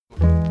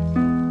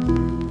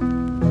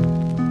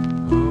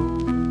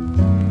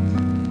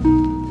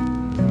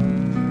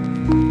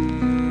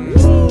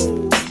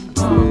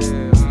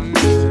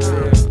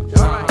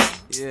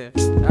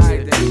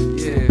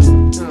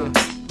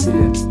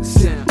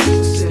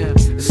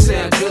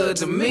good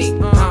to me.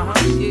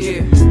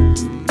 Yeah.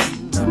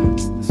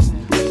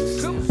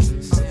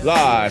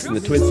 Live from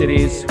the Twin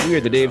Cities, we are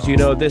the Daves you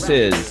know. This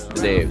is the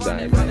Daves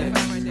I know.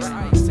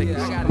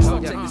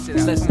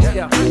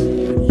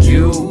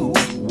 You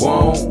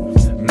want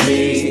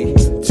me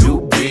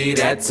to be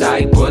that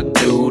type of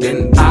dude,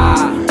 and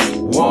I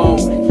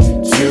want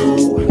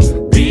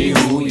to be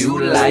who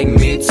you like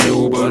me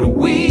to, but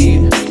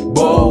we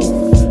both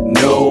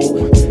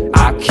know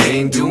I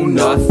can't do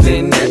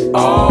nothing at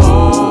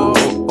all.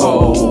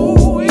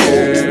 Oh,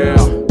 yeah.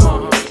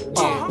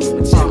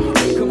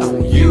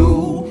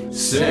 You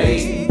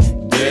say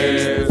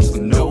there's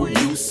no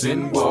use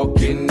in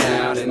walking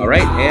out. All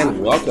right,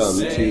 and welcome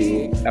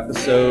to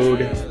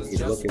episode.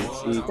 Look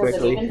and see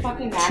quickly.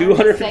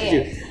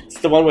 252. It's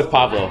the one with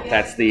Pablo.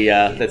 That's the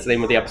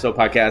name of the episode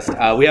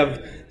podcast. We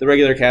have the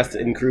regular cast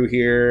and crew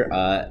here.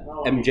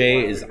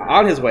 MJ is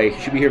on his way.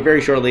 He should be here very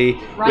shortly.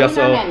 Running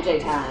on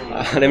MJ time.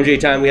 On MJ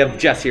time, we have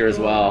Jess here as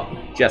well.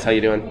 Jess, how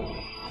you doing?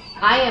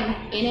 I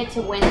am in it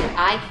to win.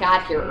 I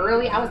got here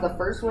early. I was the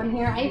first one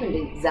here. I even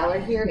did Zeller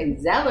here, and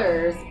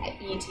Zeller's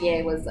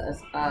ETA was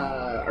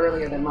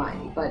earlier than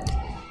mine. But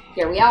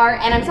here we are,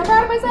 and I'm so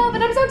proud of myself,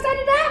 and I'm so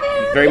excited to have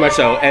him. Very much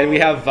so. And we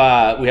have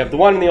the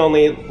one and the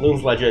only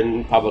Loons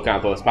legend, Pablo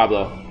Campos.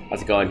 Pablo,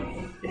 how's it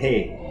going?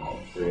 Hey,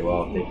 pretty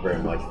well. Thank you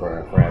very much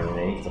for having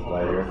me. It's a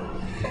pleasure.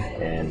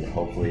 And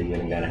hopefully we're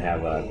gonna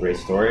have great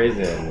stories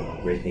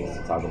and great things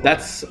to talk about.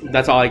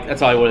 That's all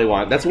I really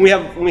want. That's when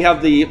we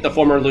have the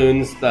former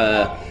Loons,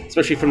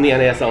 especially from the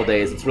NASL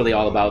days. It's really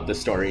all about the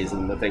stories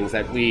and the things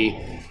that we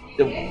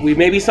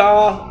maybe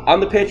saw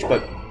on the pitch,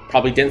 but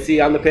probably didn't see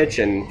on the pitch,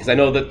 and because I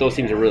know that those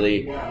teams are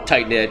really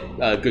tight-knit,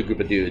 good group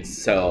of dudes.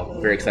 So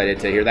very excited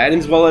to hear that, and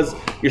as well as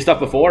your stuff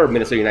before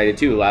Minnesota United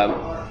too.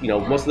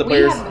 Most of the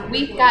players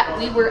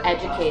we were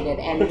educated,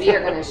 and we are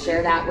going to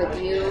share that with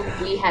you.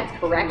 We had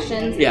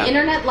corrections. Yeah. The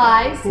internet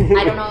lies.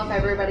 I don't know if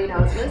everybody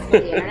knows this,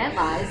 but the internet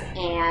lies,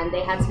 and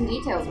they had some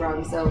details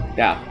wrong. So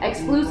yeah,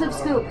 exclusive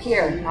scoop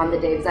here on the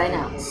Daves I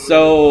Know.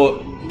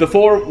 So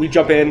before we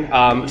jump in,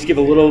 just give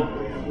a little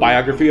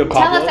biography of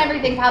Pablo. Tell us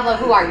everything, Pablo.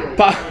 Who are you?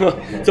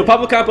 So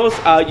Pablo Campos,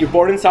 you're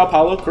born in Sao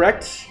Paulo,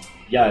 correct?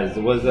 Yeah, it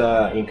was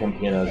in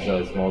Campinas,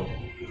 a small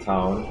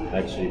town.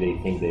 Actually,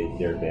 they think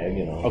they're big,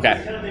 you know.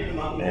 Okay.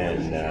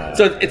 And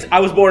so I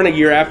was born a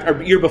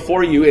year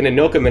before you in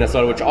Anoka,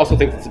 Minnesota, which also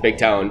thinks it's a big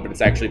town, but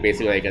it's actually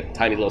basically like a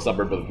tiny little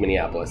suburb of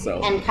Minneapolis.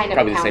 So and kind of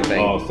probably the same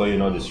thing. Oh, so you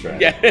know the stress.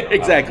 Yeah,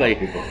 exactly.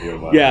 People feel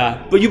about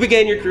yeah, but you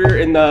began your career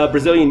in the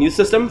Brazilian youth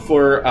system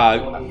for.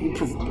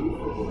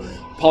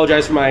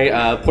 Apologize for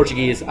my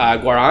Portuguese.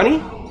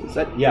 Guarani? Is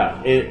that?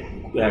 Yeah,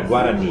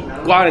 Guarani.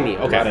 Guarani.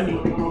 Okay.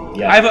 Guarani.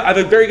 Yeah. I have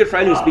a very good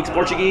friend who speaks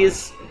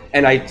Portuguese,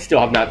 and I still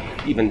have not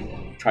even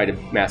tried to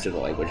master the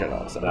language at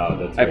all. So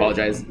no, I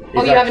apologize.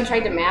 Oh, you haven't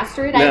tried to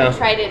master it? No.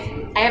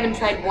 I haven't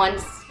tried one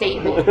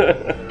statement.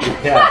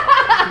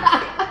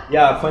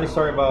 Yeah, funny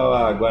story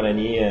about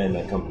Guarani and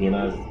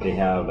Campinas. They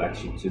have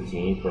actually two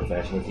teams,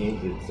 professional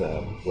teams. It's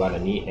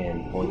Guarani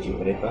and Ponte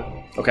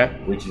Preta. Okay.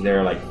 Which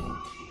they're like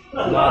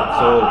not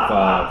so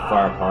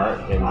far apart,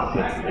 and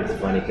it's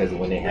funny because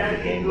when they have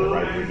the game, the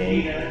rivalry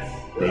game,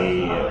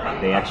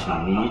 they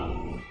actually meet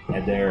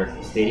at their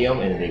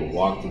stadium and they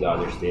walk to the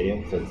other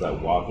stadium, so it's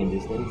like walking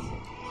distance.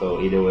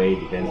 So either way,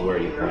 it depends where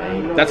you're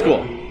playing. That's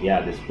cool.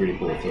 Yeah, that's pretty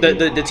cool. So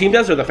the team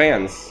does or the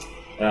fans?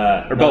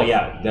 Or both?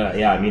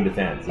 I mean the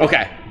fans. Yeah.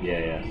 Okay.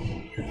 Yeah.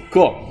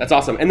 Cool. That's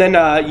awesome. And then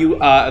you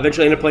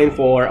eventually ended up playing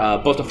for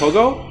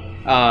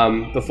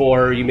Botafogo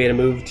before you made a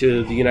move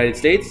to the United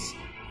States.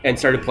 And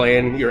started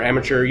playing your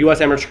U.S.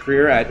 amateur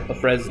career at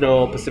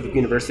Fresno Pacific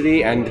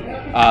University and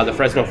the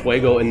Fresno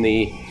Fuego in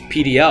the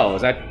PDL.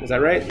 Is that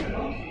right?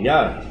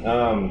 Yeah.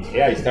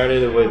 I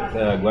started with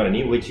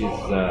Guarani, which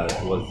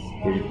was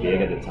pretty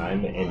big at the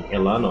time, and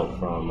Elano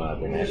from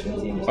the national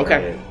team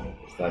started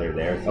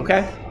there. So,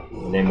 okay.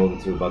 And then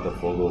moved to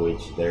Botafogo,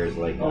 which there's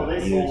like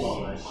a huge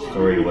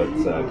story what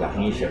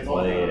Garrincha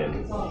played,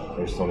 and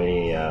there's so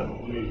many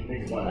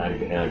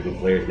good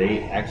players.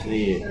 They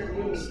actually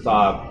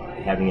stopped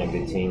having a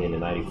good team in the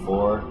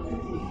 94,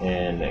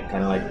 and it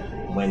kind of like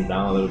went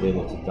down a little bit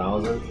in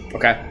 2000.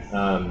 Okay.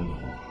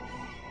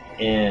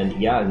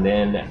 And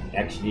then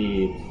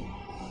actually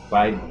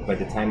by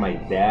the time my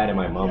dad and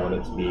my mom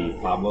wanted to be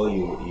Pablo,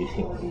 you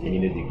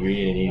need a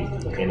degree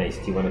and I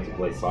still wanted to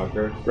play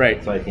soccer.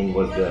 Right. So I think it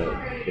was the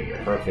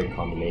perfect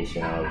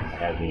combination of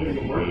having a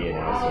degree and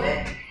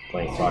also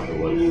playing soccer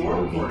was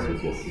moving to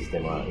the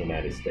system of the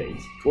United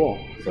States. Cool.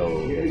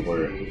 So that's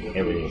where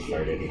everything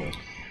started, you know.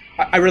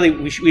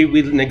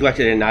 We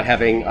neglected in not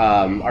having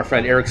our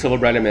friend Eric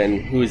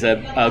Silva-Brenneman, who's a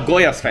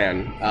Goiás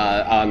fan,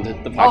 on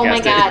the podcast. Oh my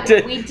God,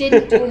 we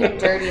didn't do him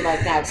dirty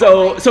like that.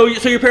 So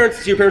your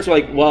parents were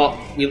like, well,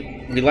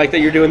 we like that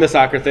you're doing the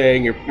soccer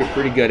thing. You're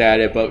pretty good at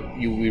it, but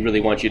we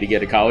really want you to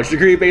get a college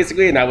degree,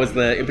 basically, and that was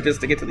the impetus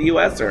to get to the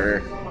U.S.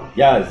 or.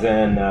 Yes,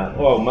 and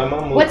my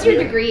mom moved. What's your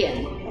degree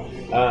in?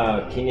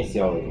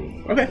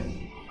 Kinesiology. Okay.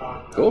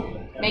 Cool.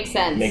 Makes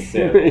sense.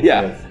 Yeah.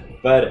 Yes.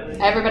 But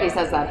everybody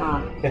says that,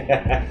 huh?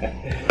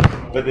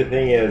 But the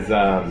thing is,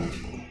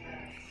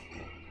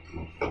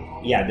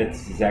 Yeah,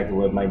 that's exactly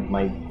what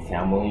my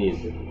family is.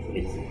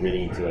 It's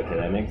really into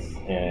academics,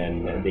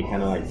 and they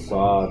kind of like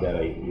saw that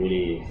I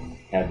really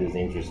had this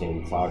interest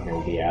in soccer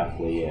and be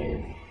athlete.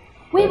 And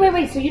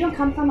Wait. So you don't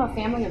come from a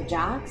family of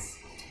jocks?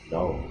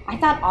 no, I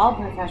thought all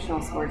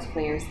professional sports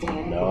players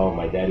did. no,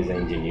 my dad is an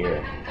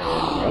engineer.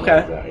 And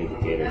Okay. he's an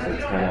educator, so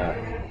it's kind of.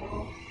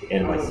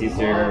 And my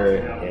sister,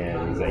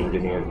 and he's an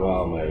engineer as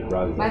well. My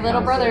brother. My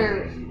little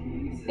brother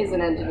is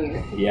an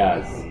engineer.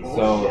 Yes.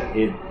 So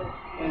it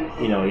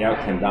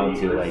came down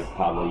to like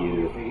Pablo,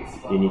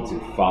 you need to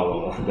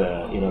follow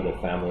the the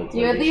family.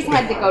 You at least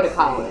had to go to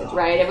college,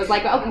 right? It was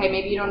like, okay,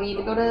 maybe you don't need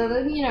to go to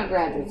the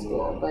graduate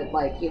school, but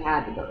like you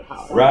had to go to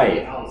college.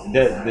 Right.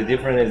 The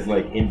difference is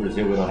like in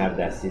Brazil we don't have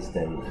that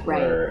system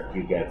Right. where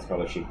you get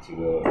scholarship to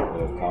go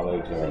to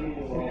college,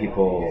 and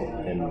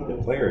people and the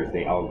players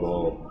they all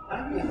go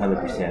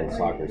 100%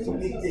 soccer. So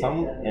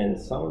some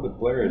of the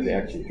players they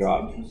actually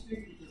drop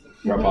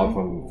out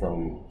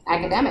from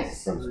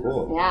Academics. from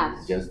school. Yeah.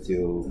 Just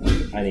to,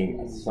 I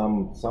think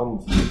some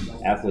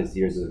athletes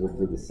here will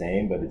do the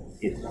same, but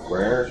it's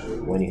rare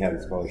when you have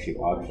a scholarship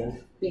option.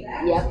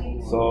 Yep.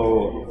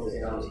 So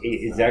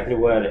exactly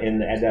what,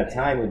 and at that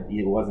time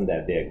it wasn't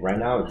that big. Right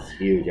now it's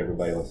huge.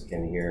 Everybody wants to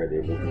come here.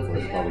 They're looking for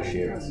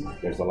scholarships.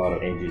 There's a lot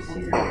of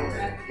agencies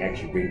that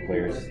actually bring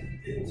players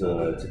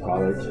to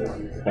college,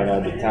 but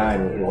at the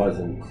time it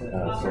wasn't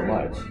so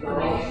much.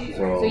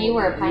 So you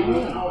were a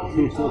pioneer.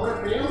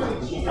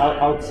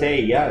 I would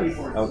say yes.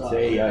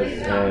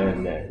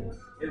 And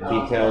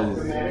because,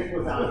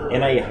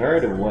 and I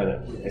heard of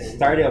a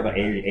started of an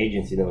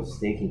agency that was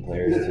taking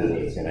players to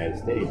the United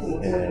States,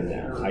 and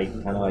I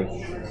kind of like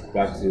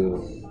got to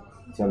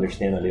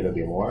understand a little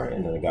bit more,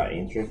 and then I got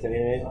interested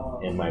in it.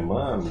 And my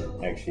mom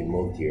actually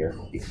moved here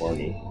before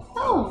me.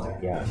 Oh.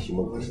 Yeah, she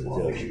moved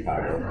to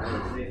Chicago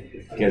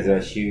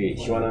because she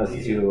wanted us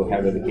to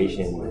have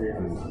education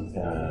in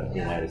the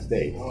United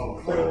States.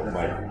 So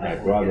my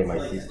brother and my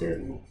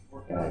sister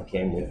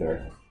came with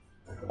her.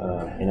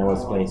 And I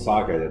was playing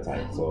soccer at the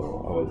time, so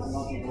I was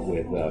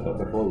with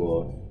Botafogo.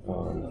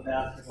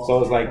 So I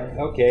was like,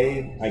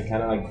 okay, I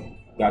kind of like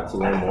got to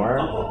learn more,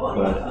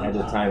 but at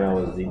the time I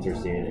was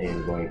interested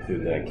in going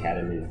through the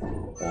academy of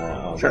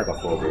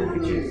Botafogo,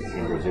 which is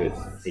in Brazil.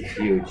 It's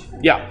huge.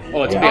 Yeah.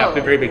 Oh, it's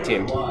a very big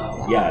team.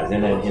 Yeah, and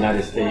in the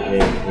United States,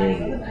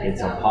 in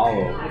São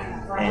Paulo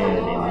and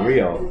in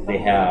Rio, they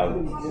have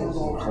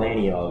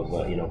plenty of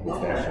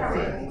professional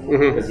teams.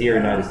 Because here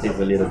in the United States,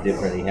 it's a little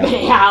different. We have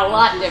yeah, a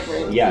lot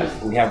different.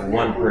 Yes, we have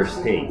one per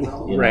state.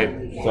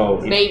 Right. So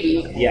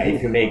Maybe. Yeah,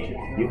 if you make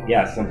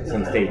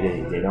some states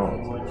they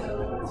don't.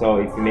 So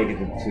if you make it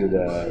to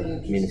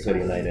the Minnesota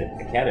United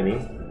Academy,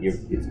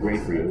 it's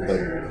great for you, but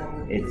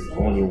it's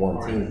only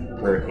one team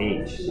per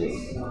age.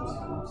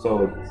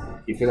 So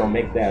if you don't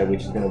make that,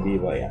 which is going to be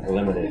like a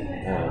limited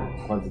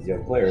quantity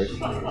of players,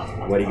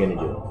 what are you going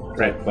to do?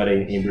 Right. But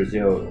in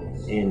Brazil,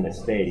 in the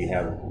state, you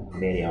have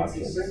many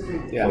options.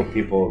 Yeah. So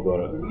people go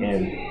to,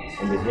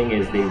 and the thing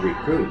is they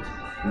recruit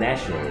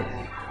nationally.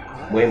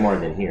 Way more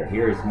than here.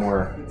 Here is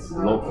more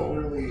local.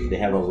 They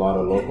have a lot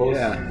of locals,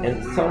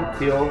 and some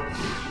people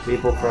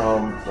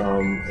from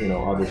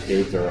other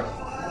states or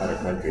other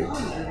countries.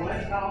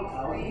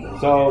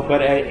 So, but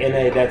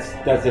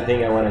that's the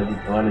thing I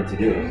wanted to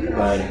do.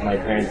 But my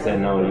parents said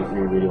no.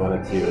 We really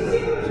wanted to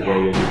get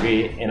your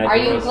degree. And Are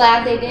you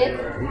glad they did?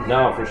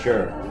 No, for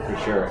sure.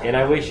 And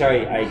I wish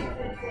I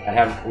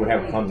would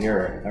have come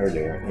here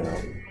earlier.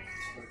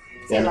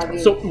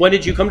 So when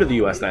did you come to the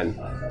U.S. then?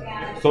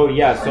 So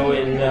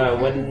in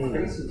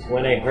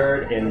when I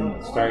heard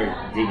and started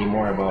digging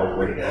more about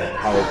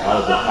how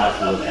all the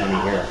classes was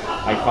coming here,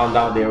 I found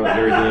out they were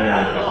doing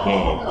like a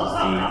game to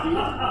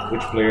see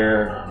which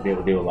player they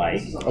would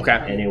like. Okay.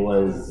 And it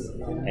was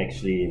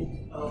actually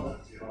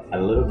a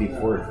little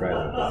before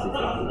Fresno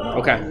Pacific.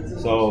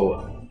 Okay.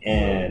 So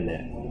and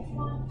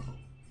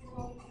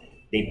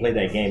they played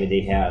that game and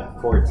they had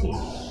 4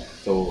 teams.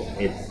 So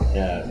it's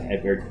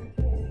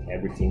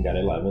every team got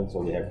 11,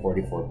 so they have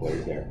 44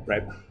 players there.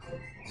 Right.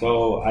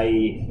 So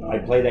I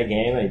played that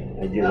game.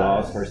 I did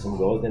well, scored some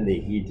goals, and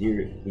he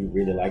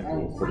really liked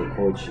me. So the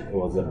coach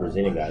was a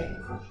Brazilian guy.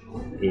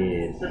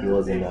 He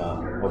was in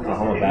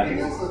Oklahoma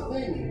Baptist.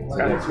 So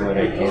that's what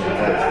I came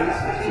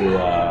to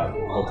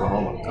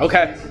Oklahoma.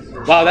 Okay.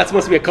 Wow, that's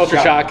supposed to be a culture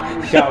shock.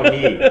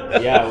 Shawnee.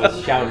 Yeah, it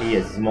was Shawnee,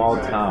 a small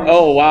town.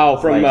 Oh wow,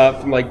 from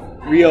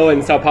Rio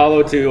and Sao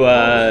Paulo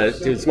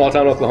to small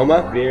town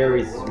Oklahoma.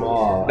 Very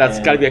small. That's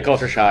got to be a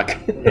culture shock.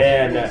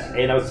 and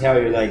I'll tell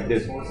you, like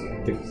this.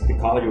 The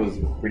college was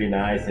pretty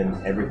nice and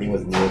everything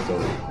was new, so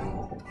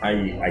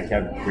I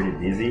kept pretty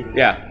busy.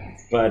 Yeah.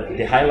 But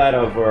the highlight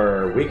of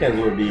our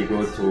weekends would be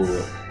go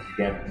to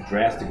get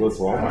dressed to go to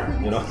Walmart,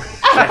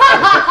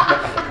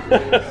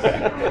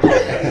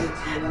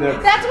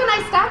 That's when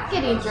I stopped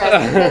getting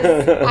dressed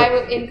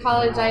because in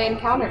college I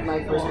encountered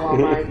my first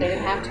Walmart. They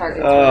didn't have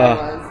Targets where I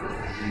was.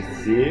 You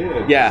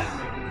see? Yeah.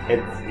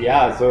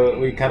 So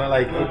we kind of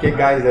like, okay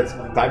guys, it's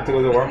time to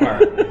go to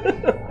Walmart.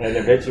 And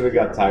eventually we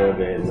got tired of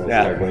it and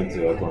started going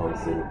to Oklahoma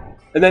City.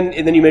 And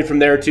then you made from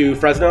there to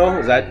Fresno.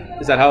 Is that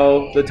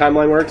how the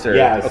timeline works? Or?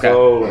 Yeah. Okay.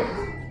 So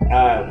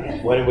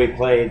when we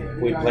played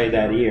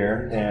that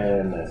year,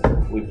 and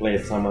we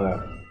played some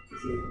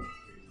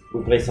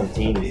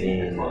teams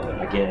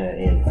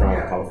from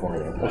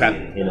California.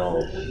 Okay. You know,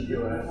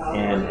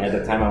 and at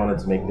the time I wanted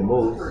to make the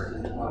move,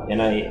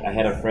 and I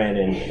had a friend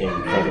in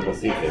the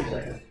Pacific.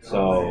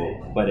 So,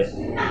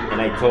 and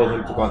I told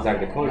him to contact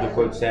the coach. The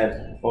coach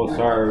said, "Oh,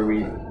 sorry,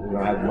 we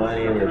don't have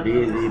money. We're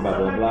busy. Blah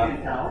blah blah."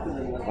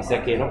 I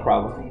said, "Okay, no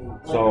problem."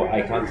 So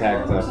I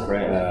contacted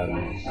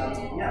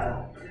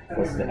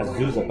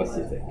Azusa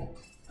Pacific,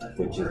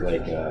 which is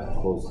like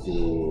close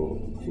to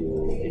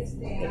it's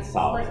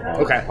south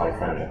of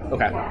California.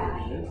 Okay.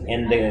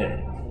 And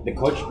the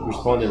coach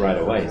responded right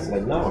away. He's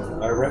like, "No,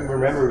 I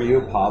remember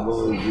you,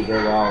 Pablo. You do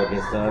very well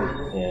and stuff,"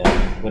 and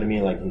put me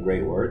like in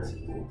great words.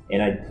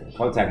 And I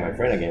contact my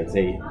friend again and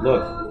say,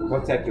 "Look,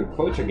 contact your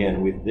coach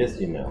again with this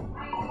email."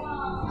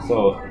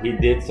 So he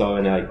did so,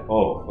 and I'm like,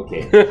 "Oh,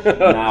 okay."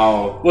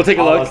 Now we'll take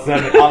a look.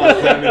 All of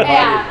a sudden,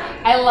 yeah,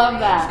 I love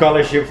that.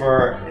 Scholarship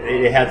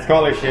it had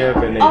scholarship,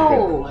 and then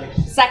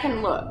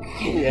second look.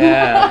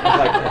 Yeah. It's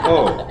like,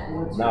 oh,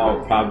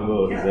 now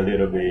Pablo is a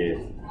little bit,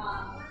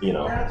 you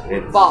know,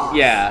 it's Boss.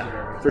 Yeah,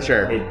 for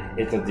sure.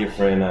 It's a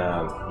different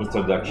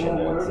introduction,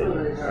 I would say.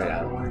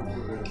 Yeah.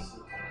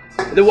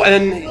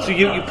 And so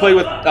you played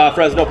with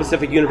Fresno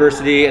Pacific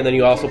University, and then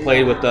you also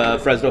played with the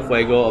Fresno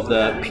Fuego of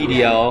the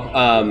PDL.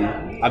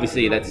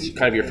 Obviously, that's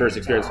kind of your first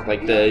experience with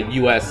like the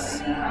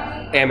U.S.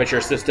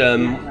 amateur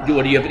system.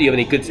 Do you have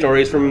any good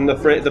stories from the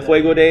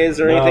Fuego days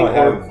or anything?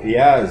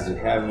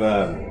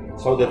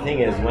 So the thing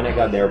is, when I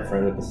got there,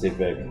 Fresno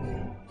Pacific,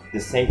 the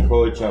same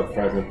coach of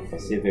Fresno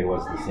Pacific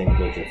was the same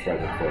coach of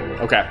Fresno Fuego.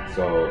 Okay.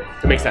 So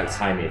that makes sense.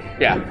 Timing.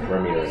 Yeah.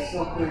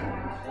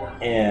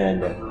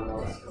 And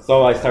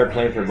so I started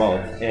playing for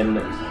both, and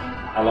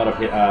a lot of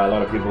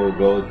people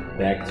go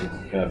back to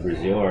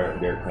Brazil or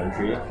their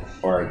country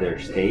or their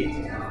state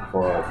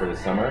for the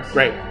summer.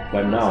 Right.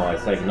 But no,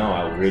 it's like no,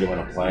 I really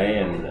want to play,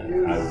 and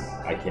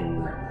I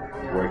can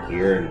work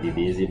here and be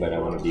busy, but I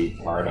want to be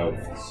part of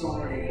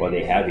what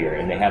they have here,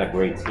 and they had a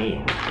great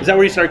team. Is that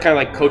where you started kind of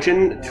like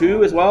coaching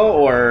too as well,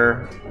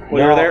 or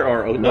when you were there,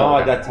 or no?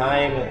 At that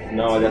time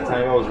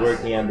I was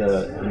working at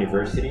the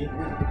university.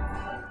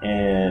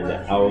 And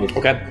I was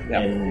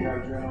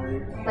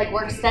and like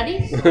work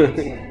study.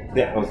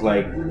 That was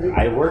like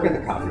I work at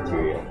the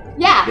cafeteria.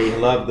 Yeah. They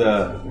love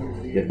the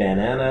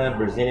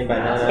Brazilian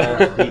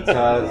banana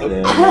pizzas.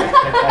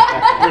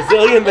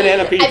 Brazilian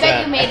banana pizza. I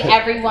bet you made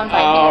everyone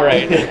buy all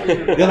right.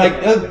 They're like,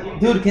 oh,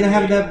 dude, can I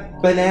have that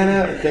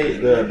banana? Say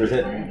the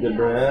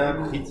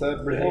banana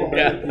pizza, Brazilian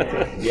banana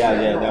pizza.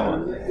 Yeah, that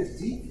one.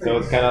 So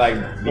it's kind of like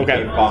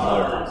became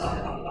popular.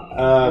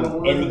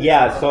 And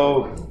yeah,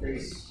 so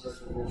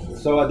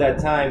at that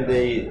time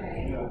they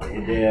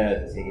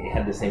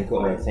had the same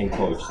coach.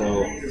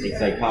 So it's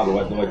like, Pablo,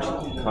 why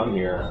don't you come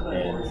here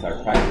and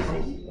start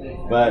practicing?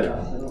 But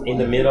in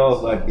the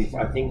middle of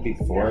I think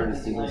before the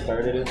season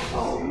started,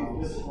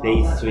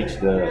 they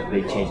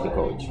changed the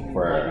coach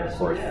for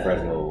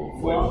Fresno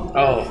Fuego.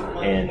 Oh.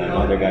 And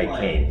another guy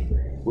came,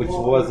 which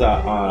was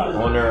a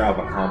owner of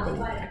a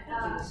company.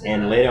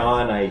 And later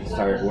on, I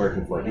started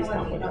working for his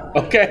company.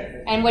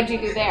 Okay. And what'd you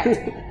do there?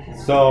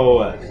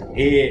 So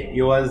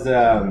it was.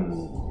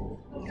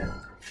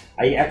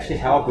 I actually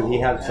helped. He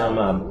had some,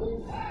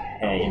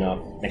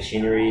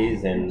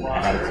 machineries, and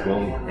I had to go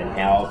and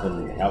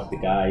help the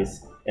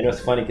guys. And it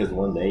was funny because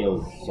one day I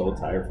was so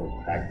tired from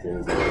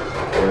practice and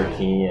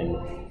working, and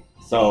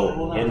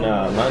so in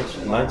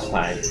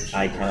lunchtime,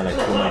 I kind of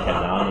put my head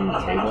down on the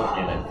table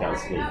and I fell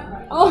asleep.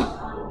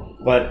 Oh.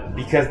 But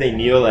because they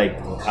knew like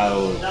I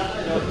was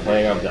the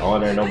player of the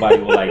owner, nobody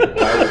would like.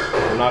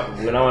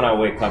 We don't want to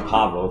wake up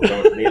Pablo,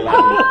 so they let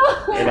me,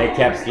 and I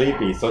kept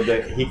sleepy. So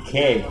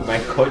my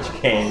coach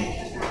came,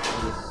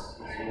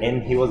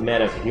 and he wasn't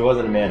mad at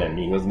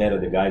me. He was mad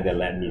at the guy that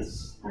let me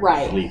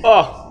sleep.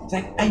 Oh, it's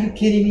like, are you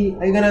kidding me?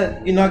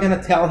 You're not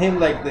gonna tell him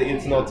like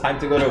it's no time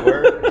to go to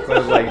work? So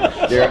it's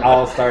like they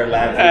all started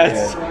laughing.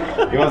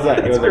 It was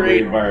a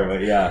great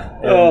environment, yeah.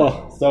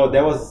 And so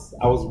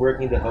I was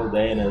working the whole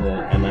day, and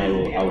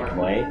I would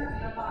play.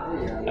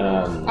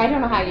 I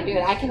don't know how you do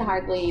it. I can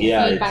hardly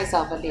feed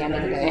myself at the end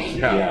of the day.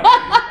 Yeah.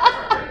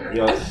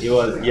 It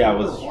was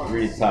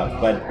really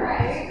tough. But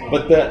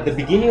the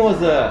beginning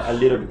was a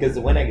little, because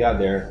when I got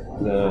there,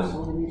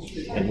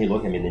 and he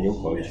looked at me, the new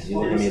coach. He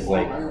looked at me, it's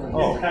like,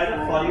 oh,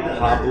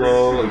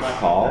 Pablo is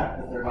tall,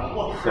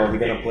 so we're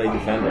gonna play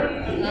defender. I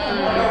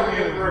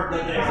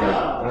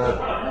was like,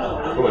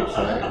 coach,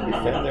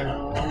 defender.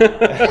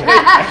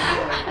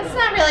 That's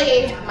not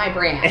really my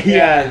brand.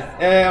 Yeah,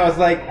 and I was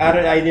like,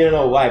 I didn't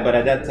know why, but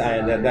at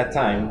that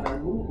time,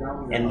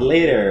 and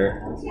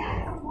later,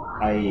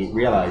 I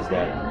realized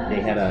that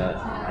they had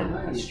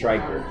a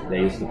striker that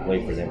used to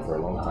play for them for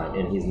a long time,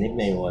 and his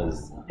nickname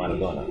was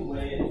Maradona.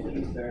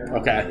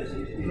 Okay.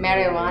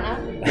 Marijuana?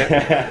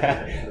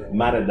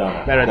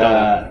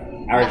 Maradona.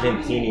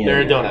 Argentinian.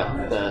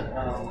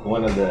 Maradona,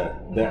 one of the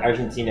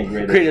Argentina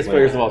greatest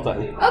players of all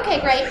time. Okay,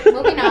 great.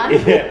 Moving on.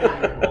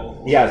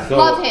 Yeah, so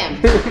Love him.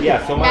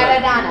 Yeah, so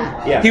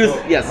Maradona. Yeah, He was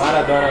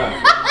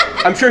Maradona.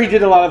 I'm sure he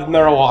did a lot of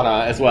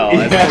marijuana as well.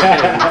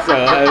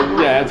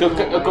 As so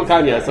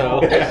cocaine. So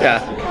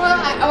yeah.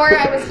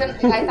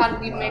 Well, I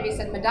thought you maybe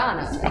said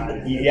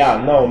Madonna.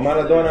 Yeah, no,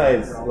 Maradona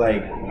is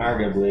like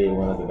arguably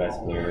one of the best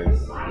players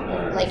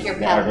Like your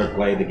that Pele. ever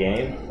played the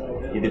game.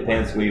 It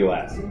depends who you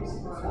ask.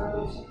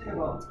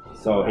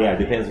 So yeah, it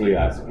depends who you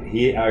ask.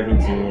 He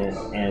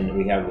Argentinian, and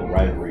we have the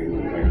rivalry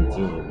with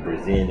Argentina and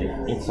Brazil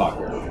in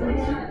soccer, of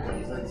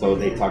course. So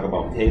they talk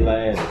about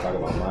Pele and they talk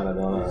about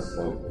Maradona.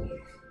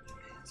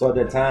 So at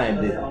that time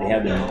they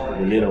had the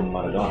little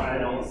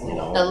Maradona, you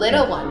know. The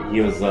little one.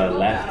 He was a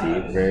lefty,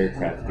 very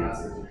crafty.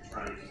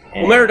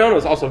 Well, Maradona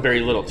was also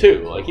very little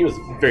too. Like he was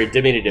very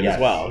diminutive Yes.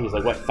 as well. He was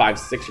like what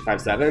 5'6" or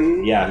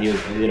 5'7". Yeah, he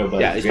was little, but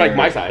Yeah, he's like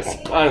my size,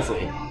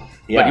 honestly.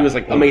 Yeah. But he was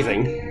like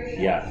amazing.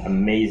 Yeah,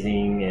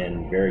 amazing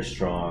and very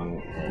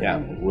strong. And Yeah.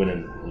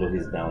 wouldn't look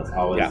his downs. I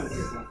always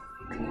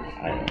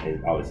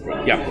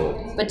think. Yeah.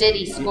 But did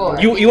he score?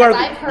 You Because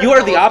I've heard are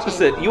the goals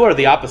opposite. You are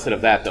the opposite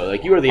of that though.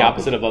 Like you are the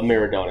opposite of a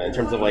Maradona in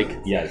terms of like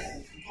Yes.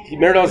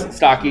 Maradona's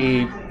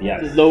stocky,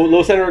 Yes.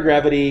 low center of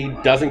gravity,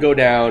 doesn't go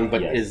down,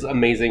 but Yes. is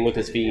amazing with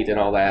his feet and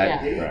all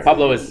that. Yeah. Right.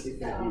 Pablo is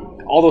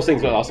all those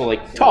things, but also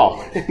like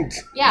tall.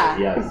 Yeah.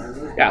 Yes.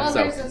 Yeah, Well, so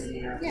there's this,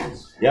 yeah.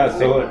 Yeah.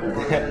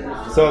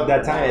 So at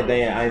that time,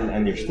 I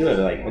understood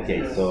like,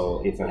 okay,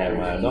 so if I have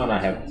Maradona, I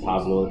have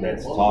Pablo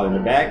that's tall in the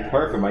back.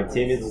 Perfect. My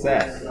team is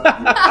set.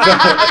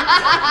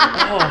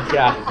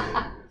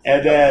 yeah.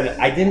 And then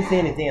I didn't say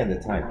anything at the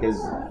time because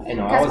I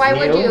Because was why new.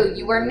 would you?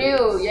 You were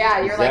new.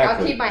 Yeah, you're like, I'll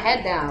Exactly. keep my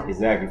head down.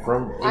 Exactly.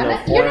 From You're no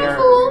foreigner.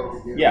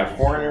 fool. Yeah,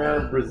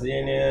 foreigner,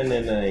 Brazilian,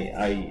 and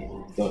I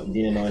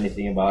didn't know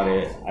anything about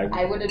it.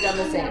 I would have done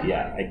the same.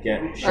 Yeah, I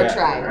get Or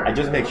try. I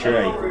just make sure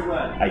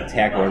I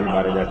tackle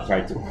everybody that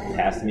tried to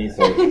pass me,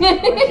 so he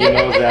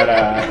knows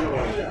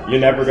that you're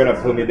never gonna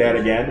put me down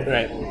again.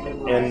 Right.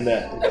 And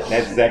that's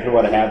exactly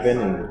what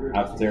happened. And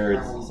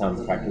after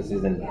some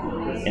practices,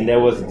 and there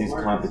was this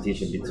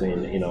competition between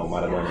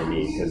Maradona and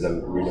me because I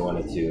really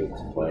wanted to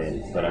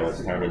play, but I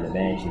was turning the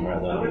bench and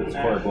Maradona would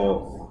score a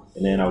goal.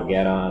 And then I'll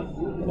get on,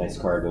 and I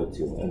score a goal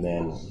too. And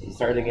then he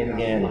started again,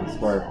 and he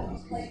scored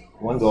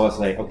one goal. I was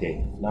like,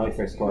 okay, now if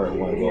I score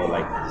one goal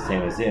like the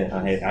same as him,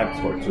 I have to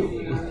score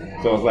two.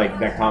 So it was like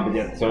that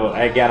competition. So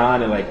I get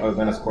on and like I was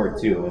gonna score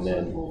two, and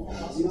then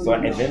so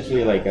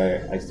eventually like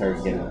I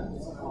started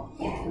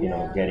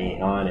getting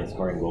on and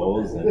scoring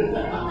goals,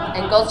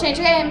 And goals change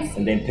games.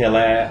 and then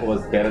Pelé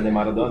was better than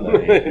Maradona.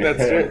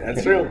 That's true.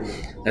 That's true.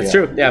 That's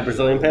true. Yeah,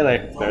 Brazilian Pele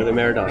is better than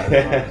Maradona.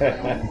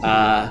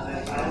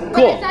 But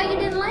Cool. I thought you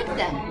didn't like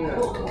them.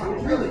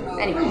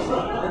 Anyway.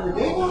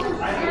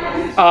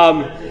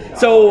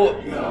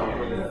 So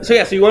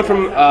you went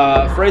from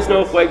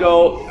Fresno,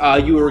 Fuego.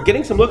 You were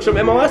getting some looks from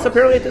MLS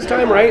apparently at this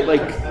time, right?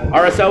 Like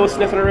RSL was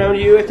sniffing around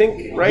you, I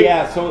think, right?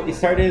 Yeah, so it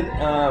started.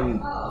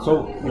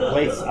 So we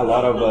played a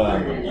lot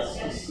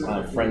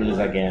of friendlies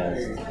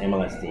against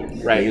MLS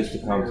teams. Right. They used to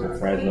come to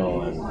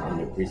Fresno in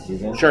the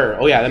preseason. Sure.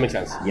 Oh yeah, that makes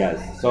sense.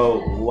 Yes.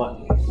 So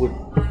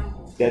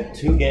the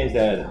two games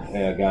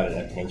that got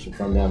attention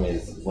from them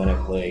is when I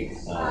played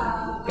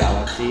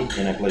Galaxy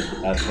and I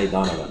played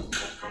Donovan.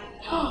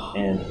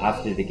 And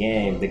after the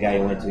game, the guy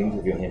went to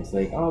interview him. He's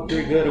like, "Oh,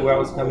 pretty good. Well, I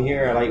was coming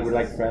here. We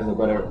like Fresno,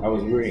 but I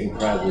was really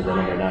impressed with the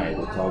number 9,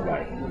 the tall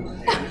guy."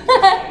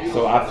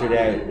 So after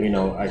that,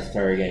 I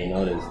started getting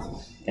noticed.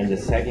 And the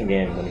second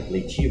game when we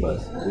played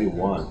Chivas, we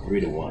won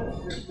 3-1.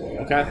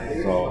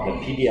 Okay. So the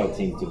PDL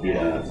team to beat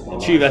a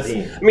Chivas.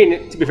 team. I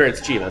mean, to be fair,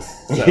 it's Chivas.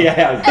 So.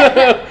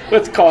 Yeah.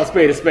 Let's call a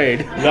spade a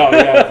spade. No,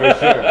 yeah, for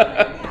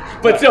sure.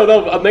 But still,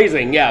 though,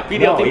 amazing. Yeah,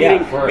 PDL team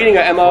beating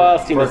an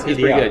MLS team is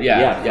pretty good.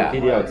 Yeah. For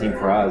PDL team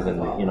for us, and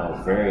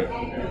very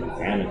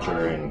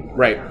amateur and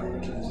Right.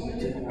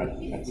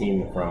 a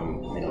team from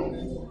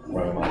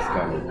MLS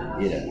coming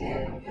beat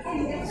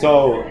it.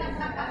 So,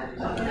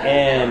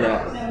 and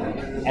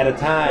at a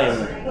time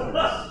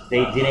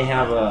they didn't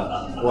have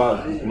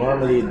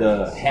normally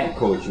the head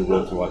coach would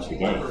go to watch the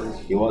game.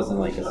 He wasn't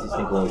like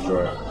assistant coach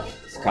or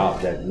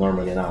scout that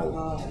normally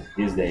now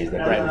these days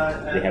that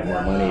they have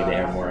more money, they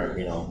have more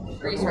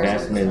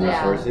investment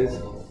resources.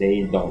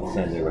 They don't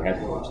send their head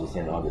coach; they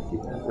send other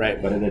people.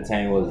 Right. But at the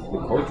time, was the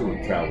coach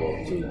would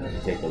travel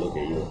to take a look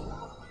at you.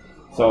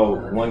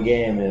 So one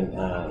game, and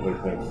we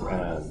played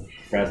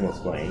Fresno's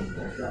playing,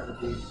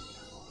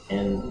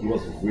 and it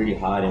was really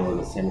hot, and it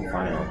was a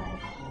semifinal.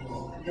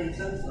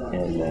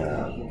 And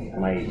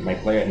my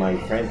friend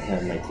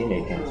and my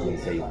teammate came to me and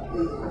say,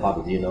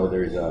 "Papa, do you know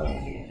there's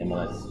a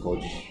MLS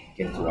coach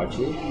came to watch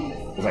you?"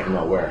 I was like,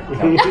 "No, where?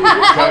 Tell me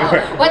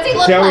where. What's he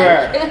look Tell me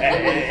like?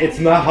 where. It's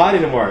not hot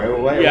anymore.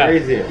 Where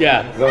is he?"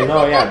 Yeah. So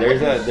no, yeah,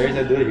 there's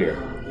a dude here.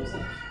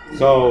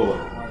 So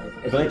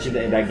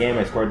eventually in that game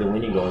I scored the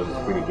winning goal. It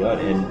was pretty good,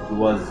 and it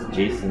was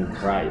Jason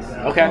Price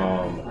Okay.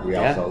 from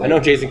Real Yeah, Salt Lake. I know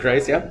Jason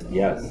Christ. Yeah.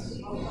 Yes.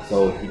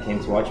 So he came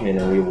to watch me, and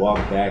then we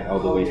walked back all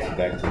the way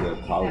back to the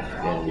college,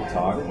 and we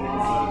talked.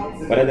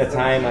 But at the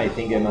time, I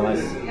think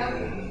MLS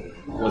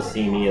was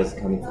seeing me as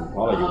coming from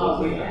college.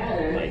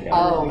 It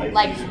wasn't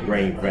like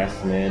great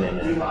investment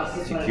and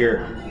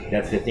secure.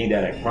 That's the thing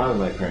that I promised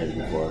my parents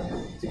before,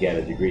 to get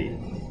a degree.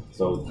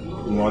 So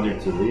in order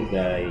to leave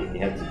that, I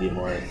had to be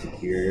more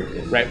secure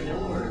and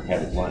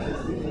have a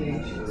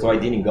plan. So I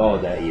didn't go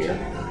that year,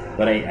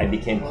 but I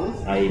became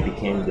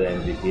the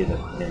MVP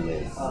and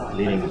the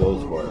leading goal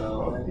scorer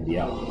of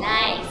PDL.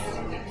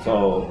 Nice.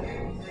 So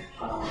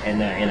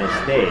and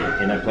I stayed,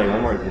 and I played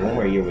one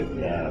more year with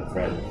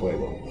Fred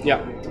Fuego.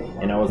 Yeah.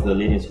 And I was the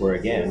leading scorer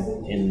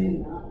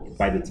again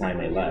by the time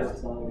I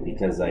left,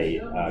 because a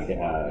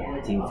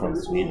team from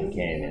Sweden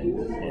came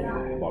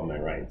and bought my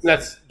rights.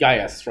 That's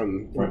Gaius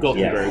from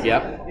Gothenburg,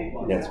 yes.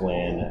 That's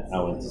when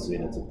I went to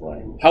Sweden to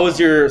play. How was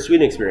your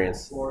Sweden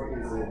experience?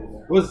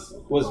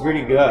 Was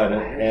really good.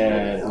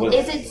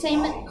 Is it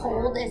same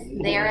cold as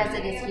there as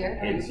it is here?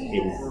 It is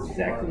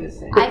exactly the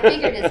same. I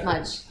figured as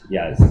much.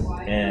 Yes,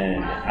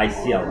 and I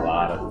see a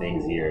lot of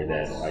things here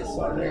that I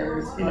saw there.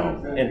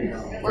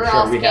 And we're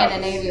all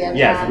Scandinavian.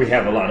 Yes, we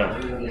have a lot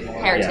of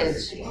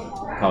heritage,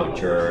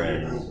 culture,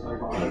 and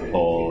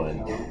Pole,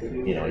 and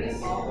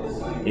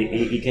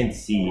you can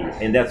see,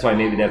 and that's why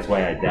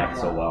I adapt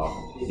so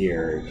well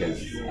here,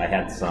 because I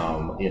had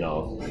some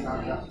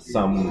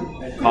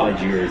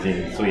college years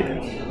in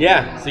Sweden.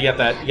 Yeah, so you got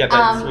that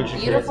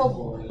Swedish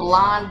beautiful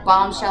blonde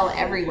bombshell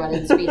everyone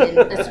in Sweden.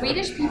 The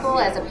Swedish people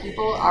as a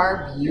people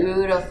are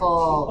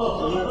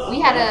beautiful. We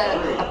had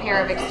a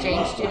pair of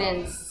exchange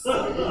students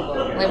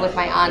live with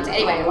my aunt.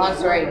 Anyway, long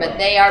story, but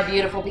they are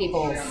beautiful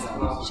people.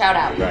 Shout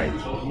out. Right.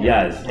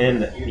 Yes,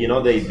 and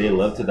they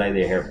love to dye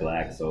their hair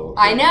black, so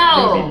I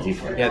know.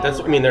 Yeah,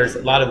 there's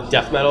a lot of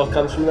death metal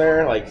comes from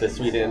there, like the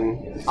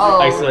Sweden,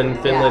 Iceland,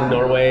 Finland,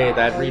 Norway,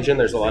 that region.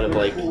 There's a lot of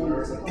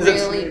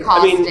really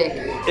caustic.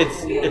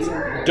 It's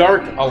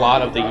dark a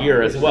lot of the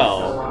year as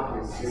well.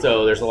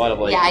 So there's a lot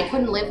of I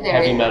couldn't live there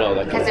heavy metal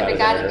that comes because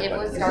if out it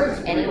was dark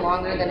any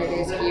longer than it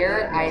is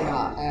here, I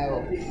thought,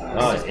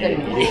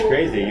 it's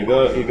crazy. You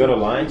go to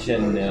lunch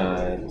and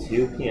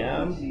 2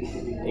 p.m.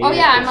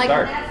 I'm like,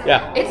 dark.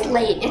 Yeah, it's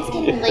late. It's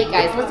getting late,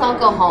 guys. Let's all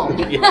go home.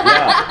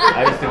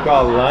 I used to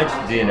call lunch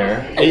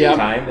dinner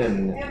time,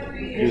 and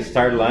you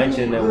start lunch,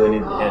 and then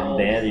when at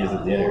the end is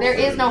dinner. There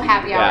is no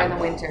happy hour in the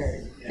winter.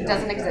 It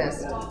doesn't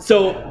exist.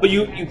 So, but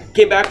you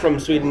came back from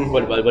Sweden,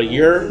 what, a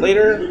year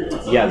later?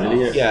 Yeah,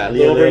 a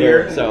little over a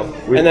year. So,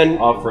 and then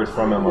offers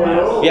from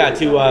MLS. Yeah,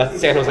 to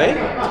San Jose.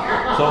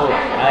 So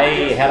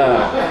I had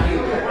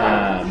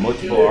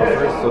multiple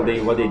offers. So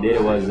what they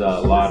did was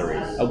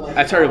lotteries.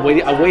 I started a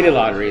weighted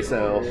lottery.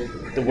 So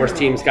the worst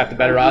teams got the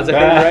better odds, I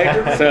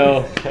think, right?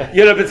 So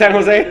you ended up in San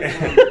Jose.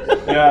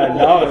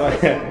 No,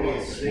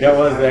 that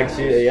was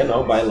actually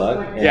by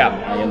luck. And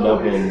I ended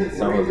up in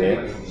San Jose,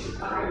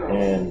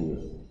 and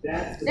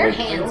they're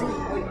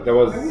handsy. There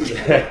was.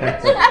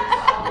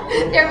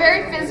 They're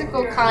very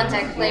physical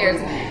contact players.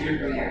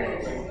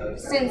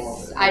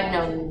 Since I've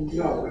known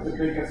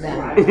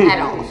them at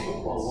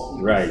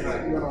all. Right,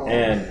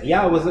 and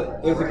it was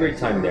a great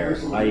time there.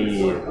 I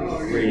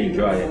really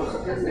enjoyed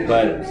it.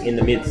 But in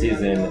the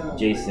mid-season,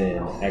 Jason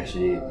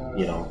actually,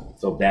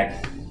 so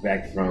back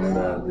from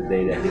the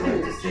day that he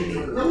went to see me,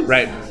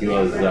 right? He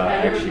was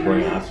actually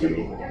going after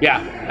me.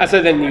 Yeah, I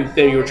said then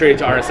you were traded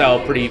to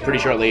RSL pretty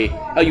shortly.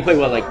 Oh, you played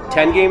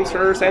 10 games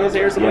for San Jose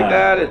or something like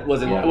that? It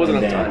wasn't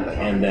a ton. But.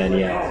 And then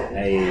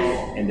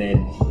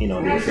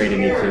they traded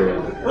me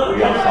to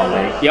Real Salt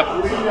Lake. Yep.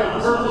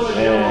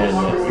 And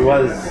it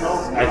was,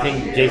 I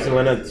think Jason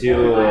went up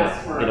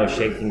to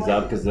shake things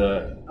up because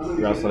the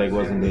Real Salt Lake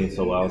wasn't doing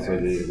so well. So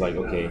they was like,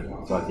 okay,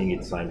 so I think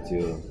it's time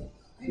to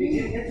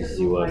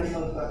see what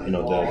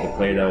the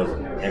player that was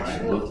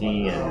actually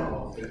looking.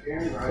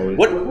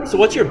 And so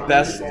what's your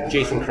best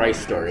Jason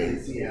Christ story?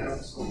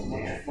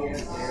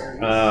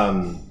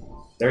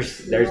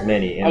 There's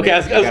many. Okay, I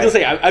was gonna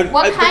say.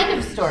 What kind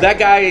of story? That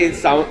guy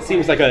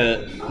seems like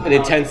an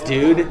intense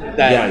dude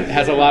that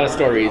has a lot of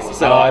stories.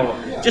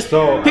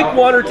 So pick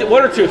one or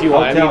two if you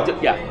want.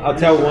 I'll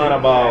tell one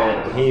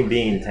about him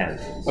being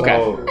intense. Okay.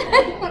 So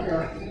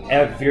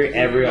every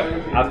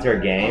after a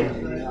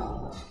game,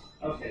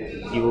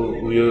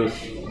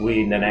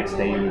 we the next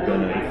day you're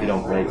gonna, if you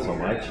don't play so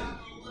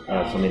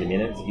many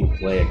minutes, you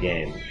play a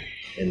game.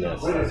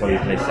 So you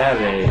play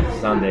Saturday,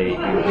 Sunday,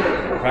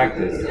 you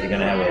practice. You're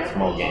gonna have a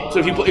small game. So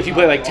if you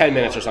play 10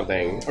 minutes or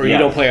something, or you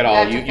don't play at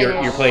all,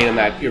 you're playing in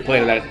that game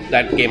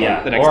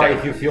the next day. Or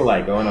if you feel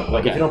like going to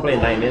play, if you don't play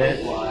 9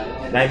 minutes,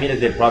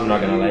 they're probably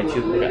not gonna let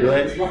you do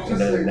it. And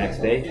then the next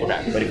day.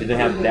 Okay. But if you don't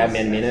have that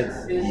many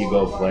minutes, you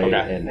go play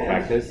and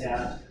practice.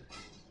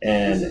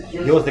 And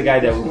he was the guy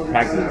that would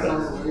practice with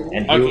us.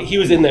 And he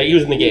was in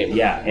the game.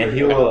 Yeah, and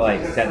he will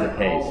set the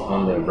pace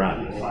on the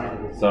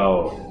run.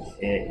 So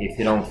if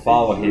you don't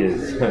follow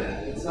his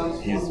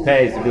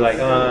pace, to be like,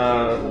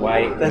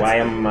 why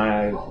am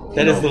I?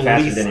 That is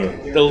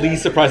the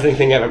least surprising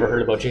thing I've ever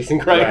heard about Jason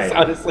Christ. Right.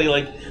 Honestly,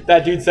 like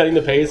that dude setting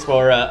the pace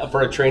for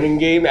a training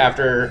game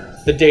after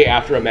the day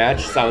after a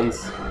match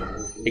sounds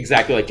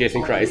exactly like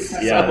Jason Christ.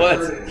 Yeah.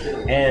 So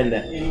and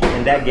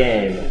in that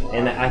game,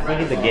 and I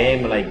think in the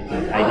game, like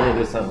I didn't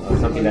do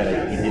something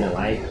that he didn't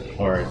like,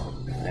 or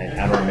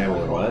I don't remember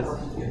what it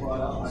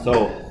was.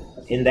 So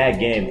in that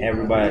game,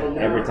 every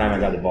time I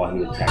got the ball, he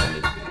would tackle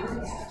me.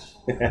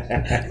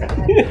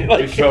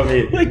 Like, to show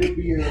me, like,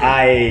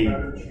 I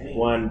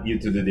want you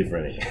to do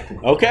differently.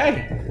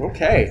 Okay.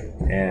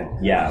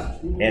 And yeah,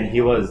 and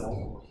he was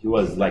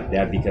like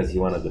that because he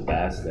wanted the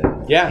best,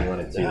 and he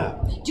wanted to.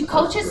 Yeah. Do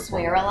coaches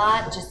swear a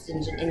lot, just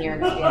in your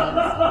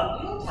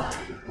experience?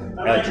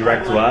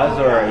 Direct to us,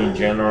 or in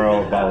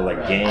general about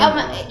like games?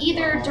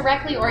 Either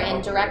directly or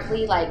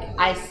indirectly. Like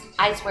I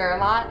swear a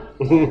lot.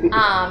 You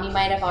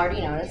might have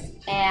already noticed,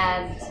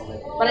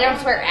 but I don't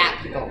swear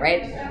at people,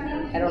 right?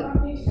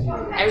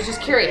 I was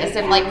just curious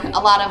if like a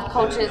lot of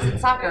coaches in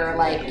soccer are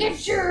like,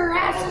 get your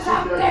asses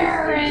out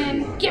there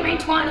and give me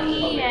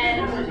 20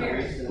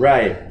 and.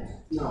 Right.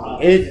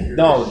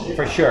 No,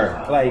 for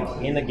sure. Like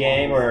in the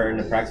game or in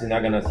the practice, you're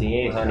not gonna see,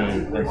 hey, honey,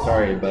 I'm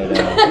sorry, but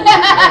No.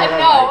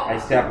 I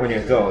step on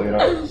your toe, you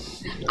know.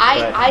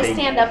 I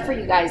stand up for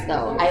you guys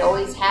though. I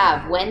always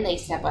have when they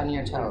step on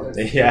your toes.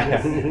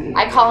 Yeah.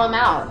 I call them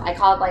out. I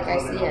call it like I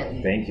see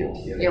it. Thank you.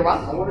 You're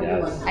welcome.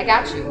 Yes. I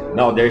got you.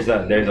 No, there's a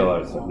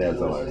lot of fun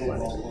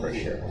for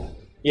sure.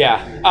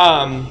 Yeah.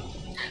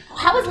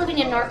 How was living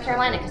in North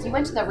Carolina? Because you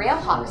went to the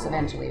Railhawks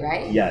eventually,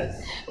 right?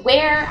 Yes.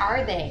 Where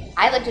are they?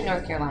 I lived in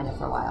North Carolina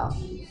for a while.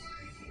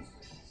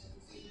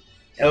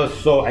 Oh,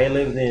 so I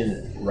lived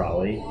in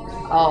Raleigh.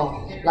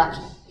 Oh,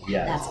 lucky.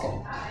 Yes. That's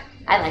good.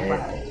 I like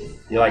Raleigh.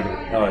 You like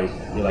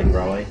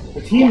Raleigh?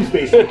 The team's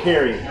based in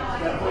Cary.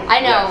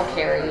 I know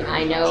Cary.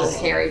 I know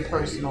Cary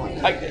personally.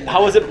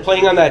 How was it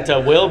playing on that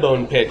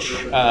whalebone pitch?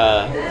 You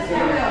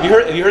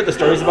heard the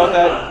stories about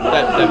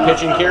that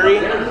pitch in Cary?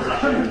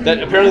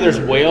 That apparently there's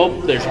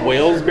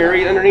whales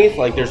buried underneath,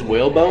 like there's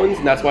whale bones,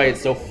 and that's why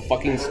it's so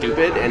fucking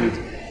stupid and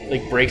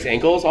like breaks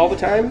ankles all the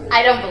time.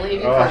 I don't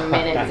believe you for a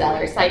minute,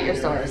 Zeller. Cite your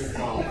source.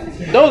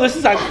 No, this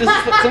is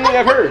something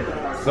I've heard.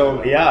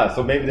 So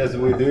maybe that's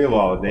what we do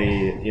about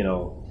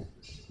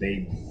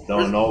they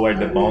don't know where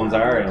the bones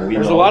are, and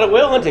there's a lot of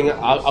whale hunting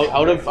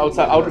out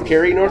of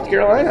Cary, North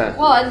Carolina.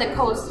 Well, and the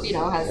coast,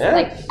 has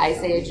like ice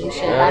age and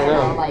shit. I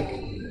don't know, like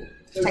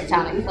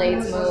tectonic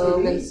plates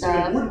move and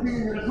stuff.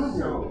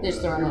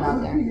 Just throwing it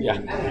out there.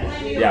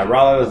 Yeah,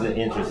 Raleigh was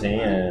interesting,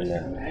 and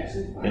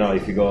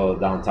if you go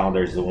downtown,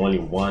 there's only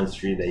one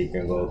street that you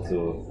can go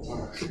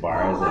to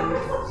bars,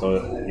 and so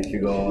if you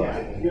go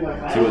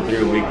 2 or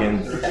 3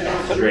 weekends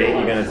straight,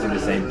 you're gonna see the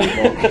same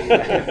people.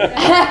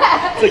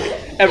 It's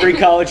like every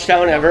college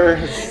town ever.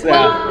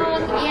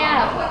 Well,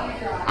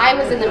 yeah. I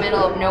was in the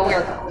middle of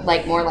nowhere,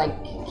 like more like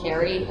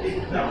Cary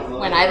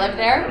when I lived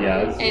there.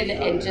 Yes.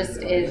 And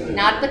just is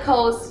not the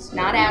coast,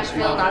 not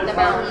Asheville, not the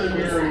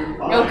mountains,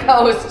 no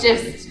coast,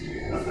 just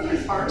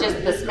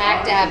the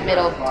smack dab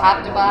middle,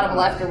 top to bottom,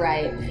 left to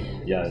right.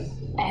 Yes.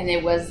 And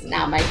it was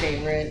not my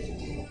favorite.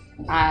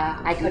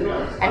 I'm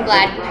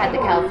glad you had the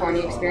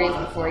California experience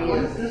before you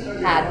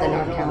had the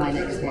North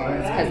Carolina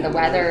experience, because the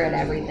weather and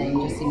everything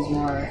just seems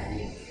more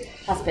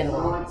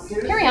hospitable.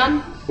 Carry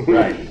on.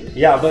 Right.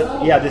 Yeah,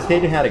 but the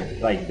stadium had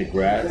the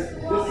grass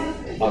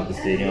of the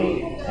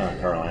stadium,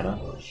 Carolina,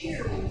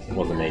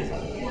 was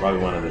amazing. Probably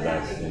one of the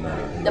best.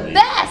 The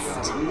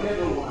best.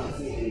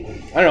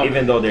 I don't know.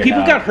 Even though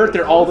people got hurt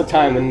there all the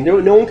time, and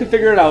no one could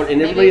figure it out,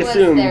 and everybody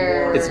assumed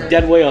it's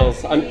dead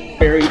whales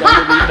buried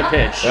underneath the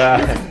pitch.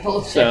 This is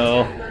bullshit.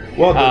 So,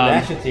 the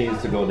national team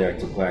used to go there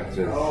to practice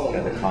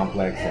at the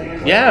complex.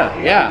 And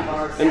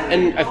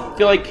I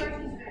feel like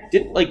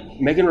did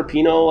Megan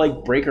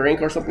Rapinoe break her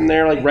ankle or something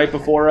there right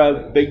before a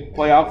big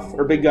playoff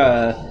or big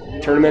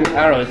tournament?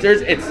 I don't know.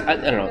 I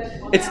don't know.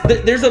 I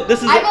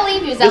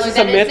believe you, Zeller. This is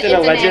a myth and a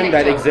legend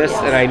that exists,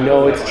 and I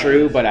know it's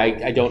true, but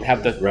I don't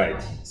have the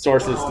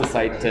sources to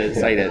cite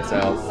it.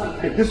 So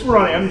if this were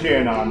on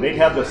MJN they'd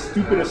have the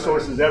stupidest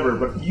sources ever,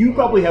 but you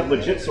probably have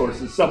legit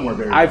sources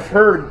somewhere. I've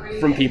heard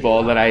from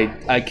people that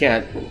I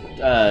can't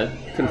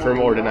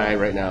confirm or deny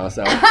right now.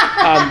 So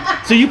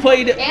so you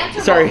played.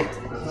 Sorry.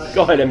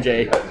 Go ahead,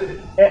 MJ.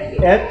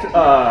 At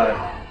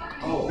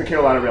the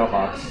Carolina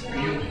Railhawks,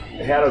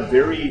 you had a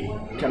very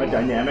kind of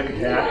dynamic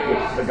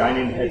attack with a guy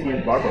named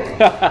Etienne Barbeau.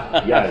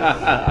 That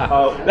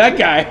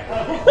guy.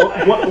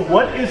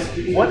 What is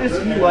he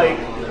like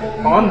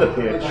on the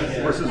pitch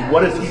versus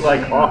what is he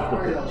like off the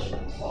pitch?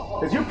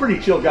 Because you're a pretty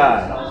chill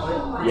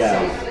guy.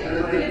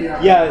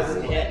 Yes.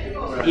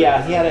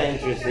 Yeah, he had an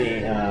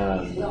interesting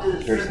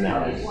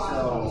personality,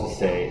 to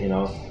say,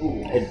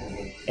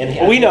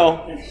 And we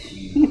know.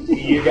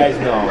 You guys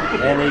know,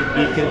 and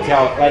you can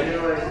tell,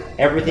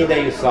 everything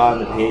that you saw on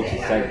the pitch is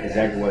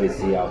exactly what you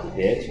see off the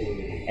pitch.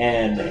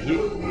 And he's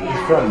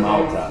from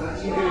Malta,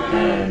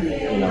 and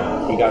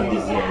he got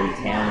this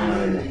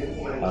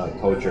Italian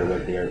culture where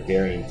they're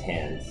very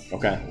intense.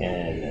 Okay.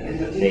 And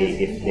if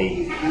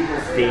they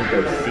think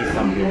or see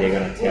something, they're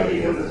gonna tell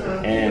you.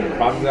 And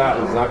probably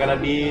it's not gonna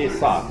be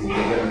soft.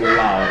 They're gonna be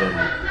loud,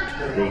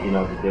 and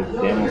they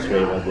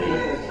demonstrate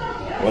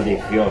what they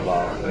feel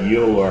about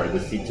you or the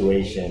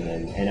situation.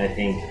 And I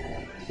think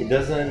it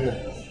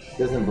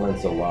doesn't blend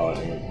so well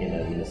in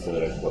a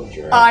Minnesota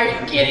culture. Are you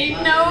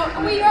kidding? No,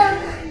 we are.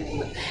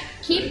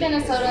 Keep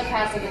Minnesota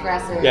passive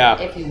aggressive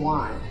if you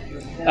want.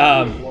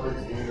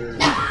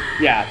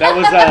 Yeah, that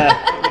was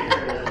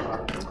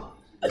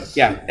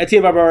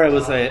Etienne Barbera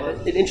was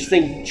an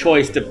interesting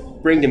choice to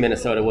bring to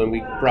Minnesota when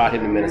we brought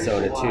him to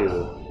Minnesota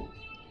too.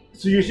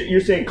 So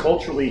you're saying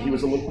culturally he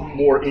was a little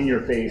more in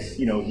your face.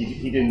 You know,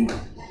 he didn't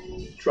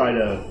try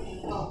to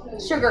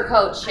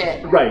sugarcoat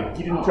shit. Right.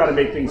 He didn't try to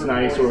make things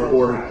nice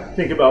or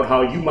think about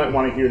how you might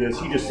want to hear this.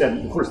 He just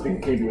said the first thing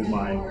that came to his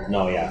mind.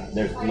 No, yeah.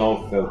 There's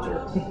no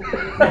filter.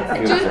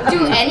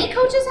 Do any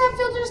coaches have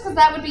filters? Because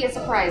that would be a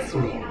surprise to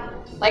me.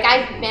 Like,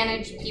 I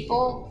manage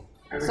people,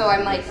 so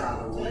I'm like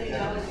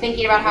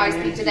thinking about how I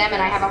speak to them,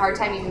 and I have a hard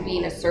time even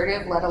being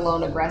assertive, let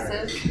alone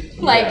aggressive.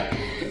 Like,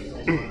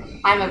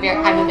 I'm a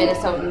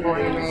Minnesotan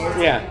born and raised.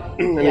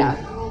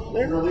 Yeah.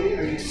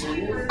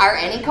 Are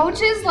any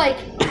coaches like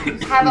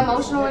have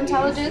emotional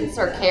intelligence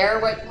or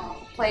care what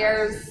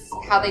players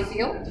how they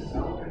feel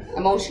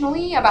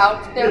emotionally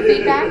about their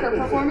feedback or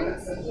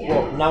performance?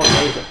 Well,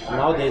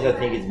 nowadays I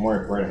think it's more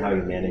important how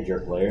you manage your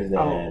players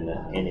than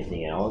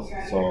anything else.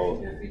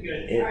 So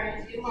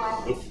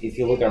if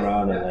you look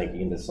around and like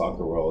in the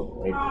soccer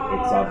world, it's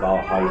all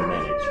about how you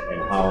manage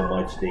and how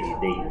much they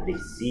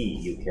see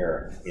you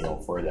care,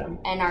 for them.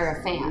 And are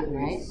a fan,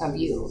 right, of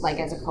you, like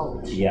as a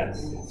coach.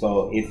 Yes.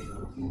 So if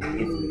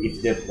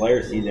the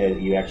players see that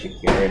you actually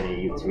care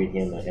and you treat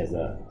him as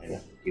a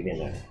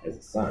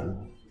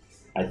son,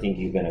 I think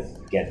you're gonna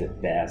get the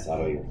best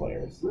out of your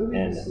players.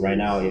 And right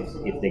now,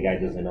 if the guy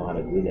doesn't know how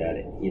to do that,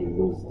 he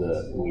loses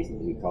we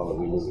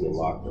lose the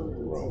locker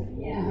room.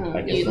 Yeah.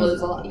 Like you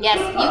lose a lot. Yes,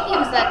 you've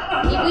used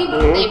that.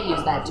 They've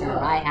used that term.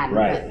 I hadn't.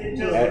 Right.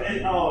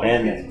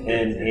 And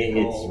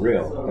it's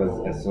real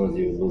because as soon as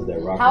you lose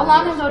that locker room. How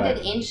long ago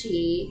did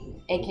Inchy,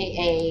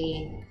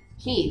 aka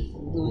Keith,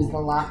 lose the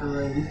locker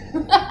room?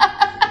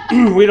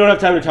 We don't have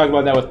time to talk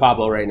about that with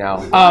Pablo right now.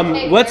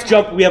 Let's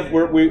jump. I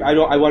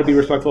want to be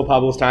respectful of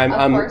Pablo's time.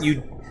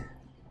 You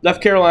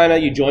left Carolina.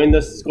 You joined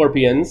the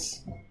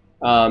Scorpions.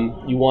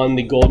 You won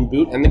the Golden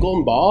Boot and the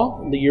Golden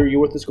Ball the year you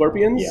were with the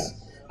Scorpions. Yeah.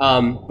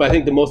 But I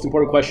think the most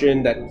important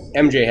question that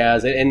MJ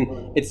has,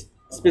 and it's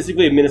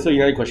specifically a Minnesota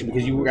United question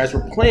because you guys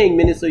were playing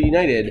Minnesota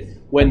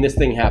United when this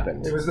thing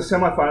happened. It was the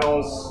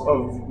semifinals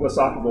of the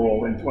Soccer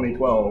Bowl in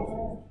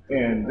 2012,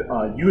 and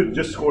you had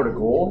just scored a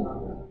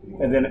goal.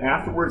 And then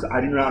afterwards,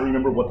 I do not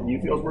remember what the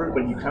details were,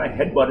 but you kind of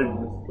headbutted.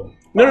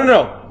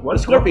 No. What?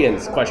 The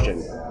Scorpions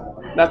question,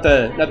 not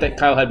the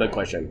Kyle headbutt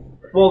question.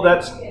 Well,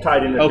 that's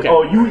tied in. Okay.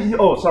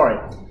 Sorry.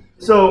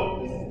 So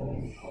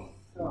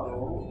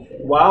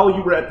while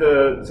you were at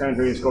the San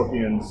Antonio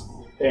Scorpions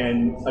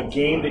and a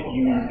game that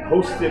you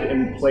hosted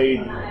and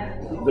played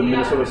the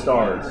Minnesota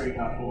Stars,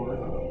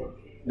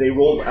 they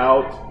rolled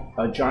out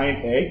a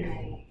giant egg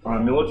on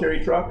a military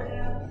truck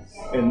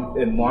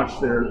and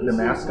launched their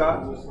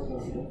mascot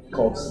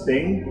called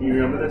Sting. Do you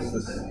remember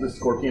this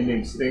scorpion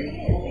named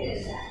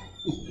Sting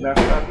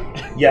mascot?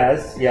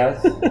 Yes.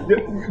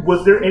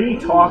 Was there any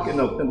talk in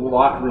the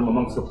locker room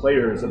amongst the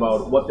players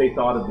about what they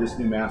thought of this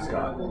new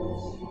mascot?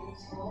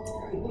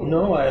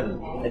 No, I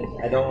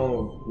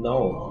don't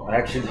know. I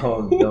actually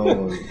don't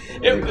know.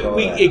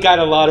 It got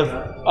a lot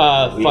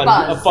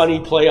of funny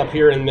play up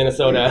here in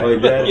Minnesota. Oh,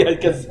 yeah? Yeah,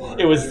 because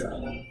it was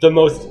the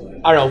most.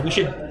 I don't know. We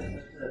should.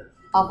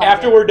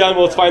 After we're done,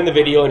 we'll find the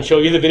video and show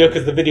you the video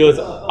because the video is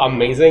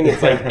amazing.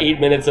 It's like 8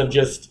 minutes of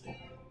just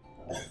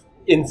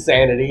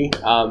insanity.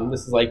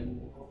 This is like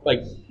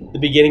the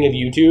beginning of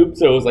YouTube,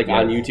 so it was on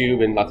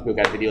YouTube and lots of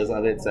people got videos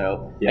of it.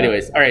 So,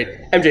 anyways, all right,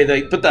 MJ,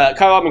 the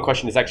Kyle Altman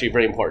question is actually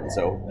very important,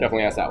 so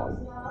definitely ask that one.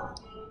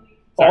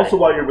 Sorry. Also,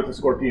 while you're with the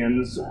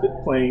Scorpions,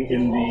 playing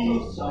in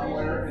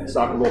the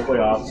Soccer Bowl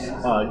playoffs,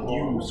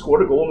 you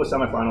scored a goal in the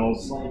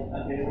semifinals,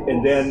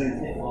 and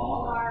then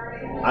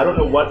I don't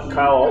know what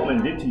Kyle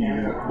Altman did to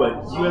you,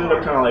 but you ended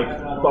up kind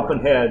of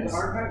bumping heads.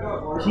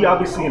 He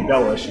obviously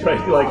embellished, right?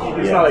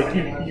 It's not like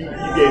you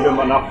gave him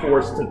enough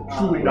force to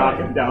truly knock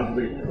him down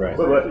to the. Right.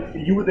 But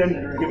you were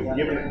then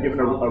given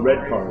a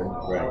red card,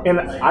 right. And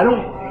I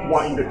don't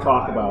want you to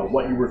talk about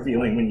what you were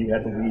feeling when you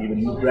had to leave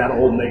and that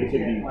whole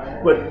negativity.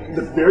 But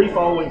the very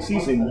following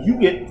season, you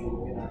get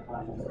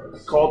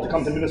called to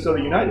come to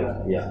Minnesota United.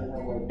 Yeah.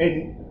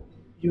 And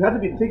you had to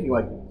be thinking,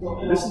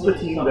 this is the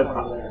team that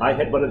I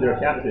headbutted their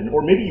captain,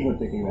 or maybe you weren't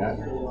thinking that.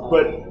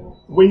 But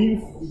when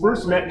you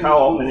first met Kyle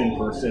Altman in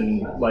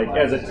person,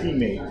 as a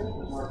teammate,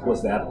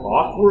 was that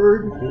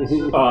awkward?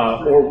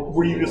 Or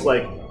were you just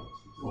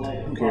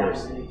who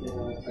cares?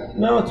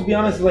 No, to be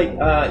honest,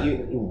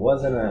 it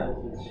wasn't a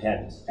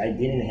head. I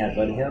didn't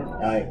headbutt him.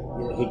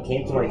 He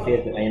came to my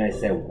face and I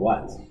said,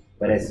 "What?"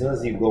 But as soon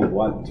as you go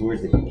walk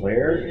towards the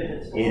player,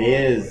 it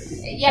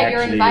is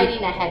you're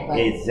inviting a headbutt.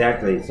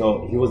 Exactly.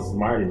 So he was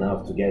smart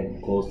enough to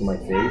get close to my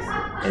face,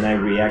 and I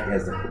react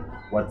as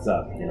 "What's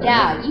up?" You know?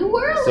 Yeah, you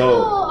were a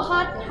little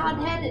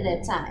hot-headed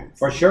at times.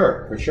 For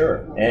sure.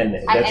 And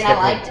I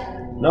liked it.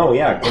 No,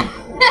 yeah,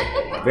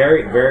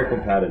 very, very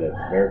competitive,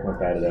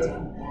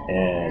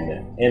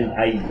 and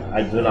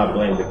I do not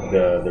blame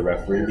the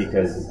referee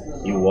because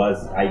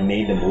I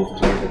made the move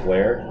towards the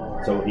player.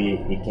 So he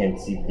can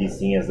be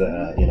seen as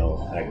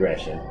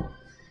aggression,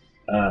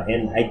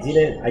 and I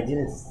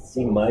didn't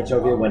see much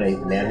of it when I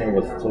met him.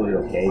 It was totally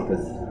okay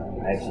because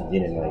I actually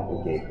didn't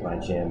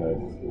punch him or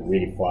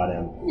really fought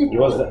him. It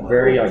was a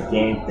very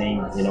game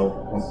thing,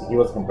 he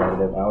was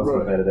competitive. I was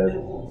competitive.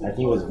 I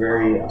think it was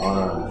very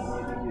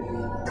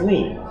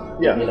clean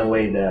in a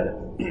way that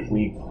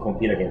we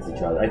compete against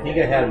each other. I think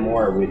I had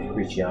more with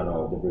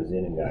Cristiano, the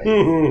Brazilian guy,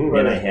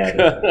 than I had.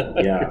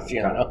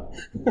 Cristiano.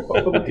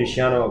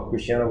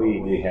 Cristiano,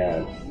 we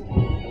had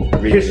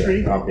really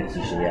history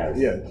competition.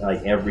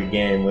 Like every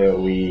game where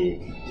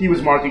he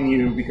was marking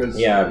you because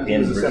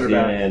in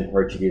Brazilian and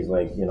Portuguese,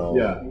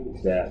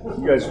 that.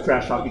 You guys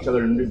trash talk each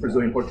other in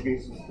Brazilian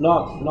Portuguese?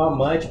 Not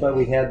much, but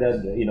we had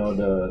that.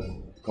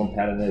 The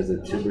competitors, the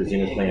two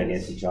Brazilians playing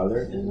against each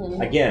other.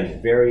 Mm-hmm. Again,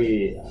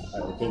 very.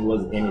 I think it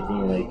was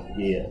anything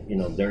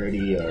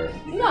dirty or.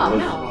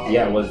 No.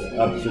 Yeah, it was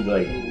up to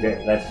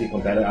let's be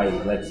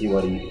competitive. Let's see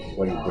what he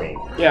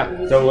brings.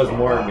 Yeah. So it was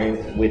more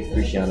with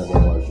Cristiano than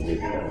it was with.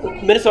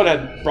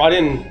 Minnesota brought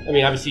in. I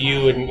mean, obviously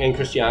you and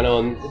Cristiano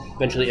and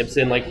eventually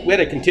Ibsen. We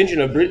had a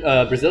contingent of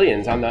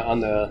Brazilians on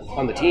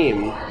the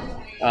team.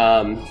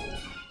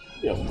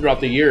 Throughout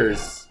the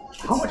years.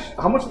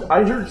 How much?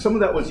 I heard some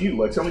of that was you.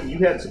 Like some of you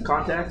had some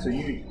contacts, or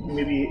you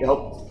maybe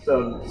helped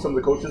some of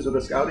the coaches with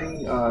the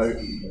scouting.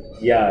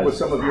 With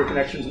some of your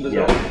connections in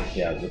Brazil.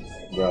 Yeah.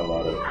 There are a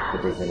lot of the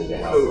Brazilians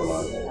that helped a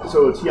lot.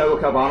 So Thiago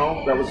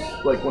Calvano, that was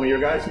one of your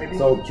guys, maybe.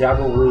 So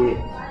Thiago,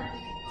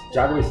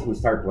 we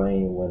started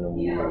playing when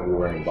we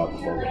were in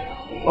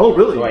Botafogo. Oh,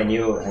 really? So I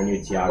knew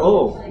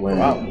Thiago when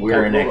we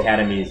were in the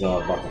academies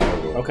of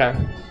Botafogo. Okay,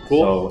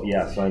 cool.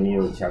 So I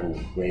knew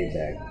Thiago way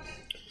back.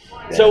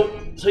 Yeah.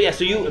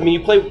 So you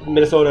played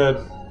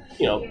Minnesota,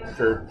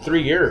 for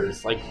 3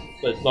 years,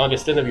 the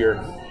longest stint of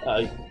your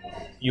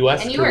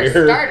U.S. and you career.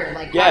 were a starter,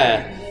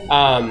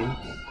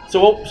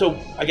 So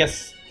I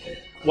guess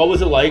what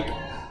was it like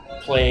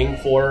playing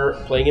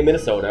in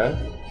Minnesota?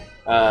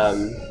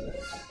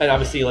 And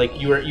obviously,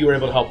 you were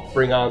able to help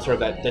bring on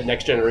sort of that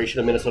next generation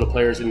of Minnesota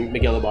players in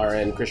Miguel Ibarra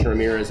and Christian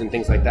Ramirez and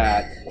things like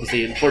that.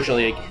 Obviously,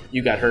 unfortunately,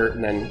 you got hurt,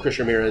 and then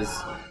Christian Ramirez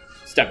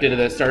stepped into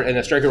the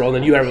striker role, and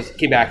then you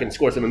came back and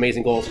scored some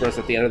amazing goals for us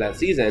at the end of that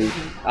season.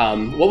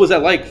 What was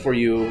that like for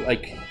you?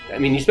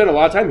 You spent a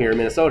lot of time here in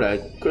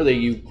Minnesota.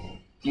 Clearly,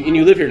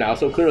 you live here now,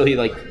 so clearly,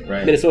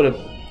 Minnesota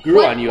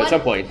grew on you at some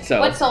point. So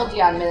what sold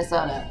you on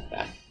Minnesota?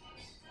 Yeah.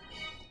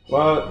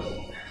 Well,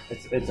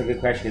 it's a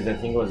good question because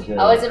I think it was the.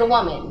 Oh, is it a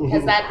woman?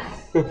 Because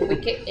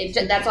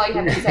that's all you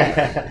have to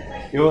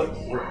say. It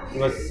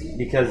was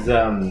because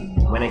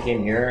when I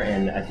came here,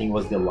 and I think it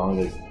was the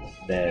longest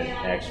that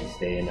actually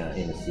stay in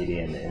the city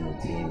and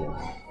the team,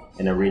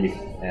 and I really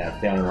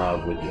fell in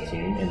love with the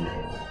team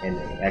and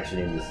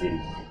actually in the city,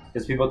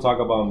 because people talk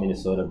about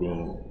Minnesota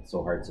being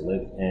so hard to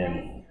live,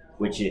 and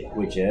which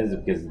is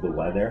because of the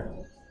weather,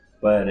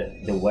 but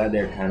the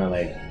weather kind of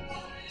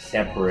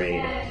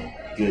separate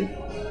good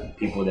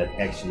people that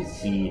actually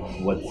see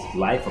what's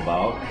life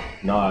about,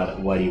 not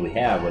what you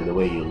have or the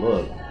way you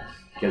look.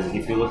 Because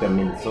if you look at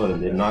Minnesota,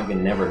 they're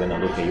never gonna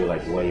look at you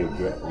like why you're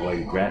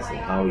dressing,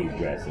 how you're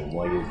dressing,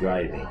 why you're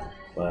driving,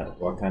 but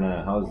what kind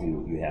of house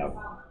you have.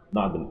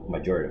 Not the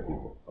majority of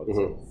people, I would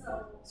say.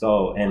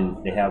 So,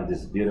 and they have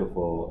this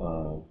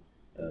beautiful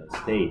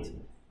state,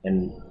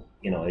 and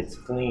it's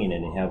clean,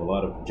 and they have a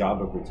lot of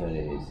job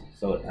opportunities.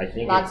 So I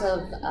think lots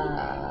of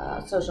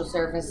social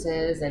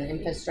services and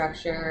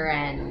infrastructure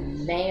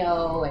and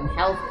Mayo and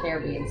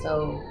healthcare being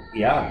so.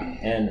 Yeah,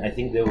 and I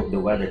think the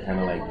weather kind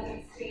of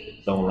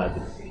don't let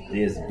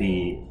this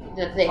be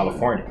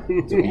California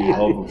to be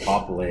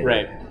overpopulated,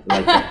 right?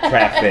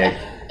 Traffic.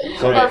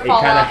 So it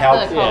kind of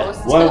helps.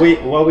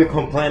 What we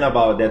complain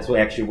about, that's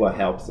what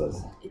helps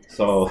us.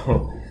 So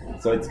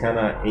it's kind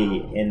of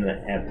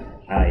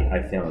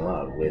I fell in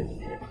love with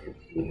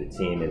the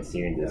team and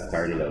seeing the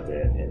start of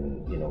it,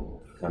 and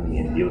coming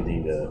and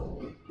building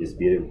this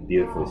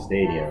beautiful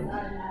stadium.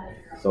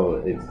 So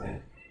it's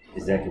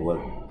exactly what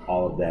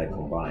all of that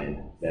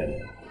combined that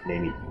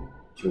made me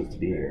choose to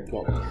be here.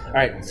 Cool. All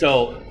right,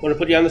 so I'm going to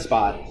put you on the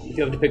spot. If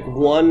you have to pick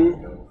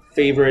one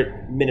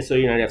favorite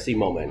Minnesota United FC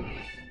moment,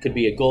 could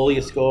be a goal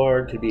you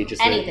scored, could be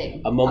just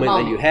anything, a moment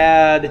that you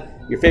had,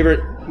 your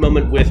favorite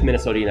moment with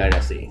Minnesota United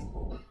FC.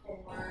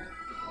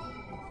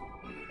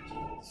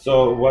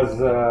 So it was,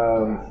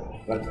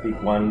 let's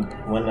pick one,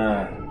 when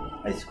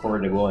I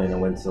scored a goal and I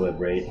went to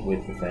celebrate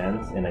with the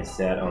fans, and I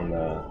sat on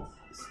the,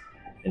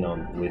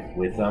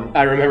 with them.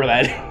 I remember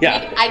that.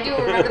 Yeah, I do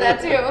remember that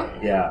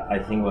too. Yeah, I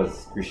think it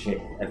was Christian.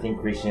 I think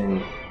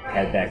Christian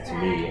head back to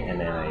me, and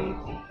then I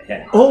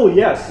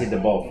hit the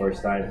ball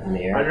first time in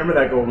the air. I remember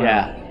that goal.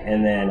 Yeah.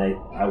 And then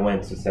I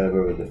went to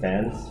celebrate with the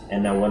fans,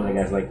 and then one of the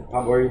guys like,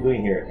 "Pop, what are you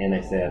doing here?" And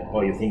I said,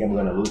 "Oh, you think I'm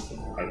gonna lose?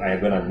 I'm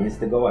gonna miss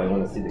the goal? I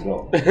want to see the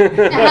goal."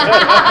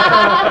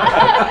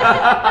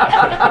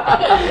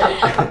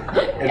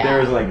 And there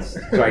was like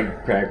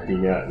strike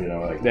cracking up,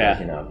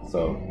 cracking up.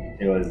 So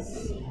it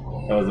was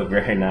a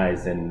very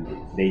nice, and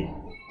they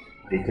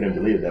couldn't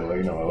believe that.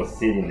 I was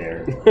sitting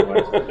there.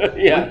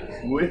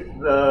 with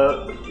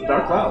the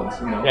dark clouds.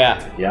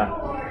 Yeah.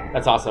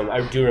 That's awesome.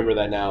 I do remember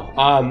that now.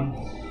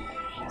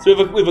 So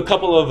we have a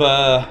couple of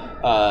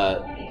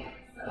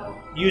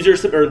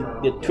users or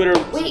Twitter.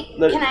 Wait,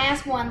 can I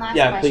ask one last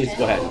question? Yeah, please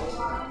go ahead.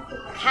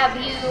 Have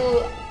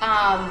you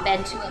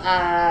been to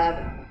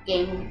a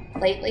game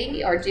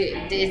lately, or is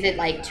it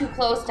like too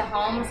close to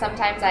home?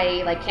 Sometimes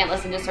I can't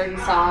listen to certain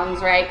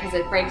songs, right? Because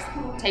it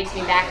takes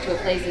me back to a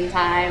place in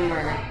time,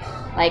 or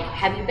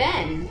have you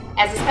been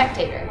as a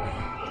spectator?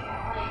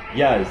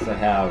 Yes, I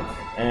have.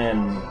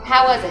 And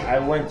how was it? I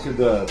went to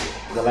the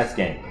last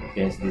game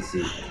against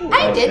DC.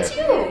 I did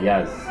too.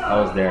 Yes, I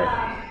was there.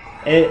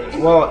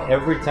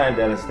 Every time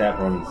that I step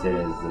on the city,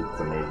 it's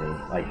amazing.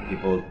 Like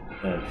people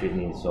treat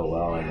me so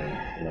well, and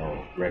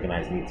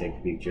recognize me,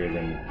 take pictures,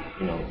 and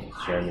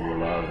share me the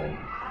love, and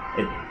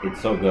it's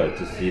so good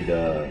to see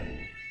the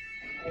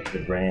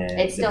brand,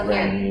 it's still the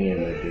branding, here.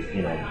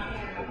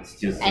 and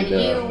still see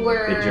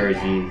the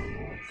jerseys.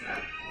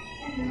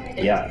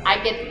 Yeah, I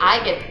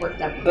get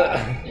worked up about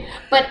it.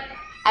 But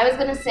I was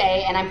gonna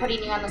say, and I'm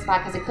putting you on the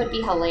spot because it could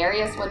be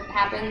hilarious what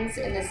happens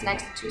in this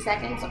next 2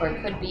 seconds, or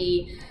it could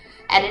be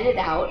edited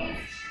out.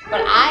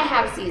 But I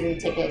have season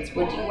tickets.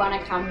 Would you want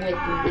to come with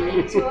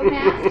me to a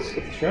match?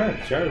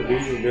 Sure. We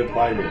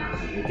apply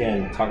it. We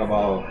can talk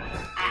about.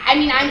 I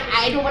mean,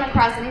 I don't want to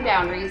cross any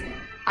boundaries.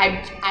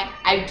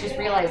 I just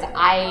realized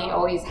I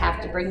always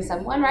have to bring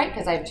someone, right?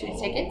 Because I have 2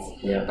 tickets.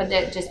 Yeah. But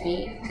they're just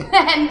me.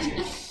 And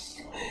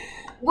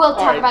we'll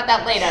talk about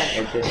that later.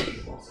 Okay.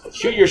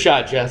 Shoot your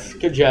shot, Jess.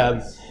 Good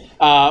job.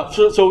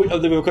 So we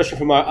have a question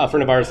from a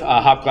friend of ours,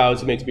 Hop Clouds,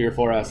 who makes beer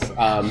for us.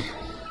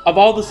 Of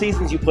all the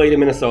seasons you played in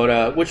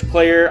Minnesota, which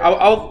player,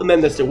 I'll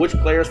amend this to which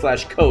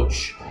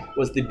player/coach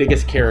was the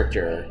biggest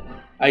character?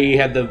 I.e.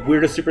 had the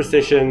weirdest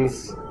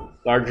superstitions,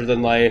 larger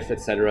than life,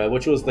 etc.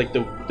 Which was the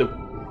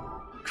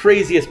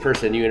craziest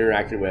person you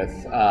interacted with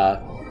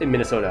in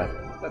Minnesota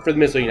for the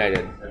Minnesota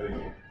United?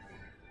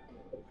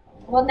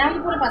 Well, now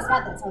you put him on a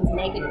spot that sounds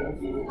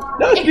negative.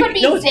 No, it could be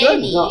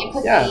zany, no, it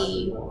could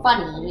be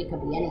funny, it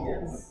could be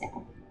anything. Yeah.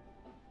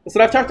 So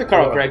I've talked to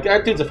Carl Craig.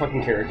 That dude's a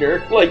fucking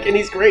character. And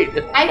he's great.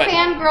 I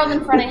fangirled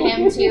in front of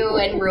him too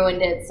and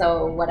ruined it,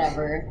 so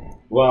whatever.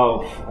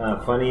 Well,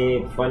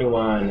 funny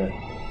one.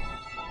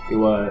 It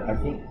was, I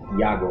think,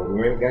 Iago.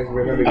 Guys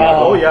remember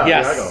Iago? Oh yeah,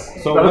 yes.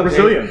 Iago. So another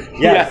Brazilian.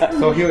 Yes. Yeah.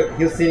 So he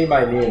was sitting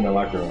by me in the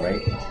locker room,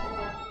 right?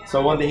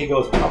 So one day he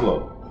goes,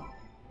 "Pablo,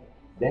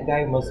 that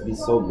guy must be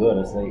so good."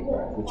 I say,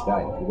 "Which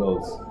guy?" He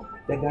goes,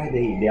 "That guy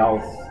they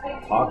always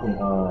talking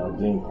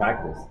during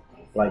practice."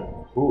 Like,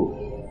 who?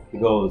 He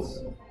goes,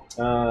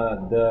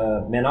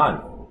 "The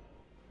Manon."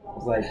 I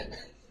was like,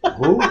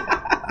 "Who?"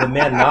 "The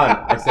Manon."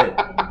 I said,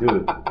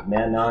 "Dude,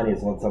 Manon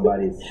is when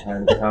somebody's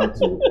trying to come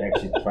to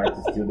actually try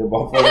to steal the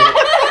ball from me."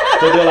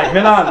 So they're like,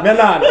 Manon.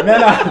 Milan!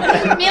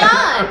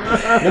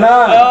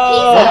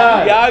 Oh,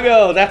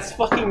 Iago, that's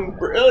fucking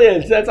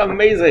brilliant. That's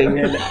amazing.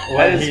 And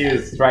when he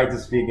was trying to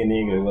speak in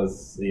English, it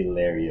was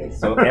hilarious.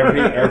 So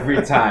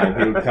every time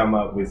he would come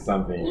up with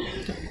something.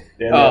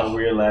 Then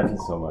we were laughing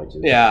so much.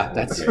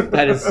 That's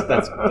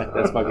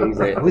fucking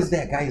great. Who's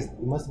that guy?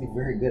 He must be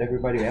very good.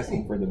 Everybody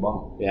asking for the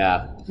ball.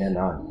 Yeah.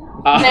 Manon.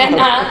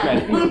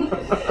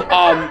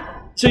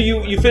 So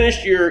you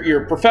finished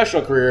your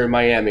professional career in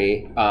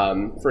Miami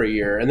for a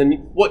year, and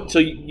then what? So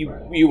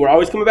you were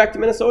always coming back to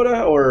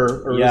Minnesota,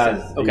 or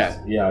yeah? Okay.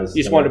 Yeah. You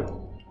just wanted to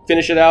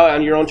finish it out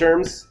on your own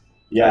terms.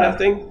 Yeah. Kind of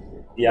thing.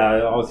 Yeah,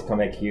 I always come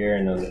back here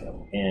and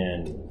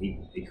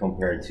it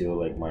compared to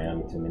like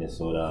Miami to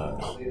Minnesota.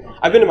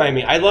 I've been to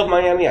Miami. I love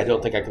Miami. I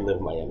don't think I could live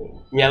in Miami.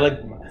 I mean, I like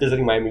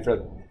visiting Miami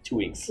for 2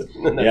 weeks.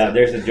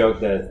 There's a joke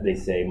that they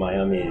say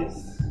Miami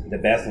is the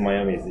best in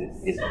Miami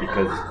is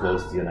because it's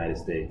close to the United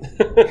States.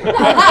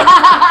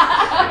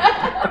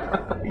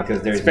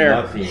 Because there's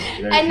nothing.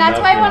 And that's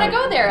why I want to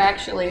go there.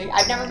 Actually,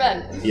 I've never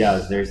been.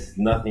 Yeah, there's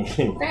nothing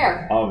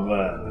fair of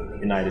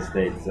United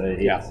States.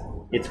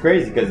 It's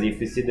crazy because if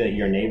you see that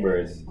your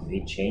neighbors,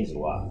 they change a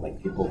lot. Like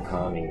people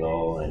come and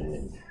go,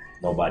 and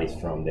nobody's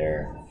from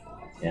there,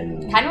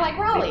 and kind of like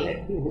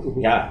Raleigh.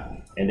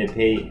 And they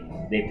pay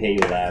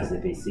you less. They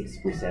pay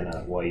 60%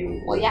 of what you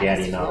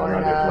getting on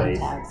another place.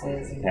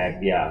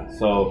 Taxes.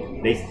 So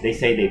they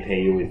say they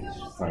pay you with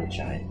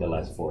sunshine. The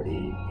last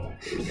 40%.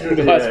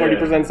 The last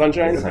 40%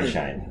 sunshine.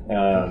 Sunshine.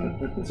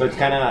 So it's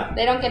kind of.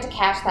 They don't get to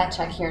cash that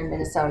check here in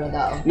Minnesota,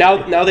 though.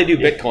 Now they do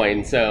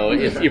Bitcoin, so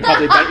you're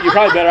probably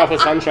better off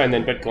with sunshine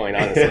than Bitcoin,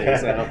 honestly.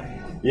 So.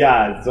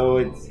 Yeah,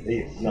 so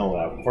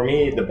for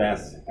me the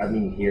best. I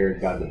mean, here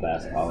got the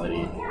best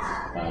quality.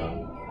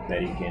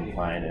 that you can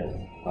find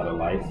out of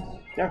life.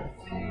 Yeah.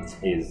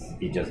 Is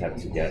you just have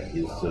to get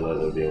used to a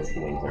little bit of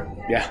winter.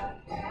 Yeah.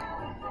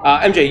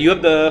 MJ, you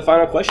have the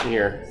final question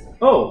here.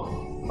 Oh,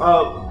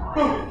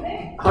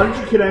 how did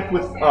you connect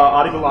with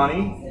Adi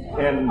Villani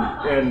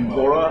and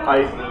Laura?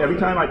 Every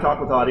time I talk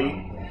with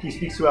Adi, he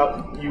speaks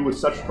about you with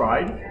such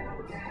pride.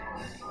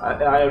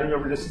 I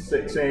remember just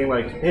saying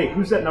like, "Hey,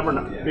 who's that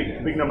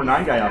big number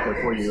 9 guy out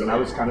there for you?" And I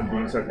was kind of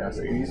being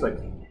sarcastic, and he's like,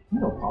 "You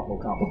know, Pablo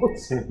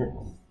Campos."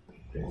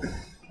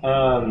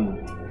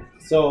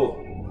 So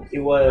it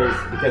was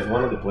because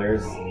one of the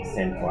players,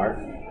 Sam Clark,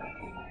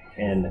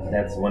 and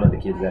that's one of the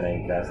kids that I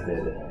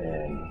invested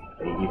in.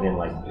 I even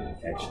like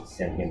actually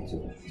sent him to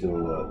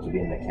be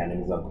in the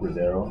academies of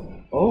Cruzeiro.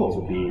 Oh,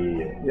 to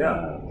be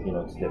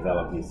to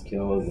develop his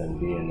skills and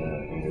be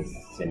in this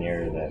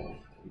scenario that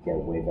you get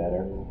way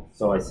better.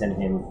 So I sent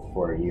him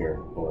for a year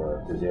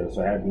for Cruzeiro.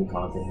 So I had been in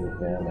contact with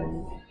him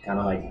and kind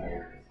of like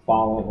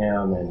following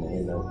him and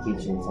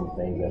teaching some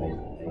things that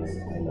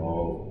I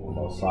know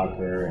about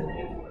soccer, and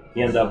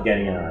he ended up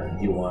getting a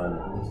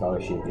D1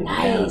 scholarship in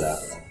Canada.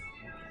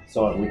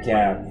 So we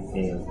kept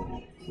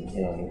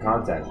in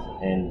contact,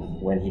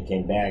 and when he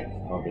came back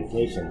on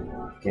vacation,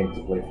 he came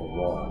to play for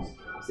Aurora.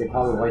 I said,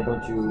 Pablo, why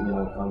don't you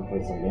come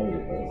play some games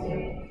with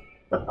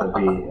us?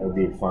 It'll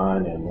be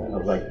fun. And I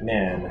was like,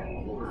 man,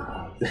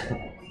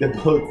 the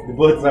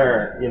boots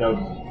are in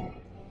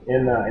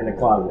the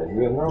closet.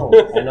 We go, no,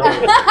 I know.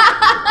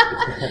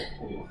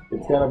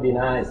 It's gonna be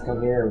nice.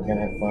 Come here. We're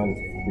gonna have fun.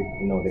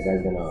 The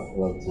guy's gonna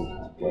love to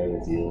play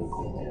with you.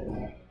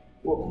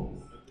 Well,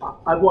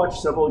 I've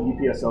watched several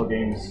UPSL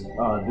games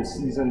this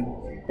season,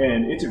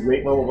 and it's a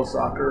great level of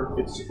soccer.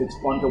 It's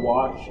fun to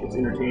watch. It's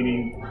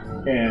entertaining,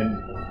 and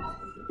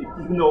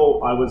even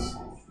though I was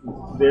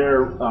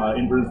there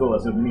in Burnsville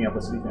as a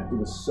MNUFC City fan, it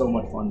was so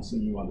much fun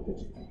seeing you on the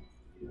pitch,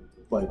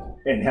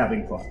 and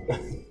having fun.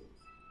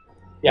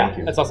 Yeah,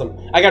 that's awesome.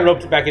 I got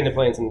roped back into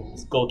playing some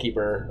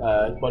goalkeeper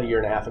about a year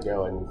and a half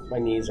ago, and my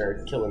knees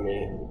are killing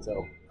me.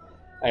 So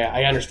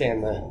I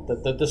understand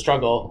the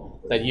struggle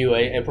that you,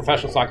 a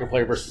professional soccer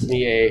player, versus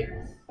me, a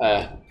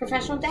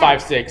professional dad,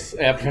 5'6"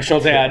 professional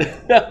dad,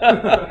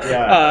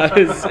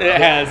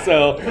 has.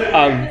 So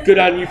good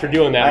on you for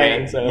doing that,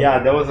 man. So yeah,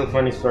 that was a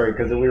funny story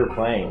because we were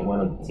playing one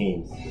of the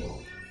teams,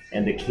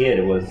 and the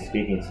kid was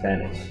speaking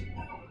Spanish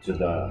to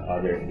his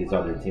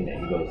other teammate.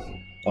 He goes,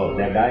 "Oh,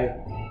 that guy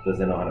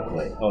doesn't know how to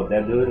play. Oh,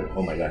 that dude,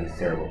 oh my God, he's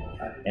terrible."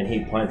 And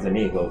he points at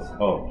me. He goes,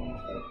 "Oh,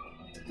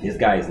 this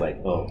guy is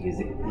like, oh, he's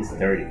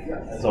 30,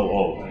 so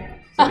old."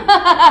 So,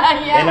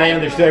 and I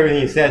understood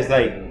everything he says.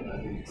 Like,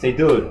 say,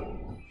 dude,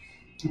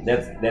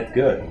 that's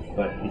good.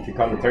 But if you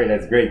call me 30,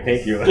 that's great.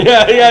 Thank you.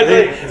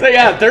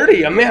 Yeah,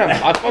 30. I'm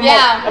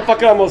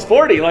fucking almost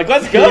 40. Like,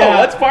 let's go. Yeah.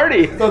 let's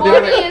party. So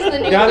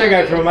the other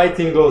guy from my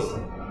team goes,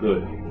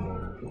 dude,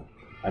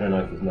 I don't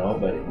know if you know,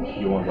 but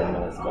you won the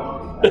MLS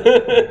Cup.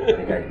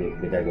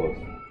 The guy goes,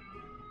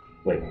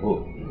 wait,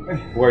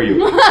 who are you?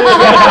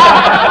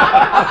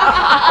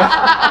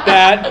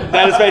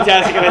 That is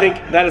fantastic, and I think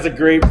that is a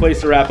great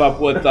place to wrap up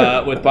with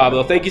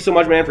Pablo. Thank you so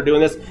much, man, for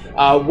doing this.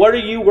 What are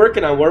you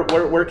working on?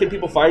 Where can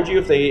people find you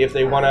if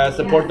they want to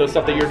support those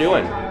stuff that you're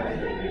doing?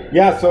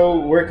 Yeah, so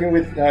working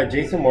with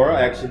Jason Mora,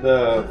 actually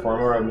the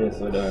former of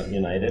Minnesota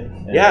United.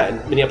 In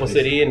Minneapolis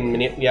City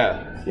and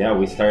Yeah,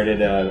 we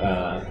started.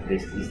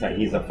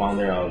 He's a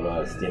founder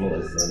of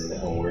Stimulus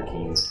and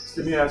working.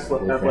 Stimulus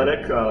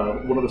Athletic,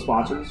 one of the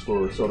sponsors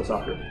for Soda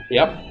Soccer.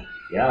 Yep.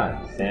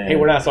 Yeah. Hey,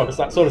 we're not Soda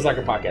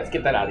Soccer Podcast.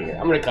 Get that out of here.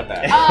 I'm gonna cut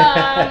that.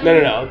 No,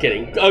 I'm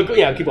kidding.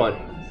 Keep on.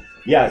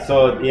 Yeah,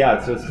 so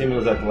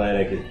Stimulus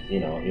Athletic, we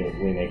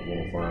make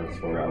uniforms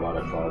for a lot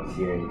of clubs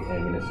here in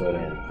Minnesota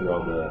and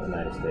throughout the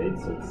United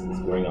States. So it's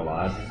growing a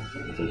lot.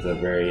 So it's a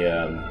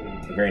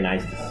very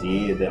nice to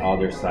see the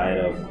other side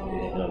of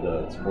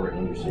the sport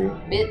industry.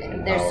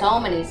 There's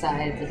so many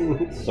sides.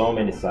 So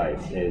many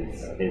sides.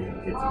 It's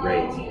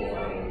great.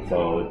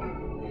 So.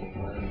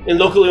 In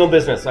locally owned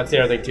business, that's the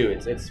other thing too.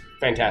 It's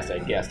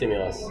fantastic. Yeah,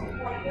 Stimulus.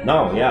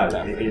 No, yeah,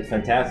 it's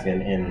fantastic,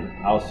 and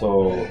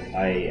also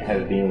I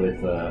have been with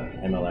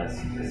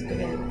MLS,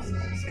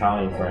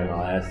 scouting for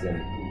MLS,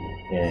 and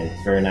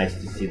it's very nice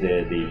to see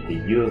the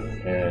youth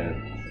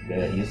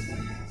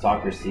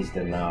soccer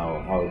system now,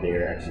 how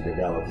they're actually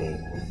developing,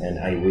 and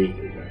I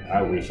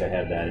wish I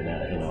had that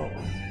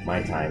in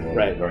my time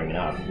when growing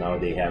up. Now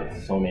they have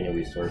so many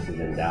resources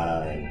and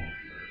data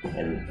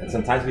and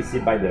sometimes we see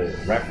by the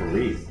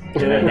referees.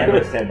 And I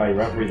never said by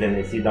referees, and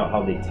they see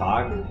how they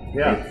talk.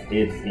 Yeah,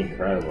 it's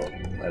incredible.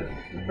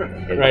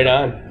 Right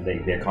on.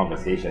 Their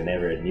conversation, I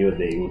never knew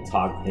they would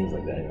talk things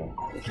like that.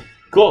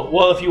 Cool.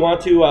 Well, if you want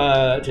to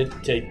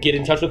get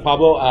in touch with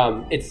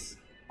Pablo, it's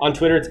on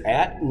Twitter. It's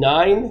at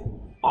 9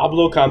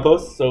 Pablo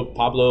Campos. So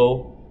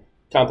Pablo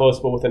Campos,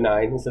 but with a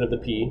 9 instead of the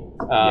P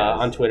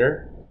on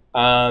Twitter.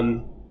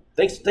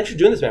 Thanks for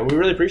doing this, man. We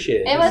really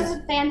appreciate it. It was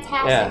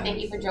fantastic. Yeah.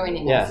 Thank you for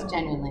joining us,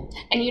 genuinely.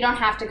 And you don't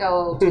have to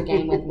go to a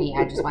game with me.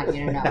 I just want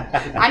you to know.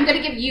 I'm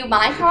going to give you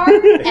my card,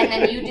 and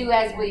then you do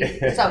as we...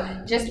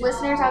 So, just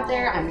listeners out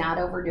there, I'm not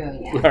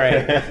overdoing it.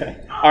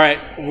 All right.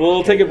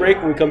 We'll take a break.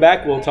 When we come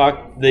back, we'll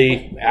talk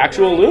the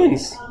actual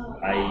Loons.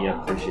 I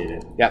appreciate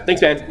it. Yeah,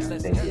 thanks, man.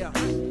 Thank you.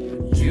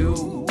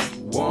 You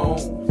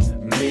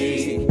want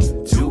me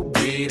to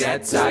be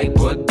that type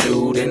of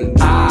dude, and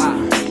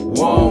I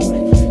want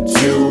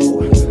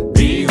to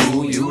be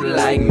who you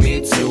like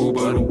me to,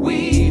 but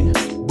we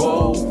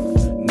both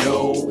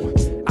know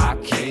I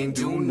can't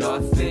do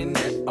nothing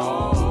at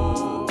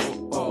all.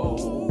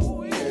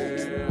 Oh,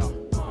 yeah.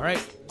 All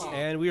right,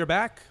 and we are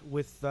back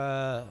with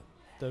the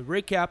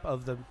recap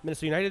of the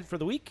Minnesota United for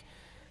the week.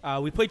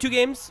 We played 2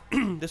 games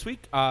this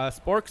week.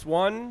 Sporks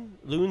won,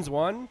 Loons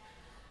won.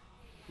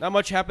 Not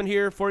much happened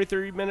here.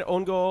 43-minute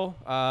own goal.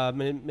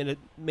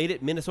 Made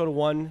it Minnesota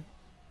 1,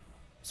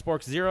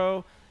 Sporks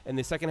 0. In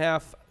the second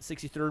half,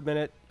 63rd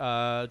minute,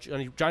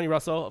 Johnny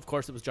Russell, of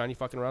course it was Johnny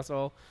fucking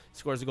Russell,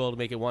 scores a goal to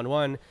make it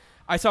 1-1.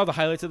 I saw the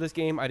highlights of this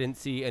game. I didn't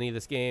see any of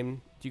this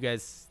game. Do you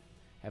guys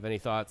have any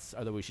thoughts?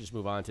 Other we should just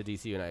move on to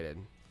DC United.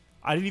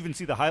 I didn't even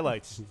see the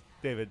highlights,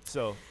 David.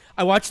 So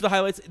I watched the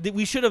highlights.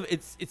 We should have.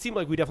 It seemed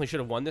like we definitely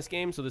should have won this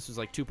game. So this was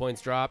like 2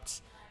 points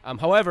dropped.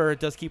 However, it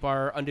does keep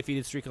our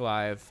undefeated streak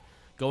alive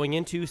going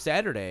into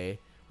Saturday,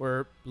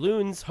 where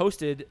Loons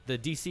hosted the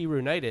DC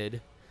United.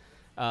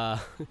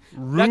 Not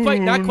quite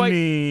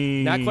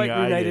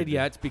reunited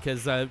yet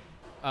because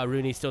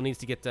Rooney still needs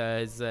to get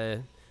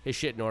his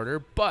shit in order.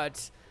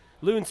 But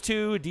Loons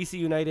 2, DC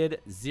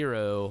United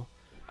 0.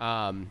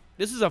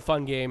 This is a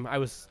fun game. I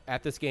was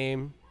at this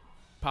game.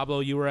 Pablo,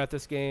 you were at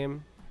this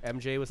game.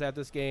 MJ was at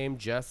this game.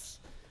 Jess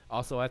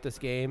also at this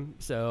game.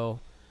 So,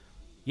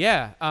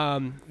 yeah.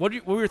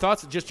 What were your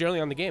thoughts just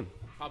generally on the game?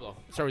 Pablo,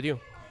 start with you.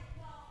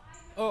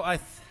 Oh, I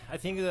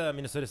think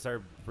Minnesota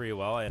started pretty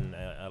well, and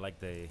I like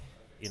they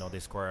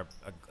score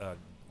a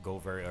goal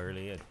very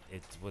early.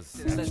 It was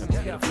such a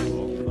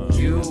beautiful goal.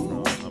 You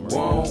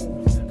want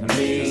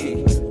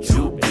me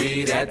to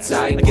be that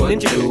type of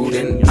dude,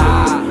 and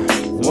I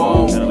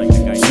want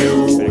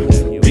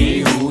to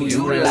be who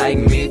you like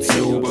me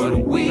to, but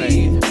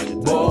we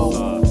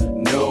both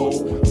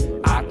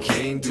know I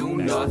can't do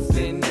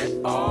nothing at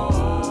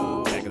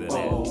all. Back of the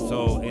net.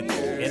 So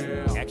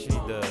actually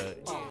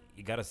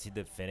you gotta see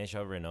the finish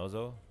of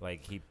Reynoso.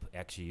 Like he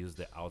actually used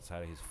the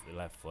outside of his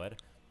left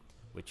foot,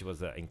 which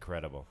was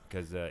incredible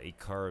because it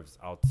curves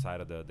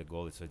outside of the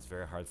goalie, so it's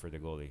very hard for the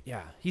goalie.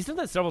 Yeah, he's done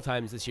that several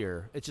times this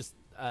year. It's just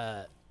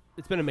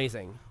it's been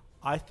amazing.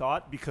 I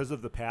thought because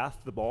of the path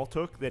the ball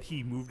took that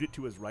he moved it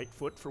to his right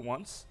foot for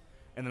once,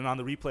 and then on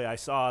the replay I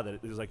saw that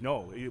it was like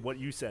no, what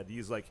you said.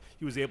 He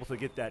was able to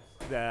get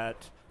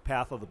that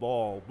path of the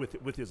ball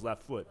with his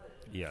left foot.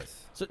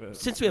 Yes. So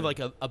since we have like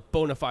a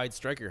bona fide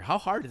striker, how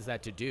hard is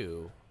that to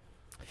do?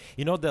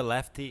 You know, the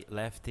lefty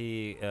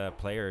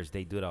players,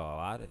 they do that a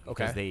lot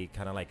because they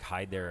kind of like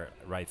hide their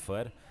right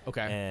foot.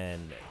 Okay.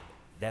 And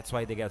that's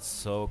why they get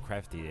so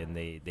crafty, and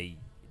they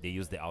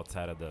use the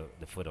outside of the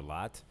foot a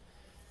lot.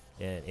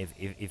 And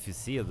if you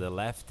see the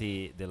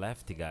lefty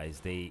guys,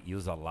 they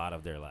use a lot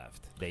of their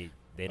left. They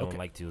don't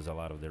like to use a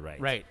lot of their right.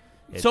 Right.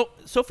 So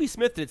Sophie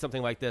Smith did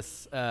something like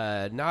this,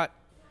 not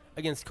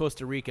against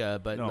Costa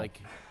Rica, but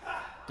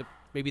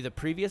maybe the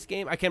previous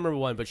game. I can't remember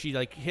one, but she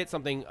like hit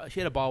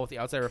a ball with the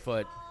outside of her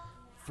foot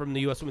from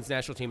the U.S. Women's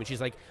National Team, and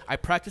she's like, I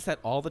practice that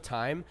all the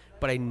time,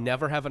 but I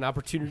never have an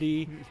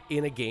opportunity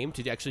in a game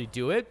to actually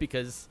do it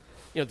because,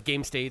 the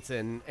game states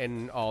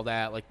and all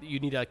that. Like, you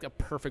need like a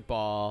perfect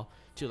ball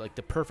to like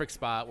the perfect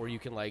spot where you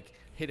can like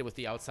hit it with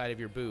the outside of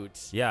your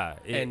boots. Yeah,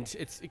 and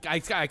I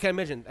can't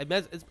imagine.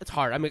 It's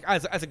hard. I mean,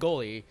 as a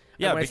goalie,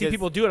 when I see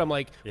people do it, I'm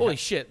like, holy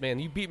shit, man,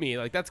 you beat me.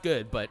 Like, that's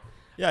good, but.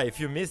 Yeah, if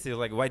you miss it,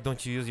 like, why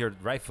don't you use your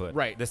right foot?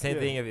 Right. The same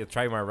thing if you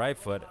try my right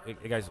foot.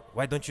 Guys,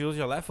 why don't you use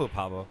your left foot,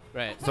 Pablo?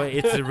 Right. So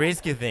it's a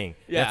risky thing.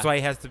 Yeah. That's why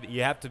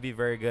you have to be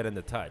very good in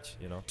the touch,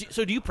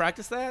 So do you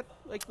practice that?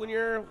 Like when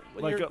you're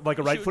like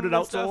a right-footed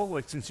outsole?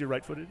 Like since you're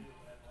right-footed?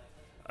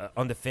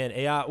 On the fin.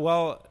 Yeah,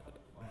 well,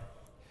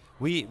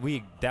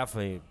 we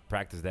definitely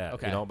practice that,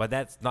 but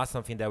that's not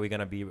something that we're going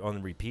to be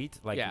on repeat.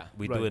 Like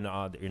we do in,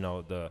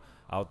 the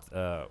out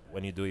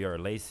when you do your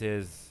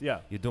laces,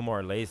 you do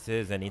more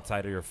laces and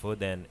inside of your foot,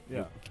 then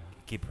you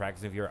keep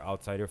practicing with your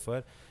outside your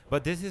foot.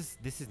 But this is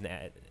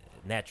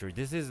natural.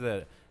 This is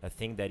a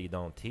thing that you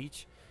don't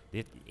teach.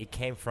 It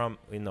came from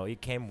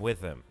it came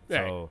with him.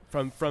 So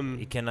from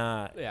you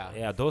cannot.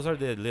 Those are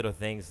the little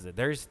things.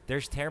 There's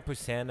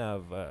 10%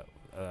 of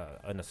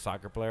in a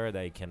soccer player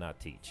that you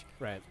cannot teach.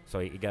 Right. So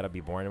you gotta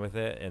be born with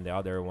it, and the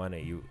other one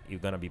you're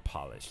gonna be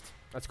polished.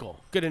 That's cool.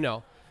 Good to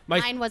know.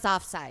 Mine was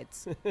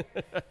offsides.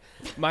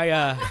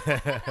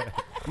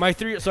 My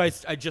 3. So I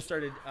just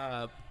started.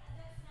 My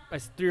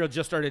 3-year-old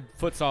just started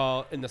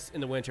futsal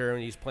in the winter,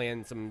 and he's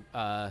playing some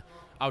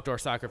outdoor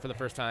soccer for the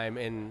first time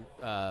in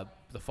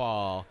the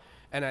fall.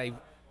 And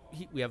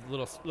we have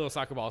little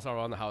soccer balls all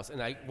around the house.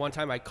 And one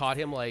time I caught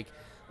him like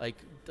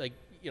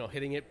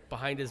hitting it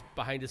behind his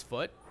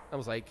foot. I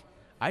was like,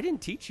 I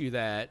didn't teach you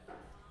that.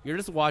 You're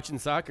just watching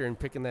soccer and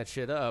picking that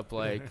shit up.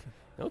 Like,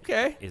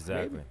 okay,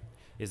 exactly,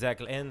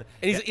 and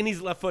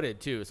he's left-footed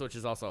too, so which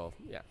is also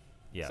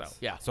Yes. So,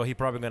 yeah. So he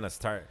probably gonna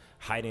start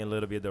hiding a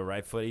little bit the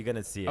right foot. You're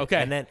gonna see it.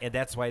 Okay. And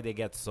that's why they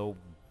get so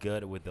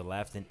good with the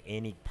left in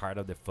any part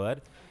of the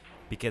foot,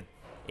 because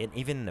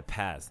even in the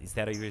pass,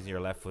 instead of using your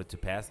left foot to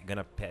pass, you're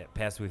gonna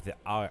pass with the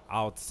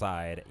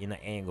outside in an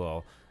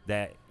angle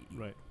that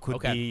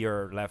could be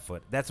your left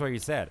foot. That's what you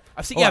said.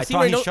 I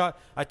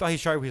thought he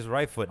shot with his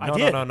right foot.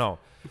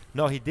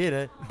 No, he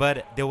didn't.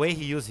 But the way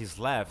he used his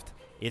left,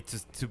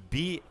 it's to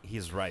be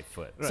his right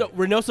foot. So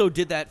Reynoso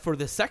did that for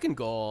the second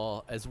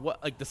goal as well.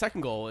 Like the second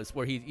goal is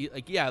where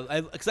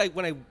because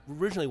when I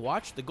originally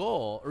watched the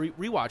goal or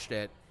rewatched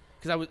it,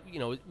 because I was we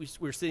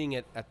were sitting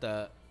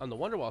on the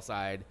Wonderwall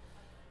side.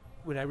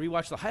 When I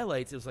rewatched the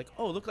highlights, it was like,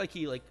 oh, it looked like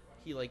he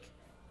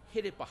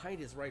hit it behind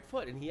his right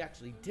foot, and he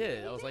actually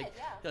did. I was like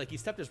he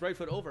stepped his right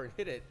foot over and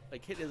hit it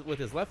with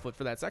his left foot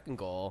for that second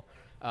goal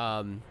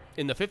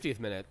in the 50th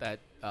minute.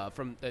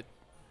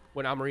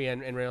 When Amarilla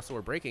and Reynoso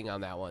were breaking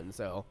on that one.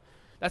 So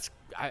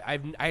I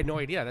had no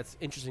idea. That's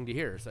interesting to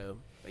hear. So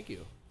thank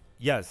you.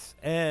 Yes,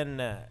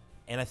 and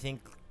I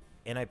think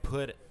I'm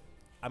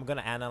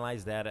gonna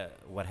analyze that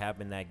what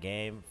happened in that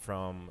game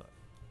from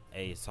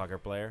a soccer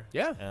player.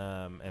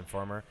 Yeah. And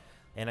former.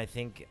 And I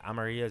think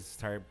Amarilla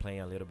started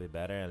playing a little bit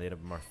better and a little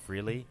bit more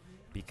freely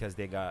because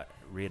they got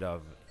rid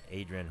of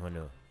Adrian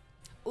Hunu.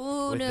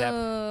 Ooh, with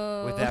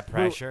that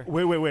pressure.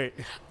 Wait.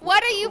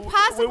 What are you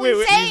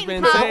possibly saying, He's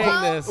been Pablo?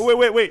 saying this.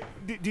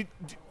 Wait.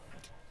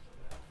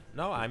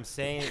 No, I'm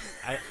saying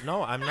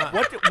I'm not.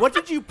 What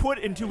did you put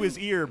into his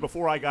ear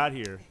before I got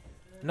here?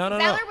 No.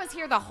 Zeller was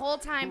here the whole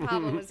time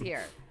Pablo was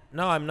here.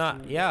 No, I'm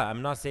not. Yeah,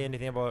 I'm not saying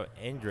anything about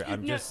injury.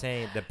 I'm just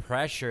saying the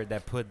pressure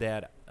that put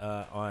that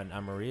on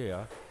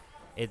Amarilla,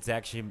 it's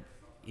actually,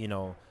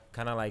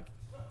 kind of like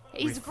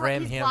He's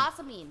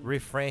blossoming.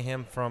 Refrain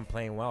him from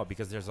playing well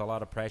because there's a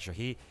lot of pressure.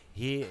 He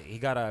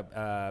got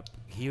a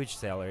huge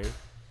salary.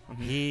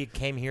 Mm-hmm. He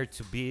came here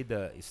to be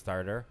the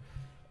starter,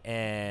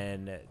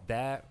 and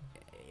to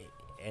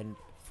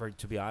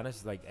be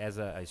honest, like as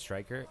a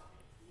striker,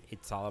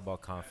 it's all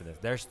about confidence.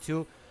 There's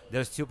two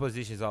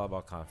positions all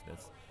about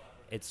confidence.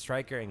 It's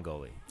striker and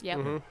goalie. Yep.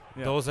 Mm-hmm.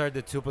 Yeah. Those are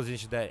the two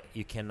positions that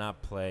you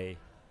cannot play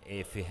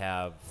if you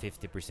have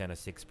 50% or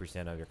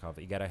 6% of your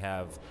confidence. You gotta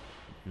have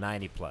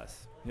 90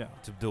 plus. Yeah.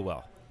 To do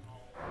well.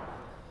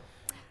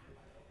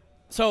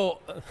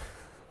 So,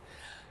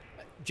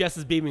 Jess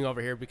is beaming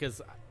over here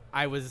because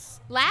I was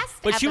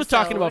but she was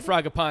talking about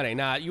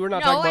Fragapane. You were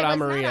not talking about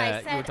Amarilla.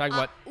 I said, you were talking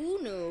about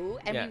Unu,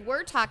 and we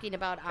were talking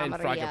about Amarilla and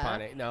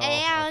Fragapane. No,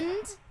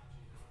 and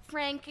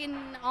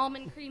Franken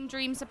Almond Cream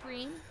Dream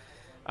Supreme.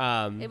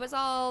 It was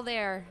all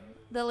there.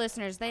 The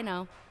listeners, they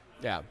know.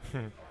 Yeah.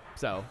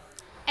 So.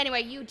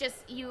 Anyway, you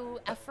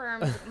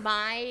affirmed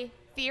my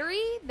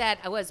theory that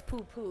I was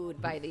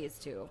poo-pooed by these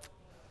two.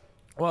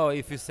 Well,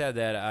 if you said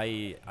that,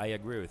 I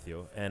agree with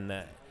you. And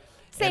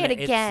say it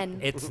again.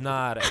 It's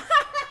not.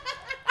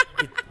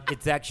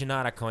 It's actually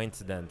not a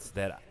coincidence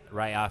that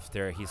right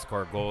after he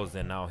scored goals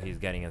and now he's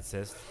getting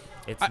assists.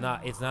 It's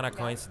not a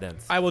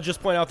coincidence. I will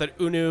just point out that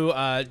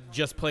Unu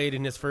just played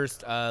in his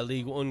first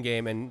League One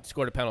game and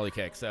scored a penalty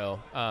kick. So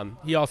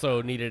he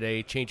also needed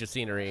a change of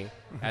scenery,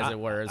 as it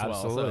were, as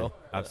absolutely. well. So,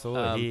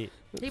 absolutely.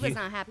 He was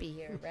not happy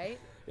here, right?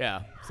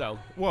 Yeah. So.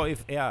 Well,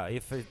 if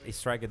a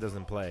striker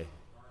doesn't play,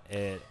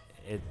 and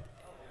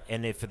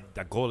if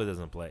the goalie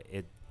doesn't play,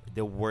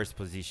 the worst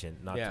position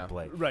not to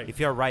play. Right. If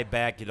you're right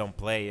back, you don't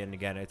play, and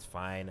again, it's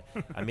fine.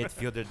 A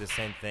midfielder, the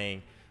same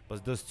thing.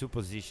 But those two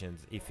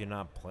positions, if you're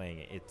not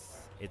playing,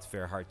 it's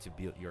very hard to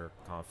build your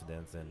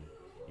confidence and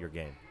your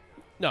game.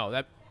 No,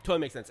 that totally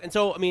makes sense. And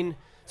so,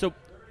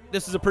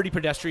 this is a pretty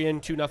pedestrian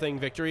 2-0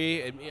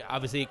 victory.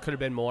 Obviously, it could have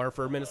been more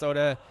for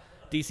Minnesota.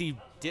 DC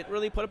didn't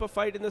really put up a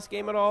fight in this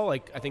game at all.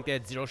 Like, I think they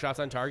had 0 shots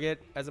on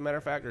target, as a matter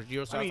of fact, or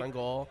 0 shots on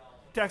goal.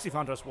 Taxi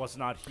Fantas was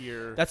not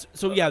here.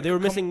 They were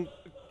missing,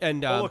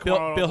 and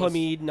Bill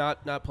Hamid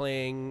not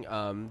playing.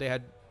 They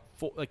had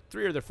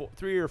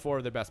three or four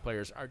of their best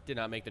players did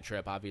not make the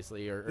trip,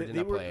 obviously, or did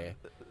not play.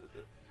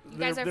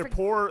 Their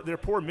poor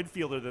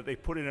midfielder that they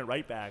put in at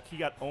right back, he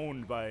got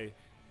owned by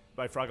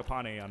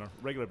Fragapane on a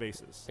regular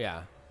basis.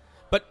 Yeah,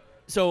 but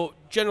so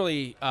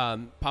generally,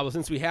 Pablo,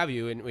 since we have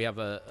you and we have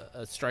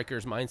a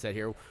striker's mindset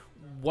here,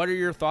 what are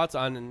your thoughts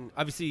on?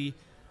 Obviously,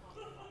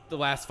 the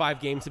last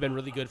 5 games have been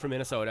really good for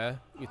Minnesota.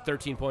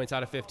 13 points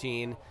out of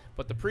 15,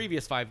 but the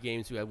previous 5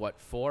 games we had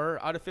 4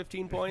 out of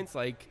 15 points.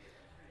 Like,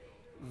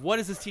 what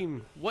is this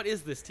team? What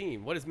is this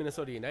team? What is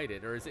Minnesota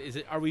United? Or is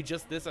it? Are we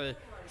just this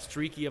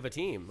streaky of a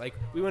team? Like,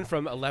 we went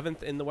from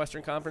 11th in the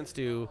Western Conference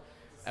to,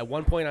 at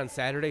one point on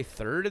Saturday,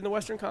 3rd in the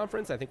Western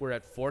Conference. I think we're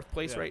at 4th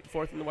place,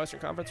 fourth in the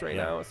Western Conference right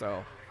now.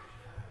 So,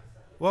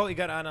 well, you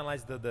got to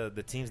analyze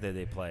the teams that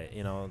they play.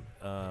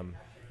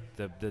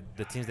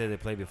 The teams that they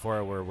played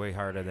before were way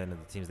harder than the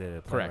teams that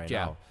they play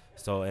now.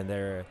 So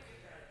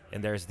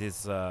there's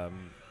this,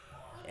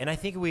 and I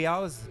think we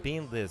always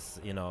been this,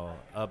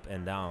 up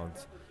and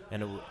downs.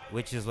 and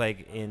which is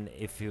like in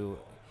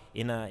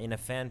a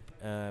fan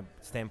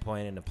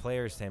standpoint, in a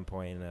player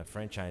standpoint, in a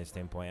franchise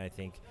standpoint, I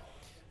think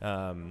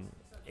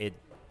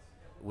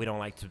we don't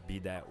like to be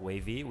that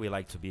wavy. We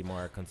like to be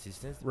more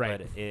consistent. Right.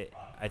 But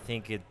I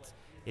think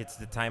it's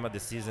the time of the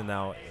season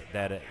now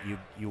that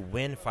you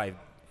win 5.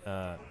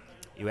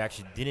 You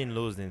actually didn't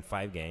lose in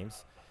 5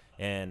 games,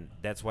 and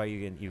that's why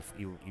you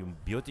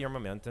built your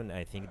momentum.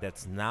 I think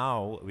that's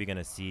now we're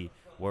gonna see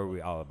what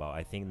we're all about.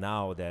 I think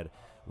now that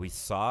we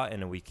saw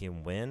and we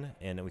can win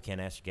and we can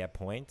actually get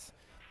points,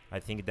 I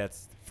think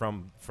that's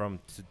from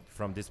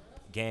this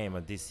game,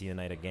 a DC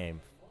United game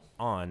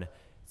on,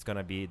 it's going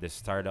to be the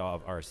start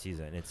of our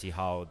season and see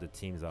how the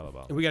team's all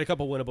about. And we got a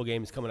couple winnable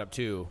games coming up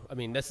too. I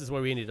mean, this is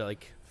where we need to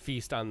like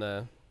feast on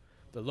the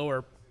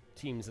lower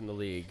teams in the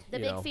league. The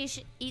big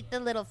fish eat the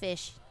little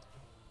fish.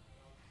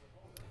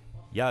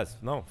 Yes,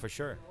 no, for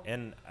sure.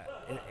 And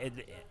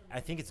I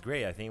think it's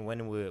great. I think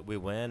when we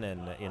win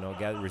and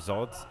get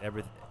results,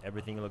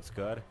 everything looks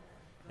good,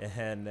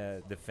 and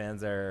the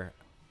fans are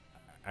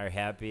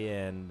happy,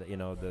 and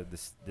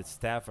the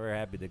staff are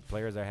happy, the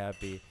players are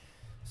happy.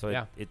 So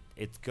yeah.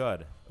 It's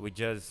good. We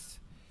just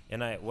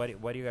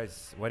what do you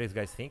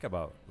guys think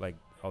about like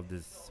all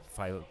this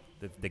 5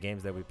 the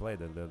games that we played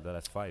the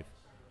last 5?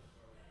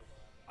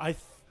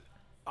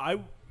 I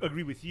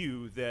agree with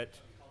you that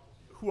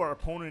who our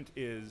opponent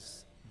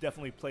is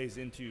definitely plays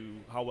into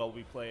how well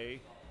we play,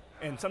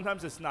 and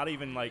sometimes it's not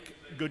even like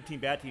good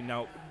team, bad team.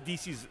 Now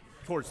DC's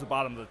towards the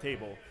bottom of the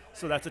table,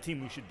 so that's a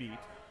team we should beat,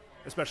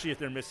 especially if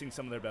they're missing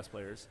some of their best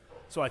players.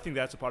 So I think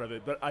that's a part of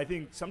it. But I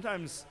think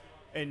sometimes,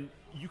 and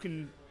you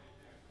can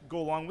go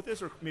along with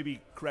this or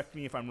maybe correct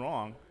me if I'm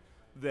wrong,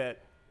 that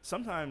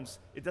sometimes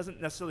it doesn't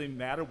necessarily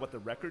matter what the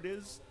record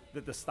is,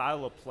 that the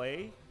style of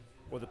play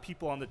or the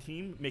people on the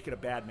team make it a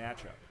bad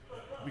matchup.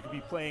 We could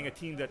be playing a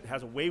team that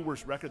has a way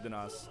worse record than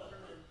us,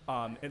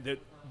 and that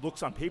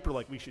looks on paper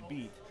like we should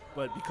beat,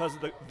 but because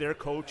of their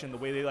coach and the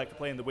way they like to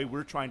play and the way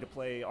we're trying to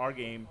play our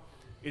game,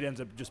 it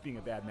ends up just being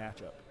a bad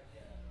matchup.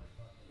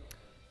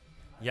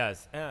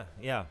 Yes,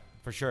 yeah,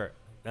 for sure.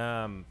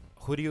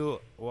 Who do you?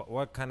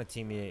 What kind of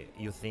team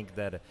you think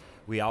that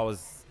we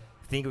always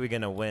think we're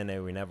gonna win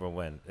and we never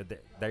win?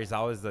 There's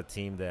always a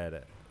team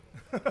that.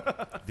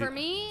 For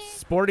me,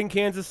 Sporting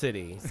Kansas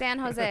City. San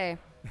Jose.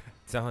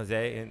 San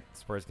Jose in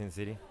Sporting Kansas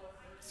City.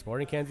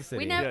 Sporting Kansas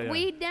City.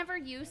 We never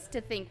used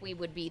to think we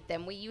would beat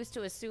them. We used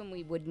to assume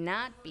we would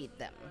not beat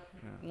them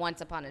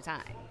once upon a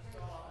time.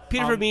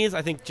 Peter Vermees,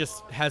 I think,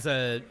 just has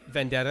a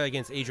vendetta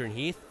against Adrian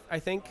Heath, I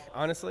think,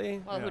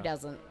 honestly. Well, who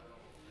doesn't?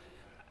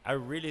 I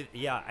really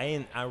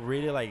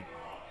like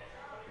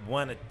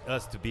wanted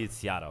us to beat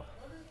Seattle.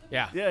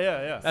 Yeah.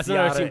 That's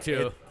Seattle, another team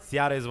too.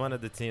 Seattle is one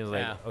of the teams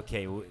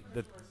okay.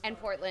 And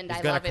Portland,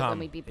 I love it when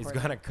we beat Portland.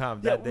 It's gonna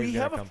come. Yeah, we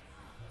have a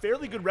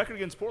fairly good record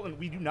against Portland.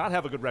 We do not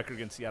have a good record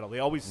against Seattle. They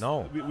always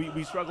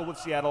we struggle with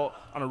Seattle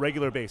on a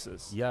regular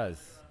basis.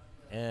 Yes,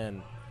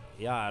 and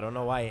I don't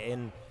know why.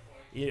 And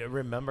you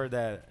remember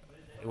that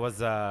it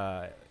was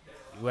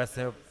U.S.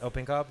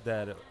 Open Cup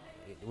that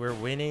we're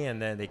winning,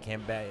 and then they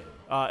came back.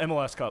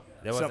 MLS Cup.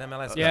 There was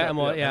MLS Cup. Yeah,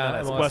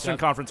 MLS Western Cup.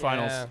 Conference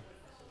Finals.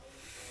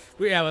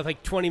 Yeah. With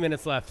like 20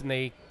 minutes left, and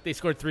they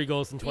scored 3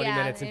 goals in 20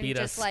 minutes and beat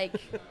us. Like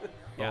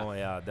Oh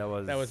yeah, that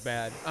was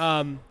bad.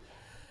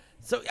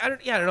 So I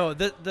don't know.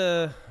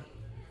 The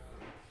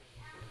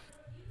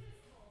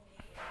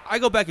I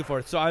go back and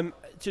forth. So I'm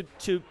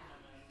to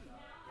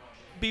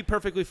be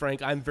perfectly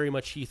frank, I'm very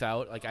much Heath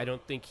out. Like I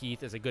don't think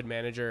Heath is a good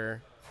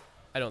manager.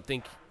 I don't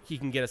think he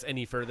can get us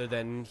any further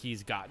than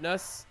he's gotten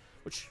us.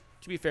 Which,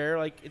 to be fair,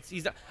 like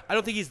he's not, I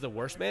don't think he's the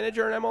worst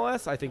manager in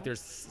MLS. I think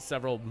there's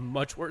several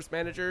much worse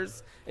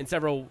managers and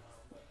several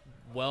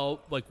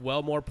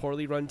more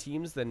poorly run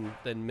teams than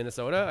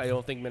Minnesota. I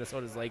don't think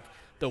Minnesota's like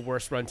the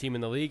worst run team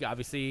in the league.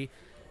 Obviously,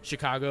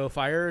 Chicago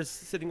Fire is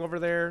sitting over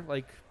there,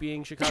 like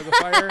being Chicago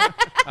Fire.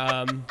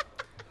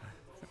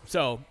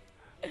 So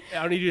you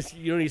don't need to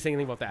say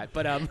anything about that.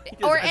 But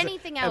or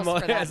anything else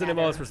for that as an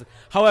MLS person.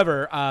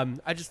 However,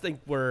 I just think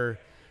we're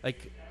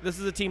like this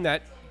is a team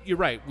that you're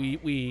right.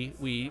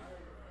 We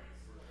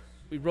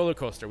roller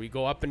coaster. We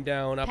go up and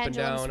down, up and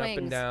down, swings. up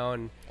and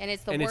down. And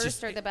it's the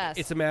worst or the best.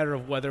 It's a matter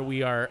of whether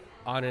we are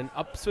on an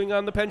upswing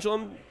on the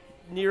pendulum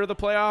near the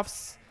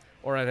playoffs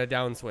or on a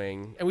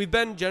downswing. And we've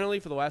been generally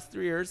for the last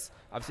 3 years.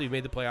 Obviously, we've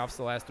made the playoffs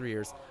the last 3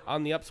 years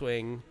on the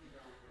upswing.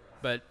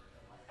 But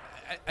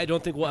I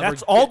don't think we'll ever.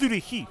 That's all due to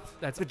Heath.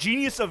 That's the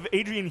genius of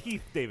Adrian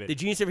Heath, David. The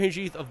genius of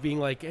Adrian Heath of being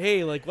like,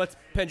 hey, like let's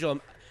pendulum.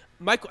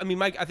 Mike,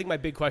 I think my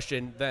big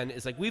question then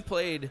is like we've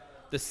played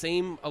the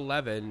same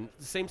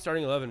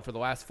starting 11 for the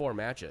last 4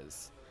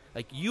 matches.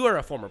 Like you are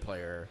a former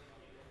player,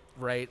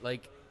 right?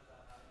 Like,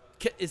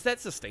 is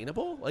that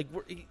sustainable? Like,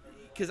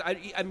 because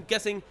I'm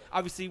guessing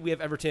obviously we have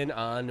Everton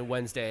on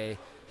Wednesday.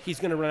 He's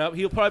going to run out.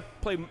 He'll probably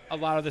play a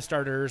lot of the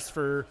starters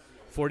for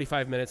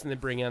 45 minutes and then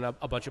bring in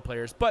a bunch of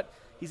players. But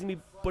he's going to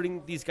be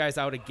putting these guys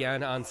out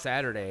again on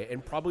Saturday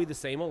and probably the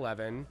same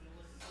 11,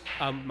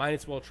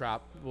 minus Will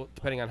Trapp,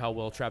 depending on how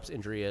Will Trapp's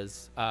injury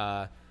is,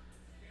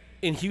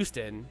 in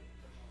Houston.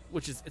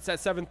 which is it's at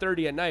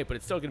 7:30 at night, but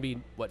it's still gonna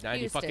be 90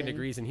 Houston. fucking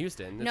degrees in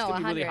Houston. It's No, gonna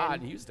be really 100. hot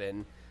in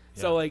Houston.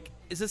 So like,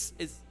 is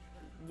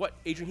what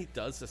Adrian Heath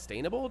does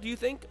sustainable? Do you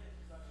think?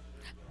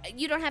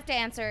 You don't have to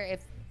answer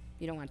if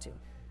you don't want to.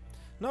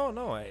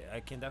 No,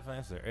 I can definitely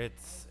answer.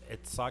 It's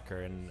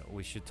soccer, and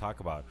we should talk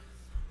about.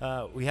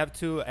 We have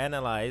to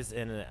analyze,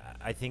 and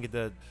I think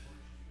that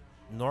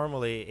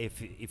normally,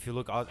 if you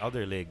look at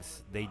other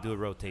leagues, they do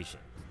rotation,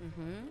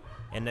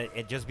 and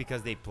it just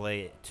because they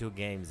play 2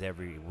 games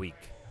every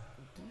week,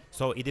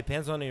 so it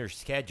depends on your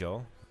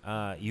schedule.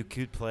 You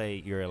could play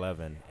your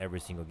 11 every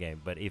single game,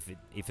 but if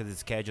it's a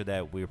schedule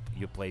that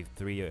you play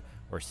 3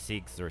 or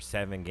 6 or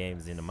 7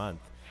 games in a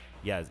month,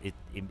 yes, it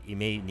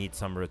may need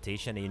some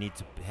rotation. You need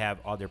to have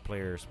other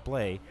players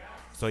play,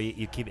 so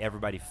you keep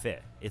everybody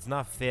fit. It's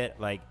not fit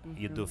like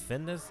you do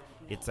fitness.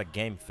 It's a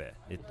game fit,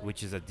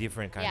 which is a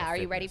different kind of Yeah, are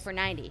you ready fitness. for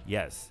 90?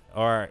 Yes,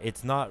 or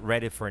it's not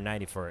ready for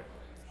 90 for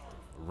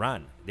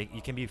run.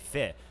 You can be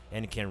fit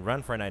and you can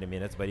run for 90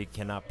 minutes, but you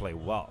cannot play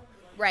well.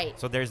 Right.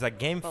 So there's a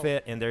game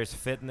fit and there's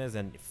fitness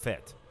and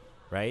fit,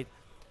 right?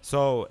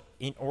 So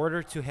in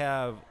order to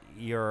have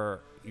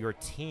your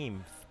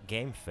team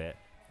game fit,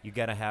 you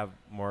gotta have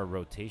more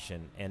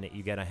rotation, and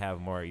you gotta have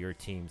more your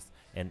teams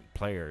and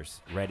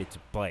players ready to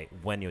play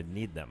when you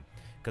need them.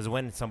 Because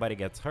when somebody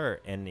gets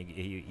hurt and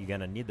you're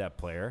gonna need that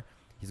player,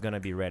 he's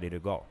gonna be ready to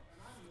go.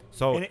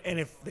 So and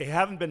if they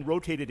haven't been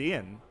rotated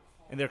in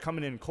and they're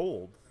coming in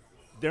cold,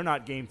 they're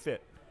not game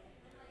fit.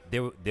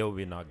 they will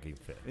be not game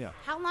fit. Yeah.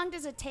 How long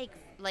does it take?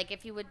 Like,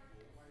 if you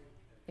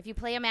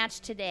play a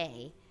match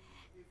today,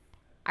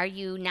 are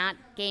you not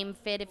game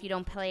fit if you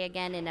don't play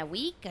again in a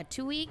week,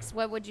 2 weeks?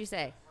 What would you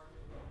say?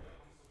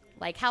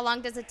 Like, how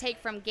long does it take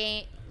from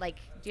game? Like,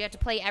 do you have to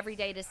play every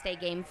day to stay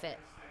game fit?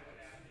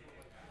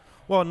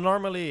 Well,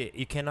 normally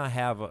you cannot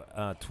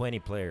have 20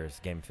 players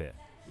game fit.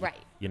 Right.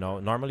 You know,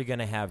 normally you're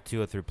gonna have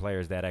 2 or 3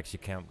 players that actually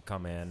can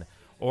come in,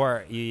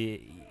 or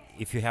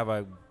if you have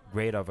a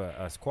grade of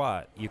a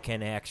squad, you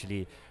can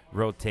actually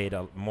rotate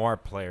more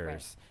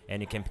players,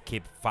 and you can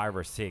keep 5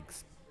 or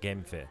 6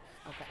 game fit.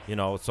 Okay. You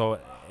know, so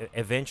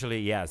eventually,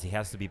 yes, he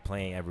has to be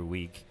playing every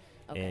week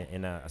Okay.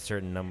 in a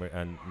certain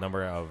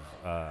number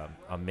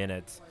of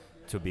minutes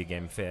to be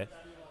game fit.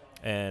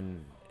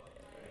 And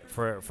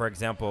for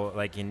example,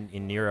 like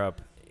in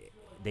Europe,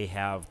 they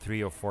have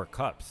 3 or 4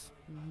 cups.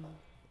 Mm-hmm.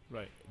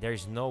 Right.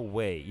 There's no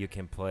way you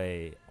can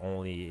play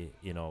only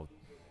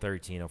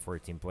 13 or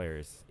 14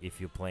 players if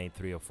you're playing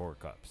 3 or 4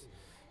 cups.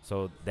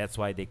 So that's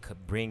why they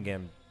bring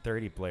in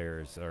 30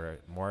 players or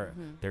more,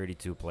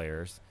 32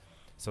 players,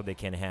 so they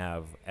can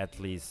have at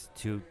least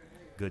 2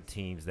 good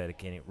teams that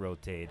can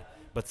rotate.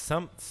 But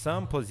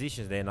some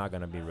positions they're not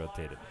gonna be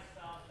rotated.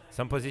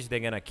 Some positions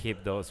they're gonna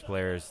keep those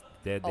players.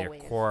 They're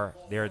Always.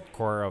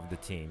 core of the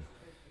team.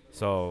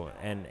 So,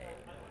 and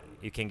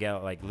you can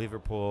get like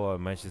Liverpool or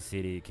Manchester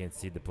City. You can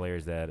see the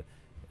players that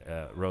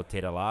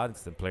rotate a lot.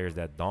 It's the players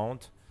that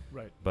don't.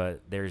 Right.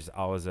 But there's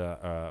always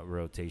a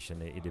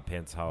rotation. It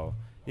depends how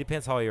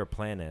your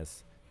plan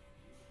is.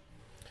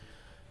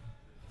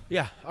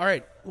 Yeah. All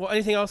right. Well,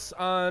 anything else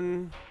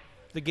on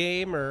the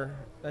game or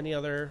any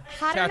other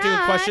Hot or tactical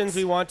not? questions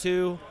we want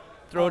to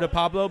throw to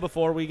Pablo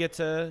before we get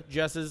to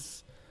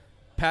Jess's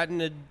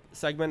patented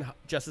segment,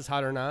 Jess's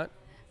Hot or Not?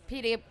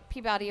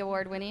 Peabody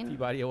Award winning.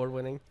 Peabody Award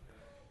winning.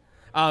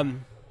 I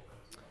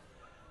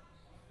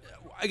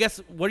guess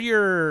where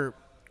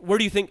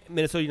do you think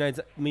Minnesota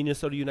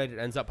United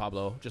ends up,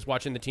 Pablo? Just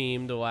watching the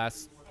team the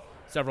last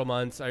several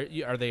months.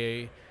 Are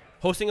they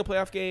hosting a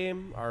playoff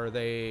game? Are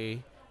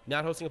they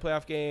not hosting a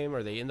playoff game?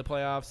 Are they in the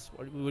playoffs?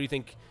 What do you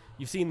think?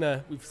 We've seen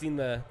the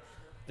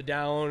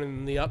down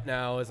and the up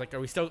now. Is like,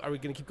 are we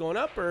going to keep going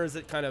up, or is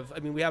it kind of? I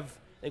mean, we have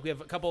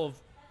a couple of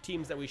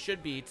teams that we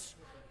should beat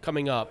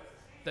coming up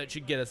that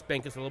should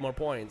bank us a little more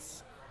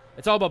points.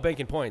 It's all about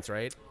banking points,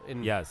 right?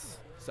 Yes.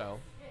 So.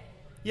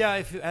 Yeah,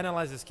 if you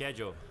analyze the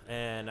schedule,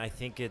 and I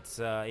think it's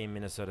in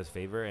Minnesota's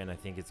favor, and I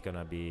think it's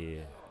gonna be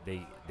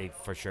they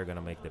for sure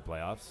gonna make the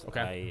playoffs.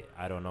 Okay.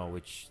 I don't know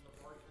which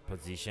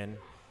position,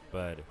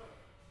 but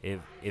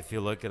if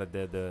you look at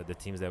the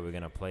teams that we're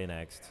gonna play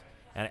next,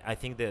 and I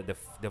think the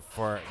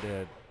 4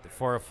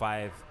 or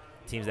 5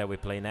 teams that we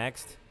play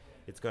next,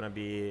 it's gonna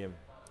be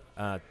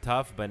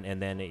tough,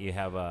 and then you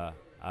have a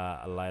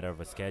lighter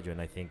of a schedule,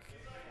 and I think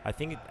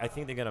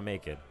they're gonna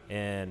make it,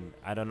 and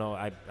I don't know.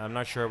 I'm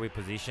not sure we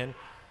position,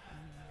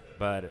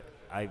 but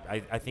I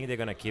think they're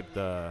gonna keep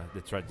the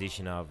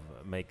tradition of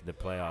make the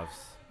playoffs.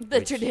 The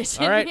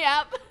tradition. All right.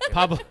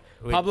 Yep.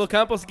 Pablo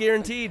Campos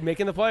guaranteed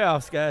making the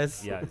playoffs,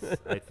 guys. Yes,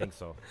 I think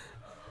so.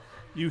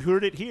 You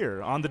heard it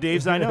here on the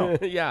Daves I Know.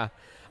 Yeah.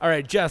 All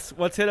right, Jess,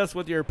 let's hit us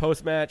with your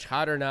post-match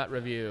hot or not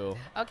review.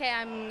 Okay,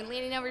 I'm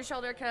leaning over your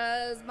shoulder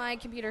because my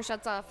computer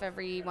shuts off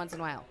every once in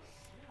a while.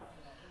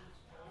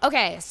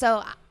 Okay,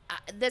 so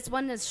this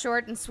one is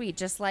short and sweet,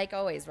 just like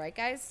always, right,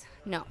 guys?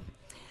 No.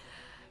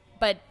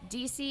 But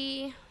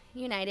DC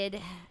United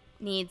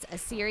needs a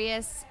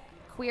serious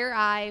queer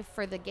eye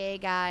for the gay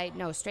guy,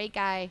 straight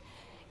guy.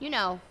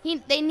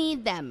 They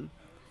need them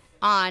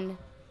on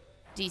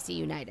DC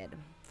United.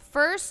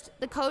 First,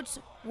 the coach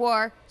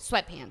wore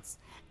sweatpants.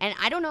 And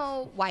I don't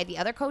know why the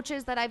other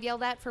coaches that I've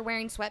yelled at for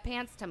wearing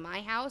sweatpants to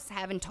my house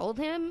haven't told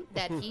him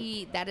that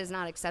that is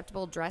not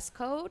acceptable dress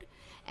code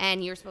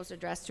and you're supposed to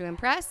dress to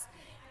impress.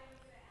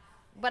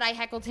 But I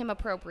heckled him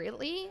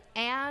appropriately,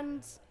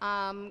 and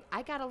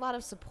I got a lot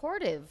of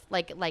supportive,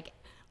 like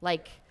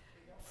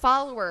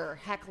follower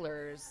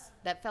hecklers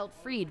that felt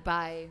freed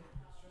by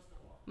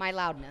my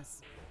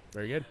loudness.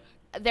 Very good.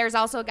 There's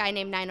also a guy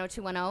named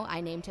 90210.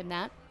 I named him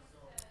that.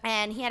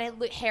 And he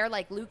had hair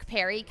like Luke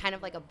Perry, kind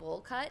of like a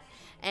bowl cut.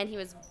 And he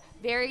was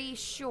very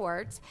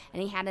short,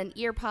 and he had an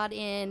ear pod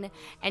in,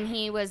 and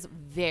he was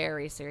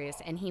very serious.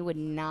 And he would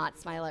not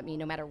smile at me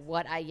no matter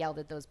what I yelled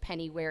at those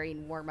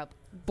penny-wearing warm-up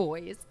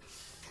boys.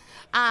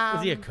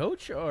 Was he a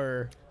coach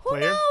or who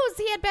player? knows?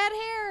 He had bad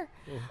hair.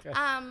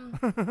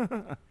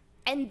 Okay.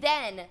 And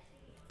then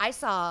I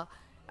saw,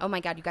 oh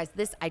my God, you guys,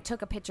 I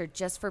took a picture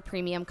just for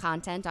premium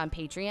content on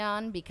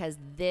Patreon because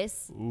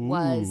this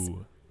was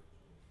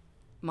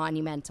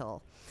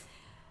monumental.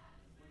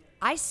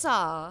 I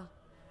saw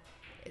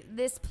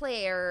this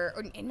player,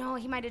 or no,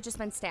 he might have just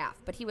been staff,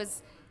 but he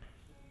was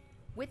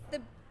with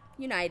the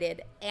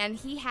United, and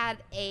he had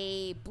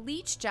a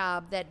bleach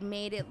job that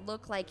made it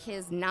look like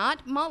his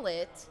not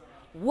mullet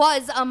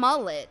was a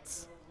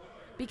mullet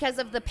because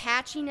of the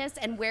patchiness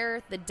and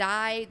where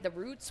the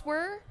roots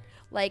were,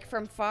 like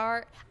from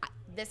far.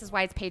 This is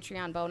why it's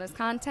Patreon bonus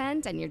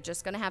content, and you're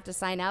just going to have to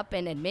sign up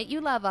and admit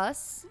you love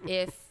us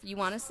if you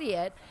want to see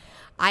it.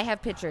 I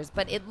have pictures,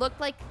 but it looked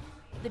like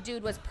the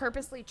dude was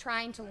purposely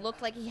trying to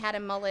look like he had a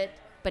mullet,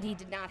 but he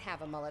did not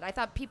have a mullet. I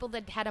thought people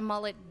that had a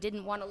mullet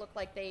didn't want to look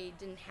like they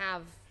didn't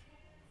have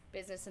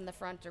business in the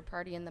front or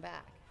party in the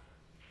back,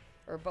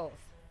 or both.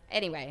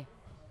 Anyway,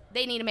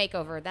 they need a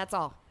makeover. That's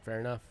all.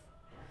 Fair enough.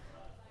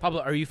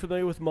 Pablo, are you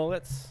familiar with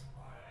mullets?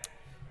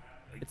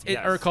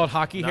 Yes. Or called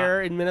hockey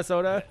hair in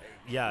Minnesota?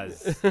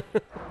 Yes.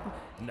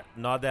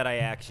 Not that I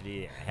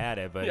actually had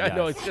it, but yeah, yes.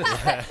 No, it's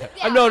just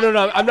Yeah,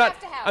 no. I'm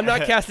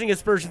not casting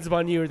aspersions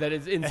upon you that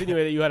is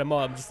insinuating that you had a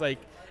mom. Just like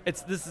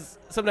this is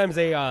sometimes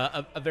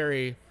a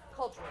very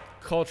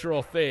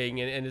cultural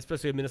thing, and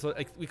especially in Minnesota,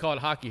 like, we call it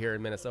hockey hair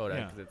in Minnesota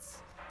because it's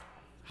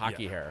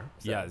hockey hair.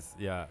 So. Yes.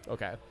 Yeah.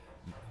 Okay.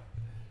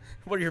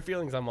 What are your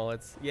feelings on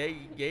mullets?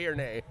 Yay or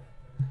nay?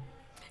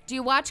 Do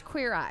you watch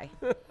Queer Eye?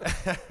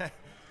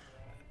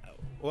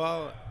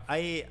 Well,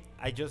 I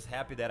just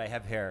happy that I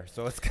have hair,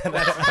 so it's kind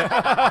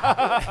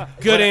of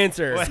good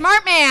answer.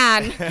 Smart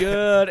man.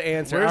 Good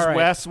answer. Where's All right.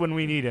 Wes when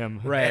we need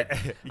him? Right.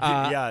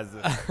 yes.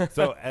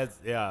 So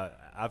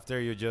after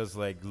you just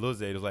like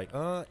lose it, it's like,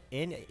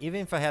 even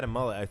if I had a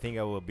mullet, I think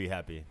I would be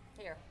happy.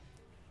 Here.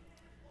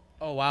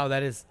 Oh wow,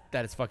 that is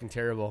fucking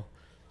terrible.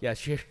 Yeah,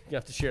 you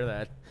have to share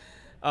that.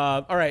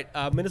 All right,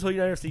 Minnesota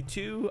United FC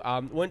 2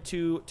 went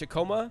to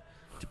Tacoma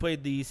to play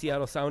the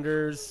Seattle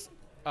Sounders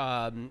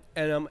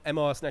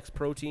MLS Next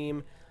Pro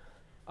team.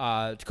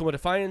 Tacoma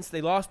Defiance,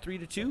 they lost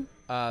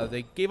 3-2.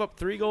 They gave up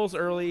 3 goals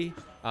early.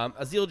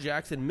 Azeel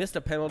Jackson missed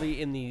a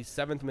penalty in the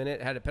 7th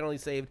minute, had a penalty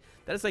saved.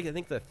 That is, like, I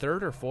think the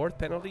 3rd or 4th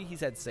penalty he's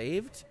had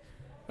saved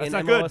in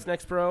MLS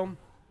Next Pro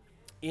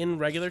in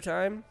regular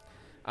time.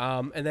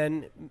 And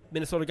then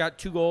Minnesota got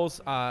 2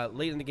 goals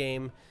late in the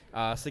game.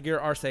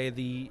 Sagir Arce,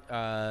 the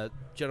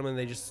gentleman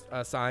they just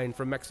signed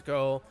from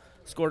Mexico,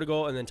 scored a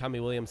goal, and then Tommy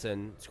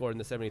Williamson scored in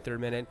the 73rd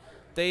minute.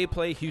 They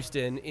play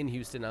Houston in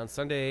Houston on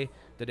Sunday,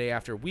 the day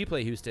after we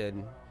play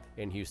Houston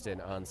in Houston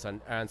on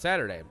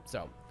Saturday.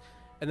 So,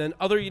 and then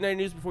other United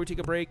news before we take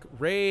a break: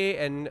 Ray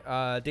and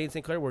Dane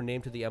St. Clair were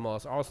named to the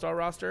MLS All-Star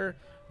roster.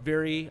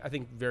 I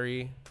think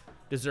very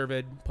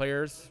deserved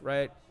players,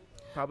 right,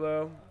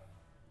 Pablo?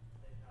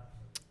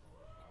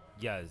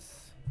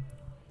 Yes.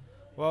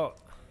 Well,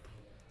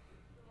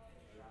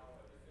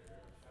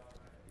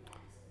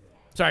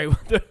 sorry.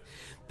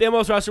 The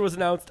MLS roster was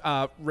announced.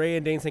 Ray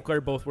and Dane St.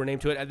 Clair both were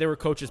named to it. They were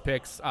coaches'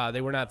 picks. They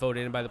were not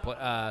voted in by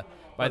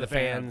the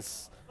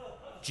fans,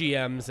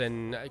 GMs,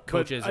 and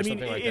coaches or something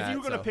like that. If you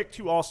were going to pick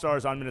 2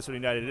 All-Stars on Minnesota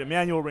United,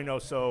 Emmanuel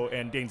Reynoso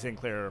and Dane St.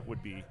 Clair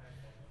would be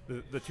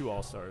the 2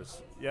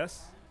 All-Stars.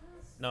 Yes?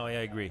 no, I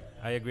agree,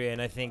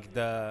 and I think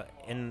I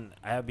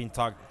have been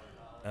talking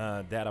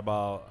that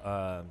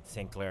about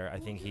St. Clair. I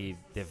think he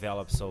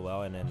developed so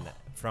well, and then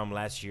from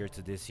last year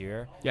to this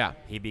year,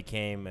 he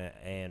became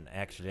an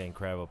actually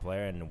incredible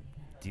player and a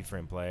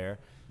different player,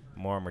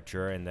 more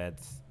mature, and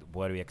that's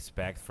what we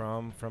expect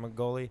from a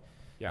goalie.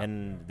 Yeah.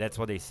 And that's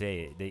what they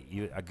say.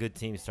 A good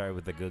team starts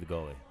with a good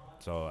goalie.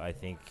 So I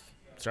think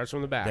starts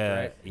from the back,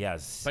 right?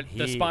 Yes. But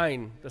the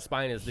spine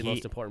is the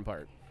most important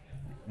part.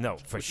 No,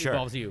 for which sure.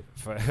 Involves you.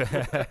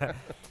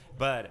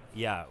 But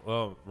yeah,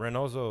 well,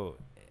 Reynoso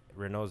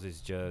is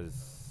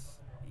just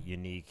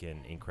unique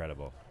and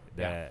incredible.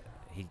 That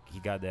he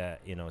got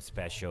that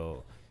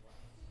special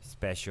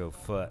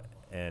foot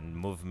and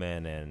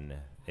movement, and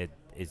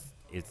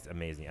it's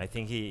amazing. I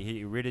think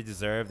he really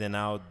deserved, and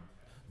now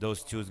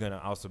those two is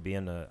gonna also be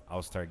in the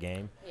All-Star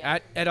game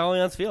at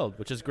Allianz Field,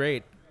 which is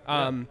great.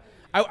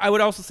 I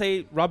would also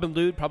say Robin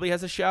Lod probably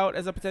has a shout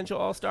as a potential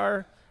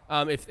All-Star.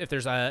 If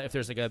there's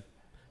like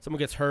someone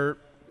gets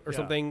hurt or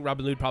something,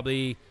 Robin Lod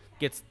probably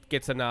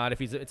gets a nod if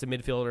it's a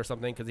midfield or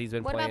something because he's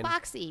been playing. What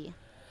about Boxy?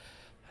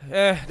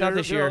 Not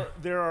this year.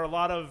 There are a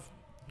lot of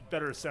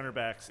better center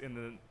backs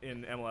in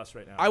MLS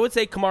right now. I would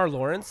say Kamar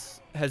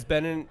Lawrence has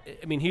been in.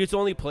 I mean, he's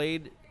only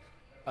played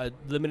a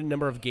limited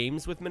number of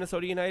games with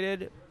Minnesota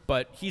United,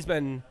 but he's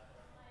been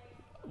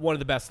one of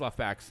the best left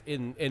backs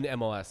in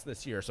MLS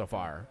this year so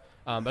far.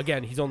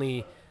 Again, he's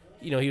only,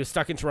 he was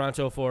stuck in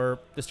Toronto for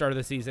the start of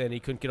the season. He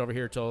couldn't get over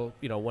here till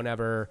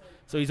whenever.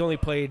 So he's only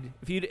played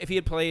if he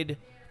had played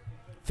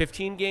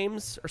 15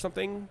 games or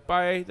something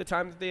by the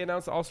time that they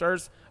announced the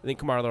All-Stars, I think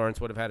Kamar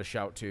Lawrence would have had a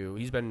shout too.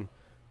 He's been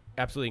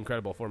absolutely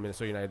incredible for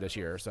Minnesota United this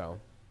year. So,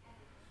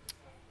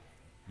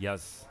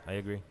 yes, I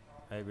agree.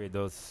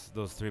 Those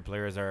three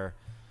players are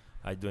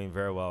doing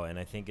very well, and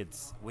I think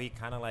we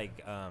kind of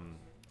like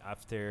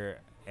after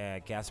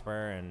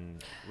Gaspar,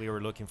 and we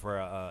were looking for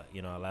a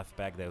left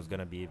back that was going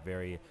to be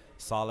very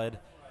solid,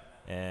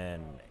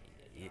 and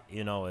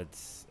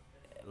it's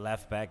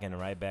left back and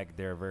right back.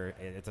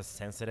 It's a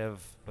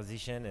sensitive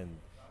position, and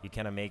you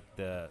kind of make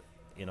the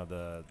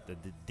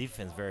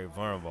defense very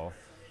vulnerable.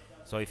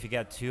 So if you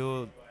get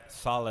two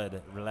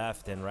solid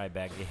left and right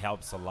back, it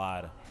helps a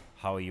lot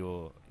how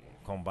you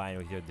combine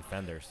with your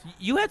defenders.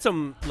 You had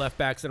some left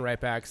backs and right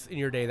backs in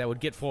your day that would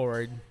get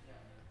forward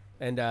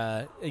and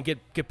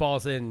get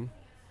balls in.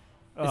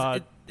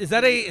 Is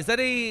that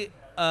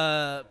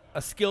a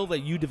skill that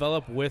you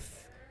develop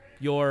with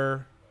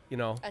your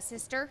a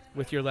sister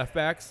with your left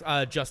backs?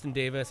 Justin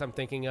Davis, I'm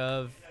thinking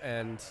of,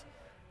 and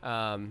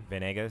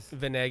Venegas,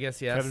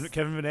 yes.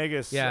 Kevin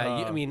Venegas.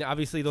 Yeah, I mean,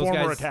 obviously those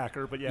former guys.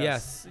 attacker, but yes.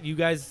 Yes, you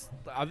guys.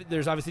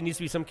 There's obviously needs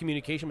to be some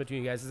communication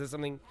between you guys. Is this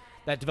something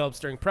that develops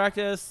during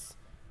practice?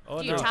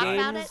 Do you talk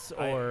about it?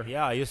 Or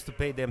I used to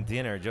pay them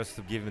dinner just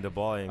to give them the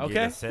ball and give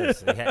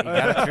assists. You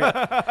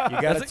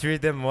gotta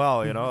treat them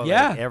well,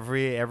 Yeah. Like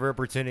every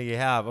opportunity you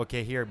have.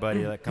 Okay, here,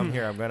 buddy. Like, come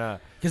here. I'm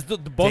gonna because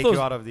take you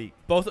out of the.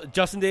 Both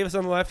Justin Davis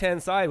on the left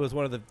hand side was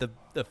one of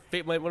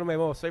one of my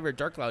most favorite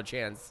Dark Cloud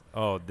chants.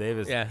 Oh,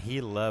 Davis. Yeah. He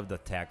loved the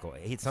tackle.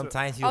 He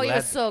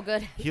was so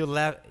good. He'll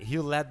let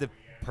the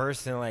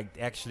person like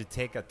actually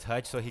take a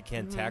touch so he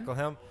can tackle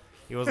him.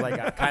 He was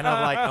like kind of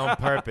like on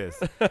purpose.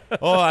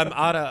 Oh, I'm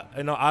out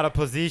of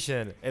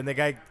position, and the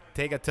guy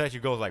take a touch. He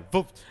goes like,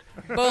 boop,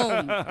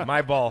 boom,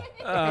 my ball.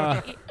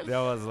 That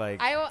was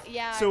like.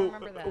 So I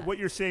remember that. What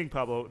you're saying,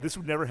 Pablo, this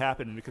would never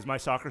happen because my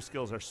soccer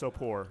skills are so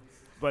poor.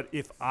 But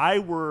if I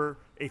were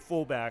a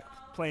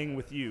fullback playing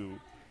with you,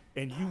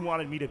 and you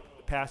wanted me to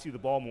pass you the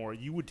ball more,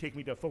 you would take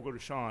me to Fogo de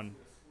Chão,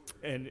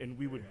 and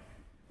we would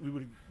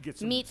get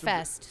some meat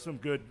fest, some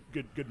good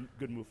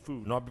move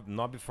food.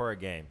 Not before a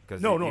game,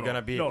 because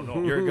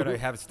you're gonna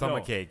have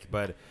stomach ache.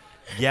 But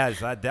yes,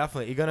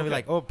 definitely you're gonna be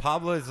like, oh,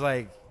 Pablo is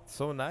like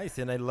so nice,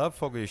 and I love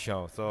Fogo de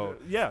Chão. So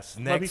yes,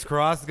 next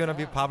cross is gonna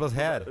be Pablo's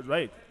head.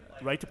 Right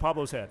to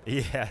Pablo's head.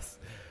 Yes.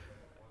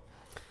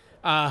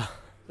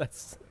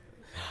 That's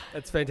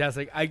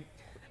fantastic. I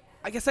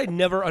guess I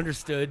never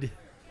understood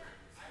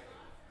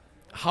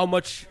how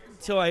much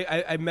till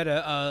I met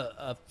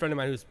a friend of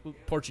mine who's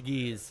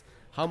Portuguese.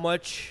 How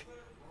much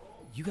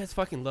you guys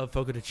fucking love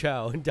Fogo de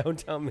Chão in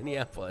downtown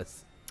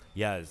Minneapolis.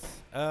 Yes,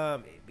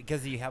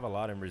 because you have a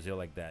lot in Brazil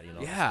like that.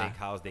 Yeah.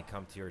 Steakhouse, they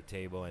come to your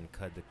table and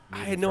cut the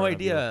meat. I had no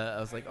idea. I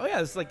was like, oh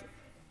yeah, it's like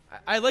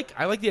I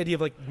like the idea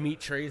of like meat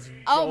trays.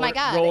 My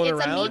god, rolling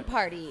it's around. a meat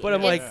party. But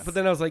I'm like, but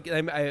then I was like,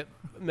 I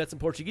met some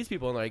Portuguese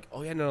people and like,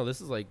 oh yeah, no,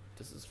 this is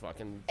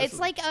fucking. It's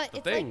like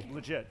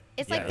legit.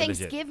 It's like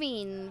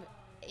Thanksgiving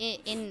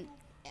in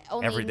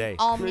only every day,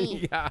 all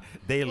meat. Yeah,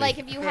 daily. Like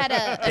if you had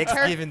a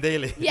Thanksgiving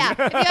daily. Yeah,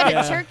 if you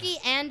had a turkey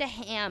and a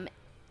ham,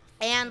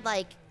 and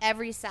like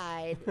every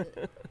side,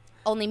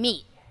 only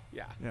meat.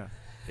 Yeah.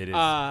 It is.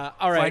 All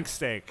right. Flank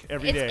steak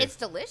every day. It's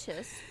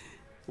delicious.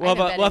 We'll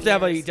have to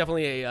have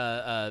definitely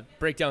a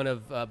breakdown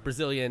of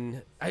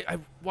Brazilian. I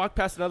walked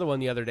past another one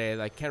the other day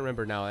that I can't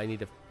remember now. I need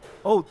to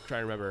try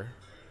and remember.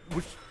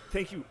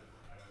 Thank you.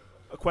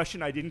 A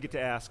question I didn't get to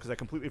ask because I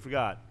completely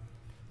forgot.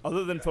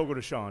 Other than Fogo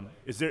de Chão,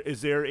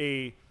 is there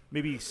a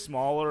maybe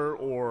smaller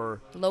or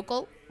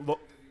local?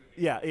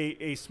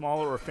 A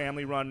smaller or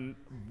family-run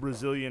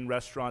Brazilian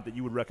restaurant that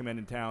you would recommend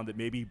in town that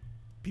maybe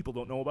people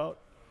don't know about?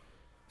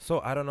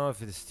 So I don't know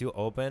if it's still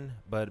open,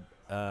 but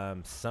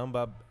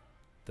Samba,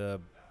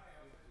 the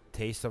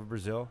Taste of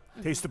Brazil.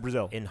 Taste of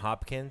Brazil. In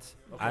Hopkins.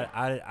 Okay.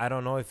 I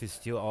don't know if it's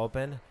still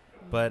open,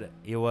 but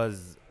it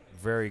was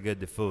very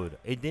good, the food.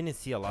 It didn't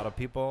see a lot of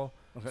people.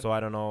 Okay. So I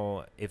don't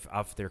know if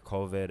after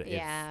COVID,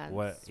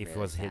 if it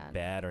was hit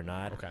bad or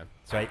not. Okay.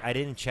 So I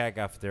didn't check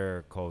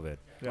after COVID.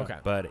 Yeah. Okay.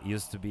 But it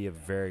used to be a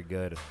very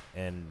good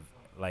and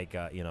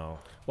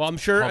Well, I'm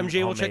sure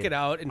MJ will check it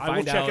out and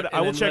find out.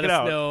 I will check it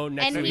out.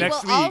 And he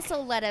will also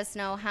let us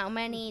know how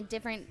many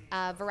different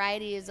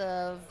varieties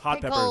of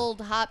pickled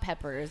hot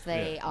peppers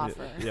they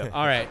offer. Yeah.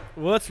 All right.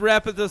 Well, let's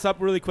wrap this up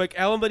really quick.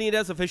 Alan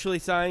Benitez officially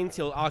signed.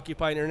 He'll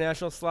occupy an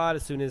international slot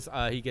as soon as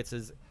he gets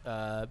his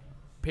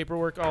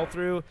paperwork all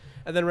through.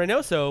 And then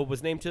Reynoso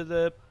was named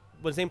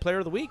Player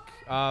of the Week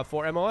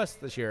for MLS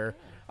this year.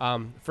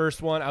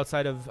 First one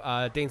outside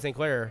of Dane St.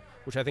 Clair,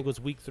 which I think was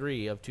week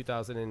 3 of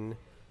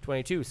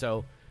 2022.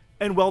 So,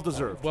 and well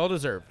deserved. Well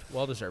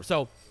deserved.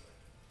 So,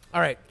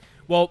 all right.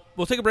 Well,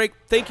 we'll take a break.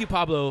 Thank you,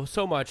 Pablo,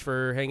 so much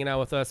for hanging out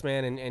with us,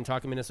 man, and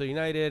talking Minnesota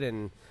United,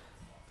 and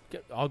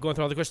I'll go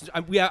through all the questions.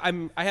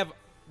 I have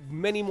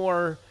many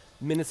more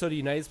Minnesota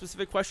United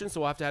specific questions,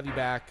 so we'll have to have you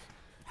back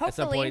at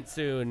some point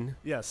soon.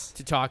 Yes,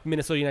 to talk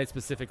Minnesota United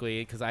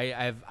specifically, because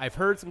I've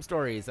heard some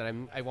stories that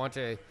I want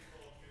to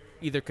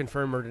either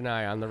confirm or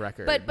deny on the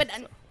record. But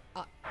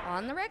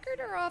on the record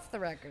or off the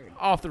record?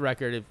 Off the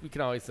record. We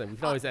can always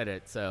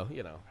edit. So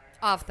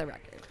Off the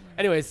record.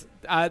 Anyways,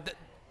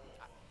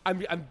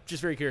 I'm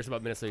just very curious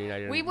about Minnesota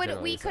United.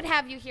 We could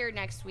have you here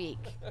next week.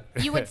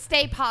 You would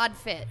stay pod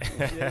fit.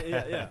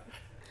 Yeah.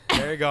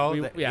 There you go.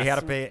 You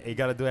gotta pay. You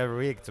gotta do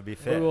every week to be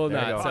fit. We will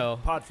not. So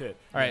pod fit.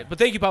 All right, but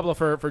thank you, Pablo,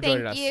 for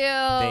joining us.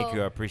 Thank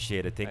you. I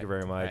appreciate it. Thank you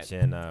very much,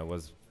 and it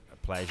was a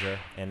pleasure.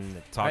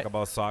 And talk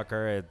about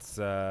soccer. It's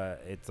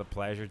a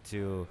pleasure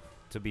to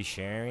be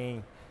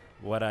sharing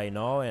what I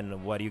know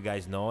and what you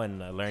guys know, and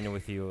learning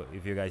with you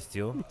guys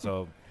too.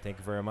 So thank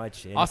you very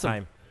much. Anytime.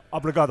 Awesome.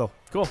 Obrigado.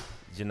 Cool.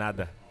 De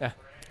nada. Yeah.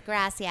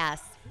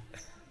 Gracias.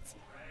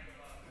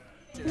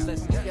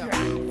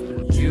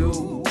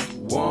 You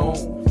want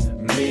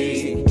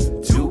me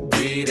to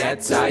be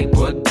that type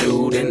of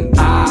dude, and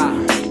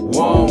I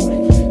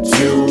want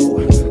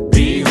to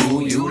be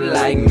who you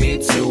like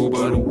me to,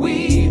 but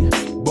we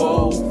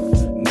both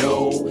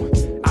know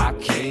I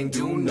can't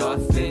do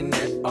nothing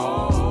at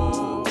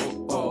all.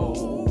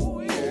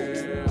 Oh,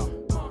 yeah.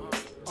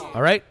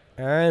 All right.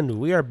 And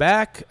we are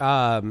back.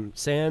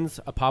 Sans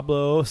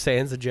Pablo,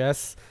 Sans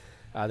Jess.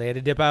 They had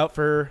to dip out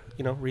for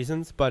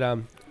reasons, but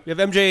we have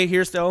MJ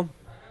here still,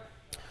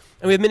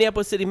 and we have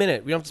Minneapolis City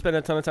Minute. We don't have to spend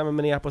a ton of time in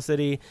Minneapolis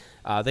City.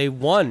 They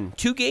won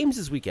 2 games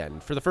this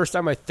weekend for the first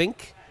time, I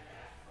think,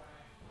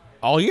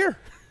 all year.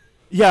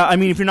 Yeah, I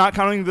mean, if you're not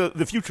counting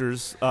the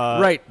futures,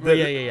 right?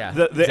 The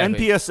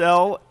Exactly.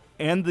 NPSL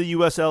and the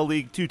USL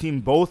League 2 team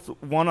both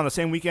won on the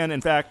same weekend.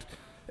 In fact,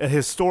 a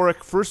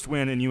historic first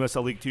win in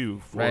USL League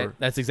 2. Right,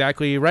 that's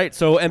exactly right.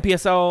 So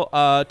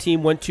NPSL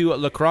team went to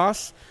La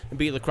Crosse and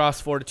beat La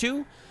Crosse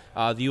 4-2.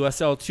 The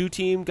USL 2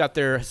 team got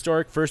their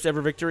historic first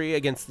ever victory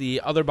against the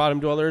other bottom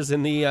dwellers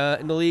in the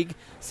league,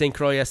 St.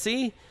 Croix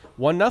SC,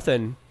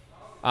 1-0.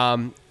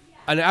 An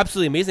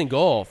absolutely amazing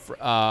goal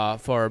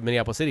for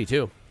Minneapolis City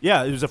too.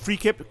 Yeah, it was a free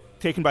kick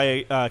taken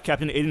by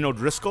Captain Aiden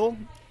O'Driscoll,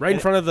 right in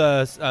front of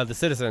the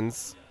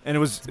citizens, and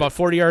it's about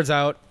 40 yards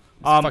out.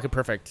 Fucking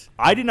perfect.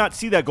 I did not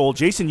see that goal.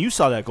 Jason, you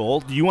saw that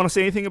goal. Do you want to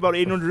say anything about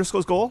Aiden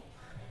O'Driscoll's goal?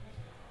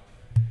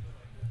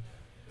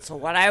 So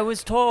what I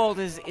was told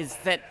is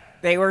that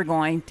they were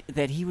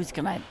that he was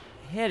going to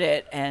hit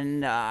it,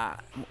 and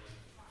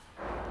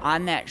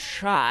on that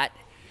shot,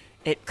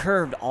 it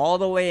curved all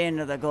the way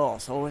into the goal.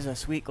 So it was a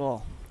sweet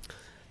goal.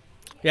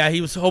 Yeah, he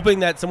was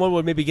hoping that someone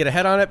would maybe get a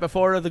head on it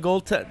before the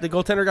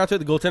goaltender got to it.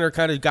 The goaltender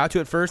kind of got to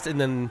it first and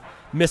then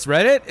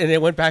misread it, and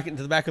it went back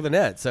into the back of the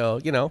net. So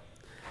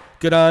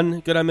good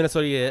on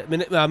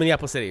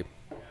Minneapolis City.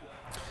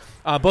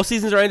 Both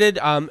seasons are ended.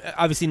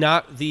 Obviously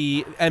not.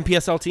 The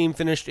NPSL team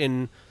finished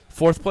in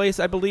 4th place,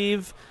 I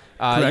believe.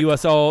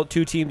 USL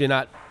 2 team did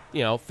not,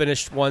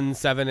 finish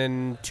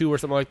 1-7-2 or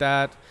something like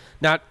that.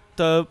 Not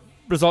the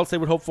results they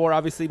would hope for.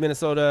 Obviously,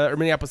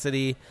 Minneapolis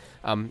City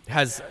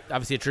has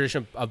obviously a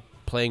tradition of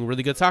playing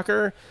really good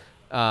soccer.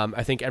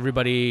 I think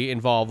everybody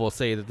involved will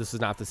say that this is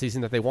not the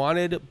season that they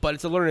wanted, but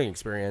it's a learning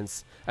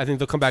experience. I think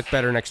they'll come back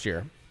better next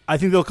year. I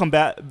think they'll come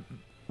back,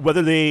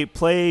 whether they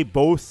play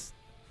both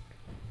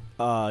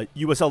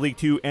USL League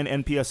 2 and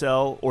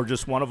NPSL or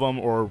just one of them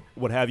or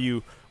what have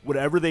you,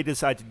 whatever they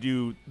decide to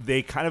do,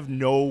 they kind of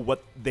know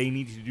what they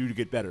need to do to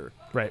get better.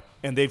 Right.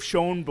 And they've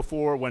shown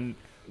before when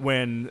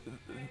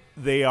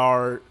they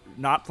are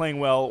not playing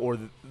well or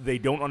they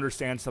don't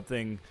understand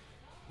something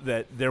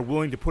that they're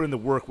willing to put in the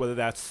work, whether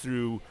that's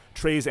through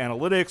Trey's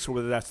analytics or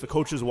whether that's the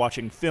coaches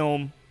watching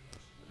film,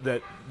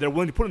 that they're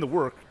willing to put in the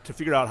work to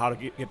figure out how to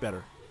get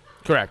better.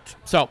 Correct.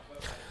 So, all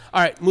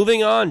right,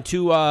 moving on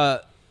to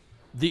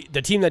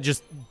the team that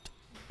just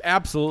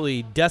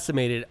absolutely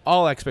decimated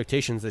all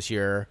expectations this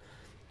year,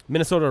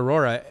 Minnesota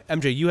Aurora.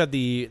 MJ, you had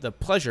the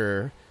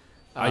pleasure.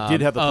 I did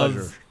have the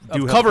pleasure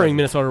of covering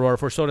Minnesota Aurora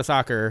for Soda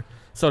Soccer,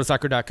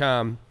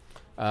 sodasoccer.com,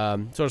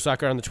 Soda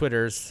Soccer on the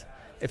Twitters,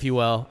 if you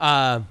will.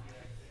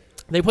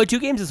 They played 2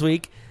 games this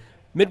week.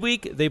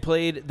 Midweek, they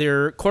played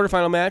their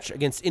quarterfinal match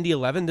against Indy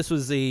 11. This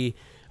was the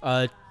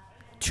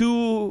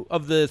 2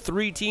 of the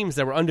 3 teams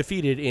that were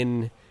undefeated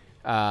in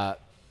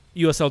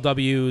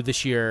USLW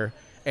this year.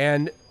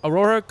 And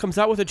Aurora comes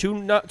out with a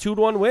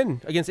 2-1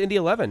 win against Indy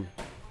 11.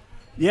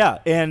 Yeah,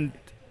 and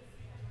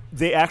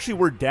they actually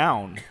were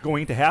down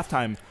going into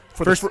halftime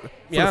for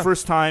the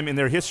first time in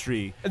their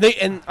history.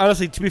 And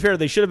honestly, to be fair,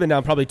 they should have been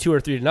down probably 2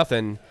 or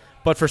 3-0,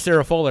 but for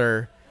Sarah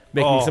Fuller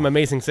making some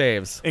amazing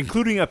saves.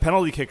 Including a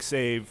penalty kick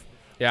save.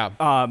 Yeah.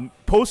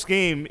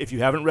 Post-game, if you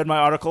haven't read my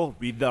article,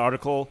 read the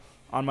article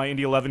on my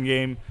Indy 11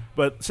 game.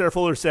 But Sarah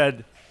Fuller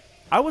said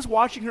I was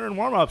watching her in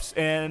warm-ups,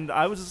 and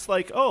I was just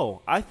like,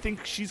 oh, I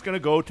think she's going to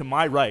go to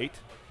my right.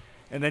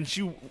 And then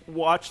she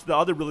watched the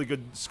other really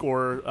good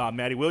scorer,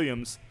 Maddie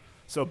Williams.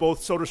 So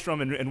both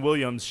Soderstrom and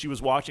Williams, she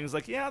was watching. It's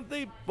like, yeah,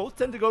 they both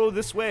tend to go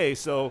this way.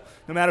 So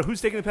no matter who's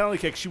taking the penalty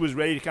kick, she was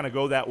ready to kind of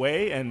go that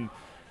way. And,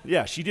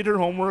 yeah, she did her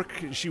homework.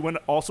 She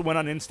also went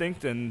on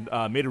instinct and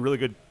made a really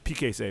good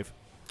PK save.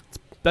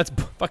 That's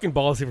fucking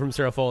ballsy from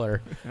Sarah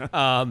Fuller.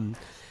 And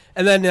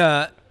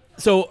then,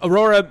 so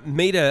Aurora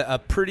made a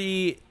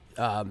pretty.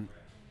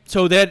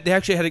 So they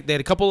actually had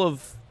a couple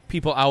of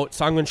people out.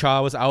 Songwon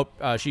Cha was out.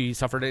 She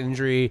suffered an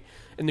injury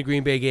in the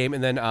Green Bay game,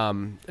 and then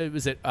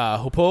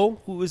Hopo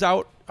who was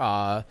out.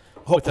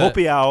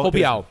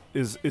 Hopiao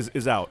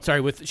is out.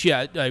 Sorry, she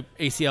had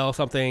ACL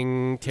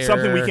something tear.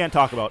 Something we can't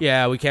talk about.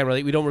 Yeah, we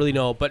don't really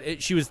know,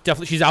 but she's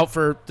out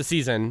for the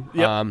season.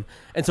 Yep.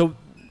 And so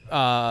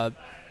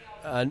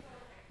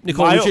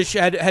Nicole Lucic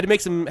had to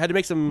make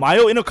some.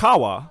 Mayo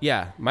Inokawa.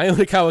 Yeah, Mayo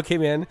Inokawa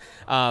came in,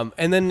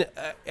 and then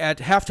at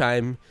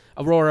halftime,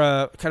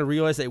 Aurora kind of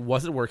realized that it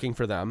wasn't working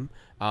for them.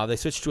 They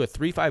switched to a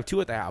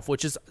 3-5-2 at the half,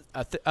 which is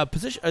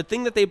a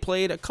thing that they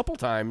played a couple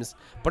times,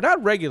 but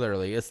not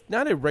regularly. It's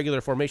not a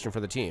regular formation for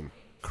the team.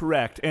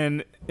 Correct,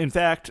 and in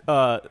fact,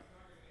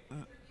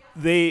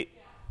 they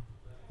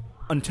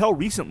until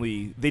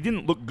recently they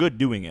didn't look good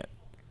doing it.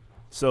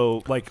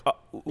 So like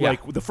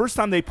the first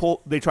time they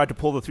tried to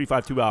pull the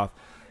 3-5-2 off.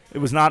 It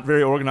was not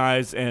very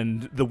organized,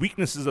 and the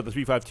weaknesses of the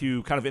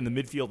 3-5-2 kind of in the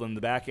midfield and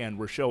the back end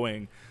were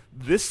showing.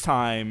 This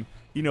time,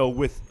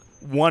 with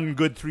one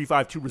good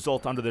 3-5-2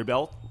 result under their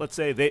belt, let's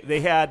say,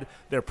 they had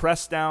their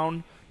press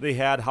down, they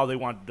had how they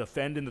wanted to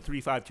defend in the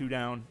 3-5-2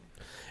 down.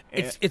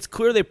 It's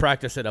clear they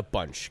practiced it a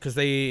bunch because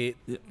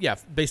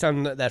based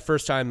on that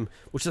first time,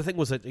 which I think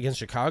was against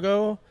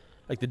Chicago,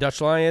 like the Dutch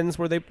Lions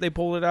where they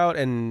pulled it out,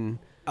 and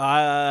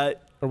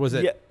or was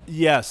it?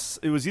 Yes,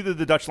 it was either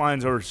the Dutch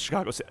Lions or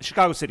Chicago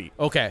City.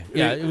 Okay,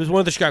 yeah, it was one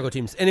of the Chicago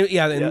teams, and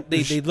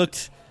they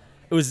looked.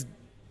 It was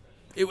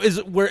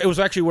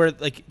actually where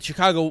like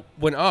Chicago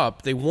went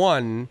up, they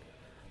won,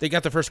 they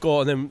got the first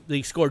goal, and then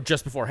they scored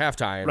just before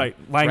halftime. Right,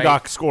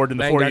 Langdock scored in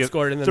the 40th,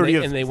 scored, and then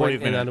 30th, they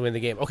went minute. on to win the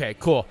game. Okay,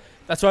 cool.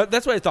 That's what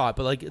I thought,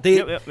 but like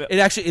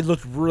it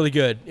looked really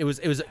good. It was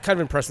kind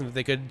of impressive that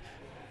they could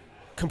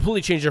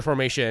completely change their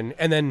formation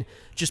and then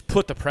just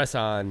put the press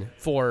on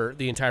for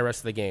the entire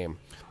rest of the game.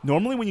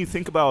 Normally when you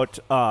think about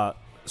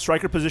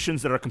striker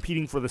positions that are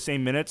competing for the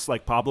same minutes,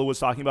 like Pablo was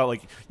talking about,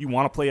 like you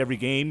want to play every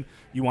game,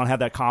 you want to have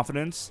that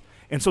confidence.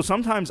 And so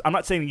sometimes, I'm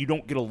not saying you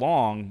don't get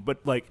along, but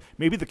like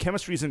maybe the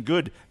chemistry isn't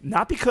good,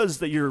 not because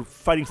that you're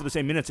fighting for the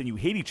same minutes and you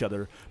hate each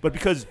other, but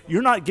because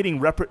you're not getting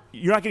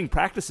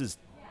practices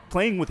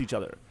playing with each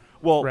other.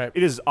 Well, right.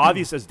 It is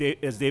obvious, as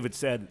David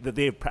said, that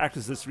they have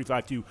practiced this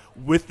 3-5-2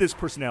 with this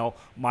personnel.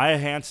 Maya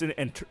Hansen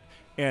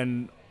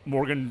and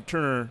Morgan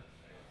Turner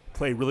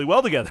play really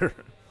well together.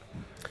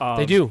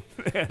 They do.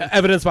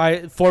 Evidenced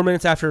by 4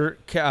 minutes after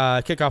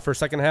kickoff for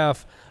second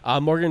half,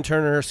 Morgan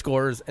Turner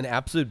scores an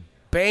absolute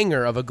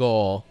banger of a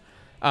goal.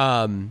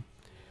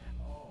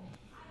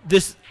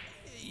 This,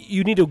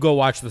 you need to go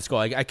watch this goal.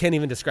 I can't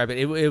even describe it.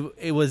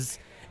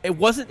 It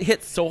wasn't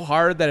hit so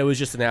hard that it was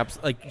just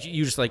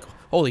you just like,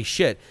 holy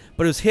shit.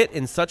 But it was hit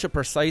in such a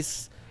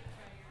precise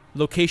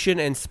location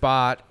and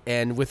spot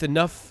and with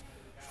enough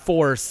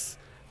force.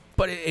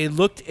 But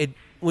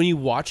when you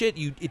watch it,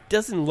 it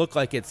doesn't look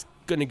like it's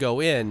going to go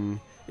in.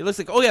 It looks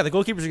like, oh yeah, the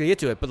goalkeeper's going to get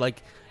to it. But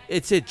like,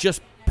 it's hit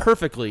just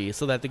perfectly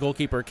so that the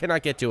goalkeeper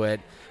cannot get to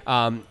it.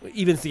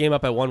 Evens the game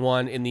up at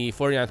 1-1 in the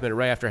 49th minute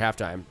right after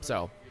halftime.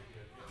 So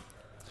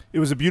it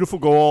was a beautiful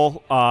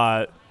goal.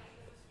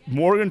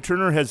 Morgan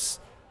Turner has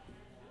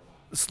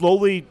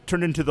slowly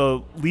turned into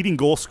the leading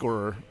goal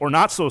scorer, or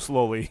not so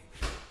slowly,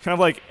 kind of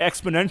like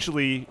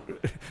exponentially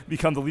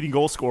become the leading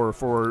goal scorer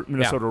for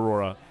Minnesota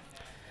Aurora.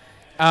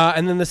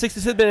 And then the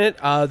 65th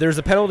minute, there's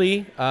a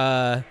penalty.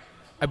 I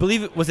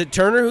believe was it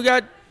Turner who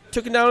got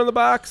taken down in the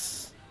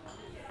box,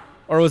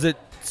 or was it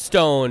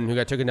Stone who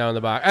got taken down in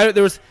the box?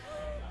 There was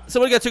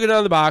somebody got taken down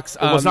in the box.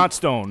 It was not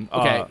Stone.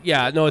 Okay,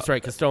 no, it's right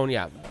because Stone,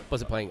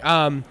 wasn't playing.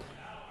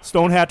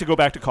 Stone had to go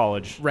back to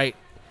college. Right.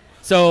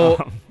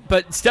 So,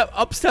 but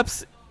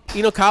steps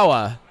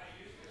Inokawa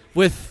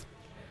with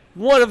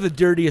one of the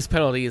dirtiest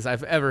penalties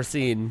I've ever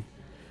seen.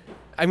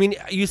 I mean,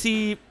 you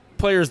see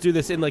players do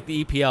this in like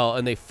the EPL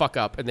and they fuck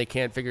up and they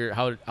can't figure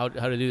out how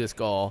to do this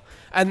goal.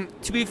 And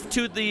to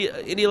the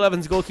Indy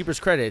 11's goalkeeper's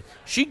credit,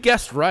 she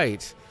guessed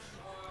right.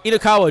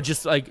 Inokawa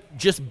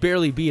just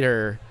barely beat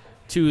her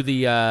to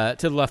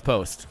the left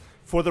post.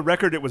 For the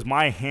record, it was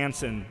Maya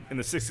Hansen in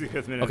the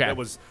 65th minute that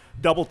was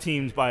double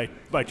teamed by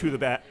two of the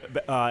back.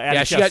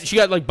 She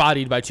got like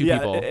bodied by two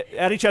people.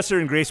 Addie Chester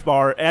and Grace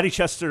Barr. Addie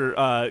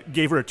Chester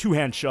gave her a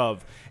two-hand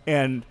shove,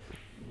 and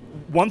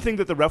one thing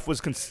that the ref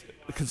was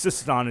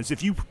consistent on is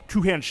if you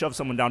two-hand shove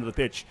someone down to the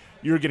pitch,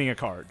 you're getting a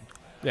card.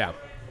 Yeah,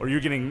 or you're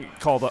getting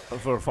called up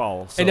for a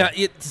foul. So. And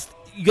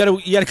you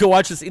gotta go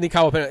watch this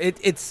Inokawa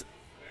penalty.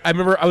 I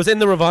remember I was in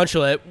the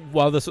revanchulette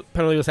while this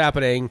penalty was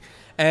happening,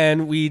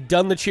 and we'd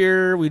done the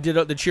cheer. We did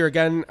the cheer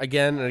again, and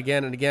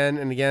again,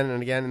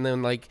 and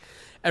then like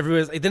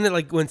everyone's. Then it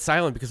like went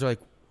silent because they're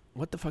like,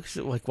 "What the fuck is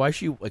it? Like, why is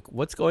she like?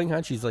 What's going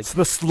on?" She's like, it's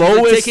the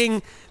slowest,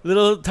 taking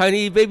little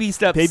tiny baby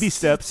steps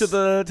to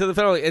the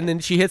penalty, and then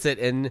she hits it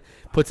and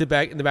puts it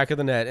back in the back of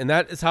the net, and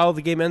that is how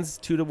the game ends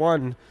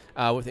 2-1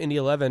 with Indy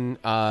 11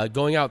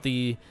 going out.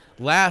 The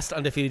last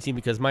undefeated team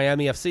because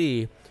Miami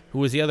FC, who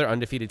was the other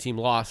undefeated team,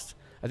 lost.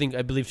 I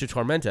believe to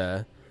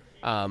Tormenta.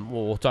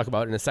 We'll talk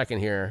about in a second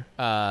here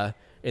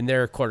in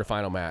their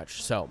quarterfinal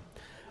match. So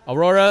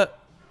Aurora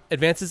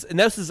advances, and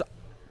this is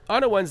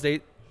on a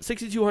Wednesday.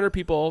 6,200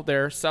 people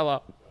there,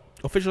 sellout,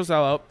 official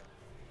sellout.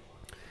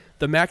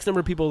 The max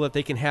number of people that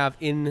they can have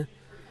in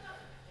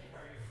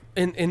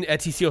at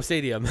TCO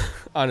Stadium,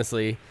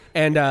 honestly,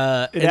 and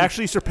it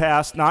actually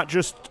surpassed not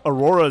just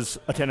Aurora's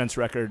attendance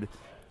record,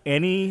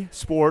 any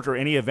sport or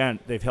any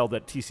event they've held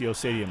at TCO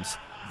stadiums.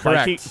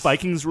 Correct.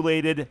 Vikings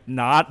related,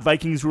 not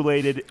Vikings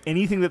related,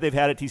 anything that they've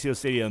had at TCO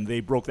Stadium,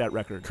 they broke that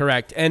record.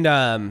 Correct, and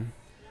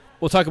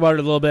we'll talk about it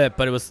a little bit,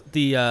 but it was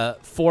the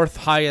fourth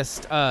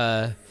highest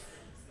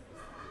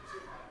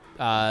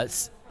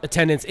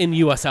attendance in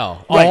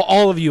USL, right.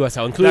 all of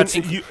USL,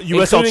 including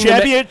USL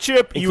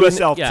Championship,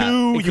 USL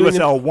 2,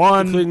 USL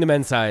 1, including the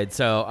men's side.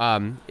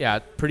 So,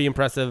 pretty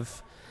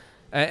impressive.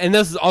 And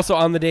this is also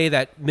on the day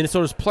that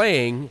Minnesota's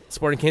playing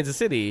Sporting Kansas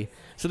City.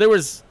 So there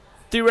was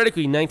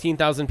theoretically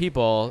 19,000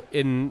 people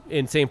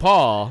in St.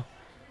 Paul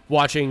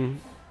watching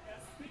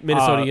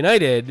Minnesota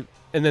United,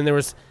 and then there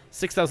was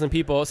 6,000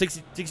 people,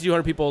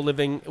 6,200 people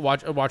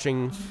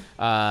watching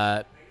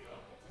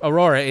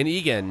Aurora in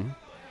Egan.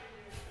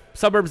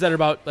 Suburbs that are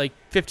about like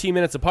 15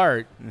 minutes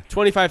apart,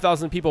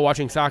 25,000 people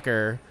watching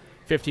soccer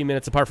 15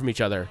 minutes apart from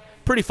each other.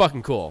 Pretty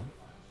fucking cool.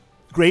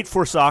 Great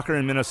for soccer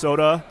in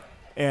Minnesota.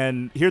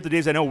 And here at the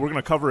Days I Know, we're going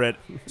to cover it.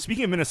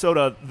 Speaking of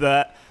Minnesota,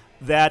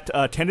 that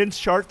attendance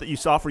chart that you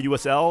saw for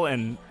USL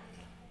and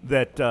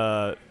that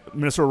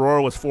Minnesota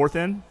Aurora was fourth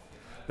in,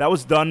 that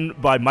was done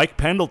by Mike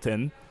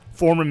Pendleton,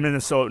 former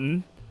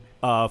Minnesotan,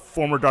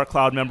 former Dark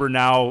Cloud member,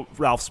 now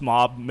Ralph's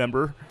Mob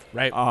member.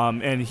 Right.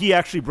 And he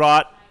actually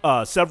brought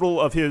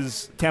several of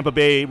his Tampa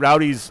Bay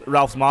Rowdies,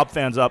 Ralph's Mob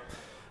fans up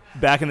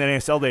back in the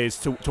NASL days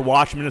to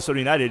watch Minnesota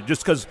United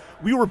just because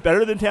we were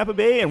better than Tampa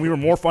Bay and we were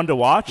more fun to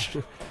watch.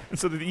 And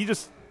so he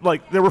just,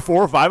 like, there were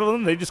 4 or 5 of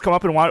them. They just come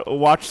up and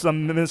watch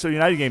some Minnesota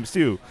United games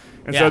too.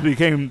 And so it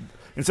became,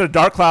 instead of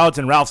Dark Clouds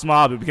and Ralph's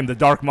Mob, it became the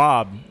Dark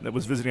Mob that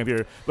was visiting up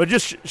here. But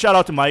just shout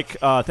out to Mike.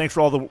 Thanks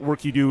for all the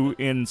work you do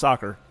in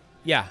soccer.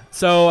 Yeah.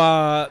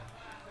 So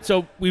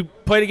we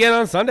played again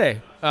on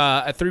Sunday.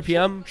 At 3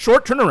 p.m.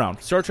 Short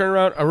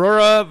turnaround.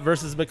 Aurora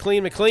versus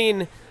McLean.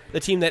 McLean, the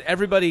team that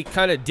everybody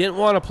kind of didn't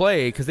want to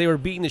play because they were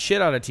beating the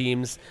shit out of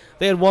teams.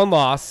 They had one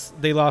loss.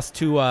 They lost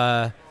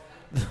to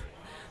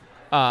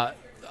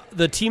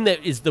the team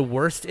that is the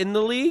worst in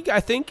the league, I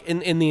think,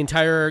 in the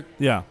entire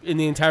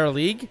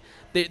league.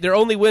 Their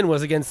only win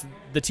was against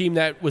the team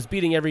that was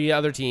beating every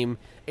other team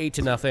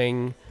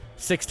 8-0,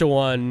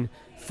 6-1,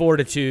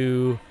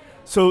 4-2.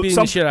 So beating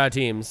the shit out of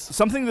teams.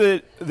 Something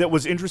that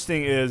was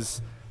interesting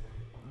is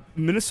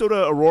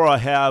Minnesota Aurora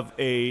have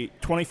a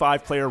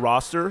 25-player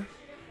roster,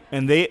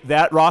 and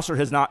that roster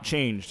has not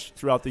changed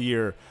throughout the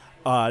year.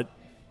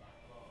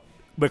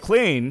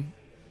 McLean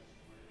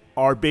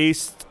are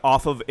based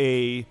off of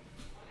a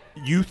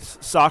youth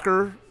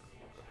soccer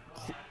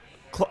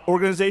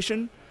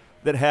organization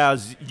that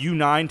has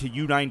U9 to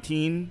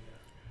U19.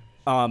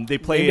 They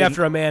play named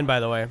after a man, by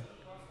the way.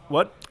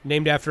 What?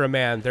 Named after a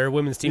man. Their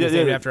women's team is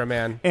named after a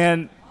man.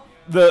 And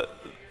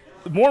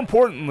more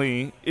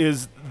importantly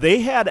is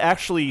they had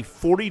actually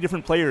 40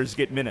 different players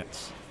get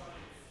minutes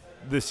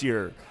this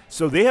year.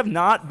 So they have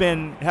not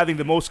been having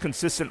the most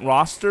consistent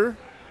roster.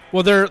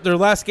 Well, their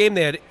last game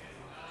they had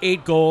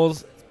 8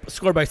 goals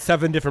scored by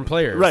 7 different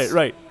players.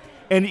 Right.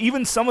 And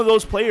even some of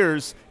those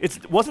players,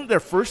 it wasn't their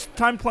first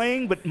time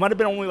playing, but it might have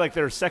been only like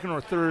their second or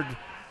third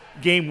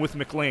game with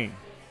McLean.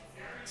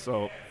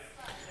 So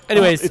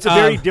anyways, it's a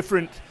very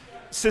different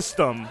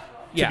system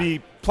to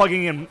be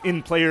plugging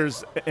in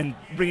players and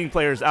bringing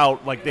players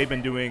out like they've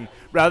been doing,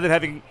 rather than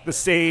having the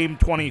same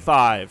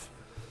 25.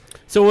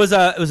 So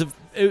the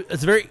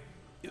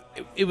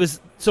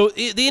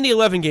Indy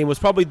 11 game was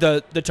probably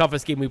the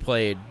toughest game we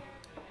played.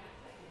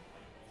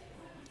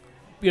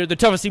 The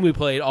toughest team we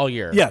played all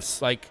year.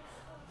 Yes, like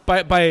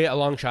by a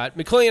long shot.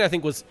 McLean, I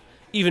think, was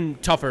even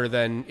tougher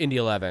than Indy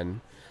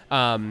 11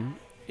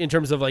 in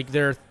terms of like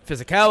their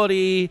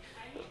physicality.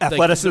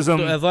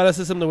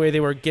 Athleticism, the way they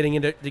were getting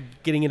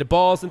into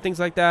balls and things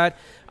like that.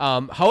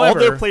 However, all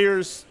their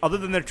players, other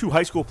than their 2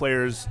 high school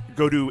players,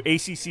 go to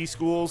ACC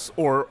schools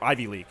or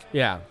Ivy League.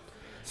 Yeah,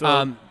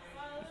 so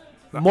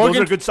those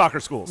are good soccer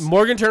schools.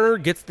 Morgan Turner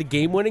gets the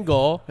game-winning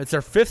goal. It's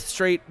her 5th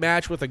straight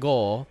match with a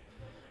goal.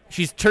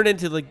 She's turned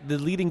into like the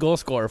leading goal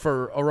scorer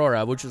for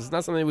Aurora, which is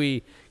not something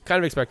we kind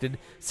of expected.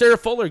 Sarah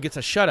Fuller gets a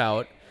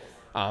shutout.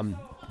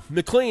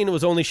 McLean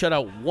was only shut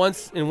out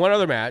once in one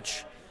other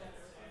match.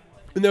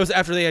 And that was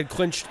after they had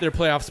clinched their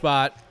playoff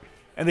spot.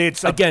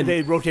 And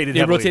they rotated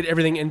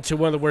everything into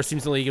one of the worst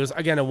teams in the league. It was,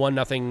 again, a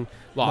 1-0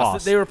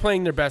 loss. They were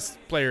playing their best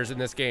players in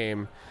this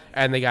game,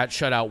 and they got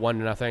shut out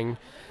 1-0.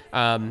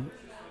 I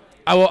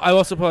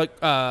also put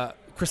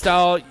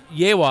Cristal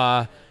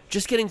Yewa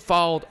just getting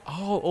fouled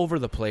all over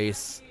the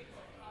place,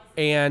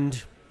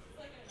 and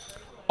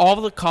all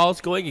the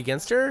calls going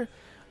against her.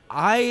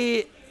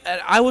 I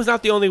was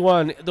not the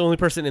only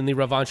person in the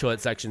Revanchoet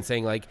section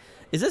saying, like,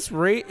 is this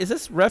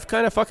ref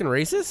kind of fucking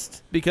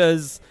racist?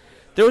 Because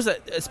there was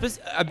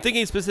I'm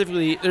thinking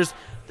specifically, there's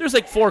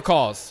like 4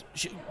 calls.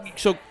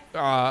 Cristal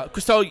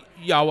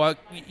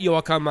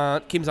Yewa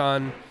comes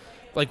on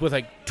like with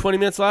like 20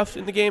 minutes left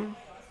in the game,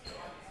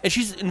 and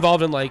she's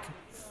involved in like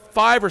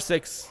 5 or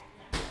 6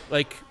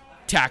 like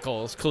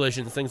tackles,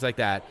 collisions, things like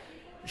that.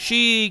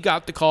 She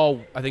got the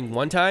call, I think,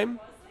 1 time,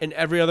 and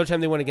every other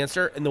time they went against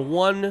her. And the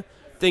one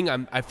thing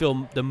I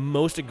feel the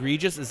most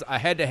egregious is a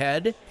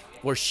head-to-head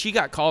where she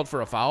got called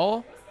for a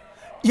foul.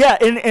 Yeah,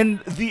 and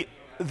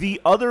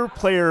the other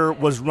player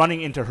was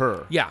running into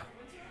her. Yeah.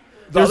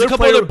 There's a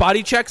couple other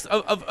body checks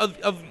of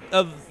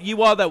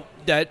Yiwa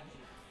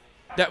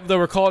that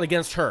were called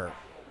against her.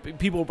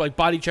 People like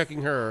body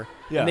checking her,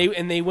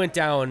 and they went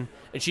down,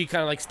 and she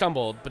kind of like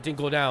stumbled but didn't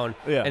go down,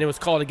 and it was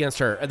called against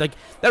her. And like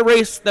that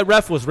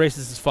ref was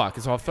racist as fuck,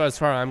 as far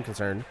as I'm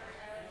concerned.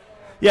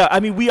 Yeah,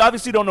 I mean, we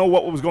obviously don't know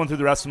what was going through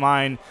the ref's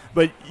mind,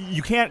 but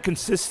you can't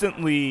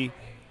consistently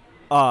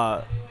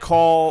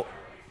call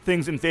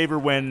things in favor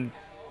when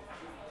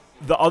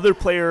the other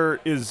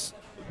player is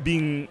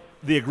being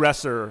the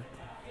aggressor,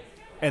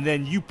 and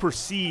then you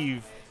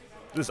perceive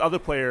this other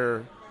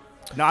player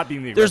not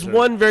being the aggressor. There's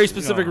one very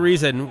specific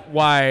reason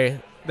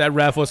why that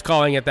ref was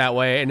calling it that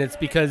way, and it's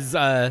because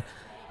the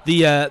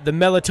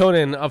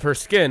melatonin of her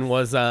skin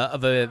was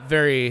of a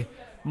very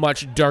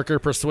much darker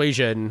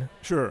persuasion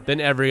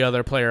than every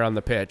other player on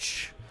the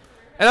pitch.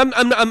 And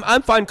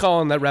I'm fine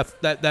calling that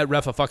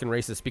ref a fucking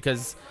racist,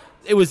 because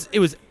it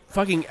was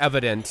fucking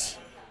evident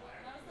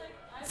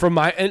from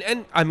my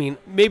and I mean,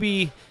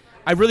 maybe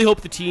I really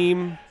hope the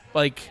team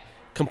like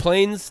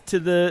complains to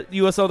the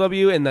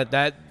USLW and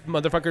that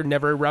motherfucker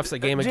never refs a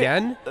game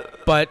again.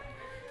 But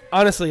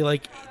honestly,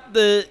 like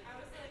they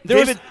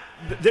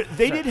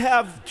did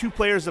have 2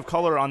 players of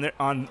color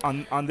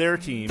on their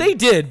team. They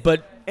did,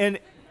 but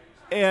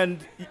and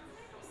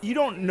you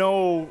don't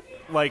know,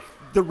 like,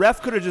 the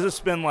ref could have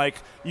just been like,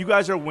 you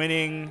guys are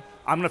winning,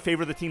 I'm going to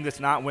favor the team that's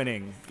not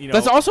winning. You know?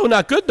 That's also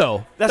not good,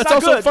 though. That's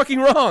also good.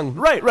 Fucking wrong.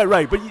 Right.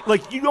 But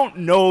like, you don't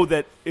know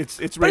that it's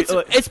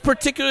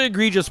particularly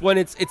egregious when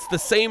it's the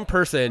same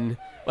person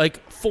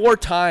like 4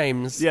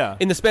 times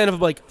in the span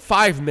of like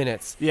 5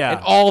 minutes. Yeah.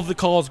 And all of the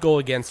calls go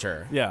against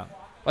her. Yeah.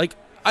 Like,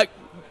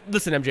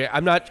 listen, MJ,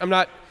 I'm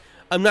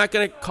not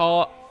gonna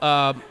call.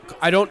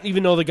 I don't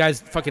even know the guy's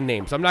fucking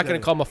name, so I'm not gonna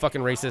call him a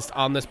fucking racist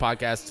on this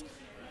podcast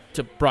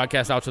to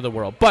broadcast out to the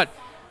world. But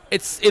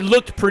it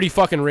looked pretty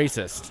fucking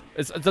racist.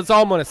 That's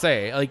all I'm gonna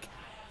say. Like,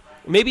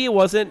 maybe it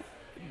wasn't.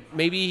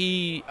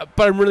 Maybe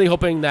but I'm really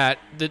hoping that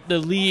the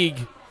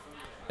league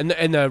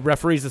and the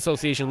referees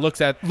association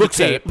looks at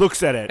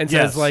it and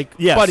says like,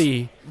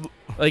 buddy,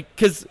 like,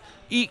 because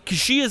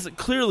she is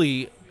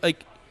clearly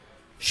like,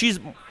 she's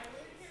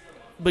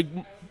like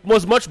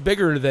was much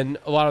bigger than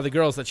a lot of the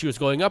girls that she was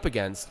going up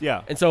against.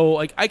 Yeah. And so,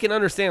 like, I can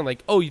understand,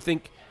 like, oh, you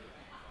think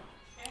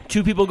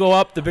 2 people go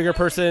up, the bigger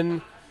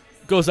person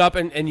goes up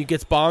and you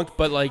gets bonked,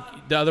 but, like,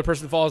 the other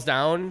person falls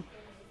down,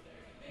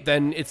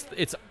 then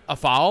it's a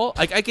foul.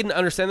 Like, I can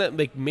understand that,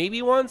 like,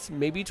 maybe once,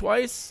 maybe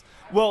twice.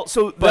 Well,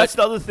 so that's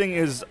the other thing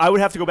is, I would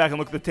have to go back and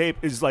look at the tape,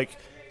 is, like,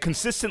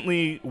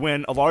 consistently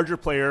when a larger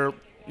player,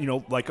 you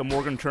know, like a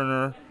Morgan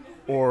Turner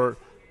or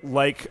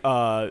like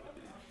one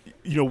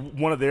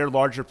of their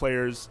larger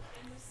players,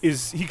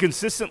 is he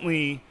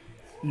consistently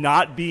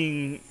not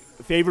being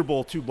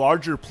favorable to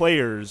larger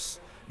players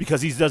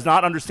because he does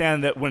not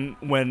understand that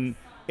when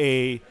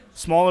a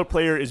smaller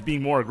player is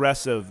being more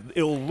aggressive,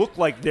 it'll look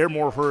like they're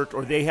more hurt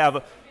or they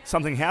have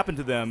something happen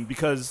to them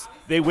because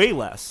they weigh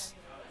less.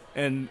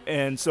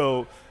 And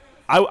so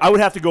I would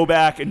have to go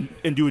back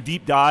and do a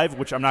deep dive,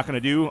 which I'm not going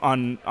to do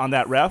on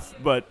that ref.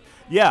 But,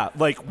 yeah,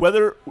 like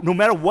no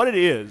matter what it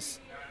is,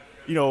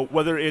 you know,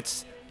 whether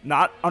it's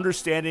not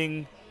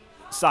understanding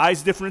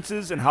size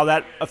differences and how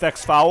that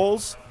affects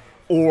fouls,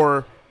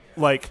 or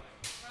like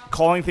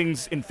calling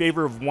things in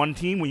favor of one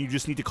team when you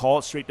just need to call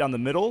it straight down the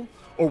middle,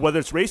 or whether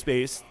it's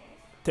race-based,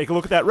 take a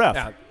look at that ref.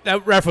 Yeah,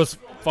 that ref was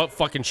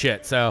fucking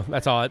shit, so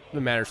that's all that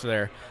matters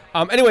there.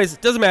 Anyways,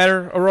 it doesn't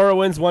matter. Aurora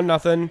wins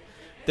 1-0.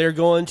 They're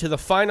going to the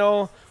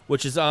final,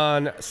 which is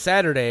on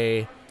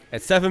Saturday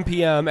at 7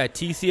 p.m. at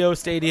TCO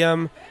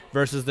Stadium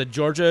versus the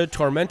Georgia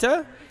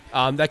Tormenta.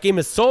 That game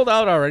is sold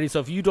out already, so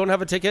if you don't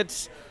have a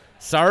ticket,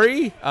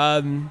 sorry.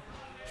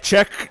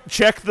 Check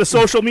the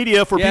social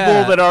media for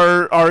people that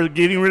are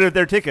getting rid of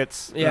their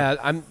tickets. Yeah,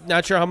 I'm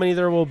not sure how many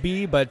there will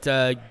be, but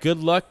good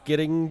luck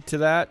getting to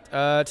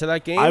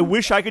that game. I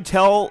wish I could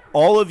tell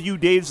all of you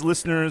Dave's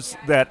listeners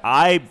that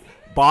I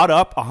bought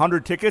up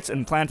 100 tickets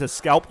and plan to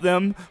scalp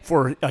them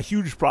for a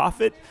huge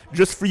profit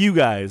just for you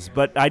guys,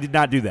 but I did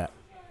not do that.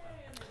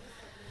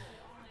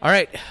 All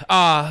right.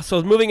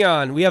 So moving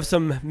on, we have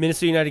some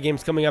Minnesota United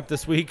games coming up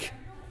this week.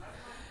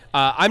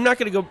 I'm not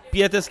going to go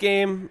be at this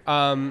game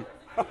on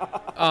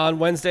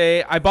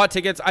Wednesday. I bought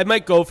tickets. I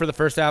might go for the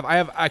first half.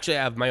 I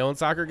have my own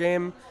soccer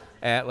game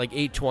at like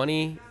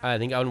 8:20. I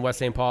think out in West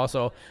St. Paul.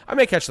 So I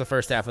may catch the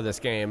first half of this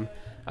game.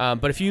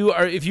 But if you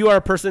are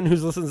a person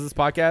who's listening to this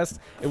podcast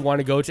and want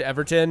to go to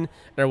Everton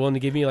and are willing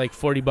to give me like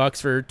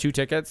 $40 for 2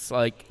 tickets,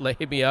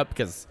 hit me up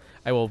because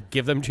I will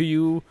give them to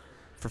you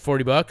for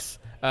 $40.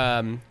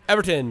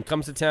 Everton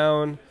comes to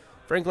town.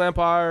 Frank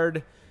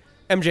Lampard.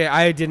 MJ,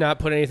 I did not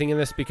put anything in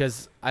this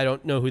because I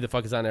don't know who the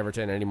fuck is on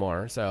Everton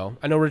anymore. So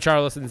I know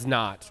Richarlison's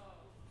not.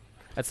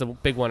 That's the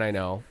big one I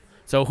know.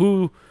 So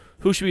who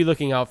should we be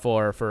looking out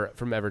for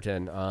from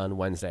Everton on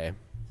Wednesday?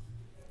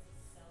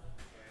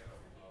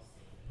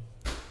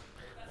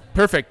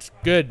 Perfect.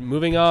 Good.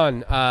 Moving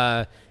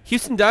on.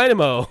 Houston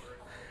Dynamo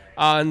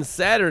on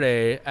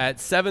Saturday at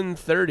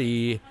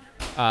 7:30.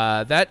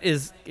 That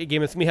is a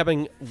game that's going to be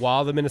happening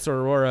while the Minnesota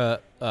Aurora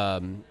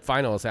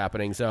final is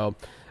happening. So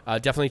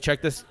definitely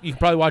check this. You can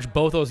probably watch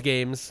both those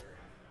games,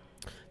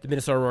 the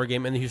Minnesota Aurora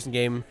game and the Houston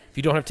game, if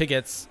you don't have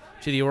tickets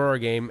to the Aurora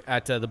game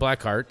at the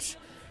Black Cart.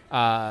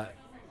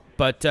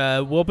 But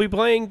we'll be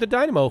playing the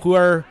Dynamo, who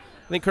are,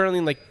 I think, currently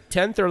in like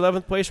 10th or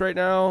 11th place right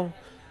now.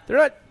 They're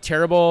not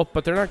terrible,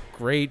 but they're not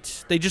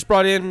great. They just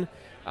brought in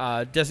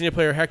designated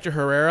player Hector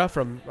Herrera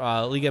from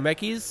Liga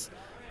MX,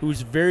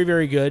 who's very,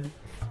 very good.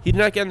 He did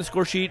not get on the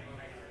score sheet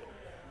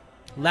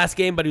last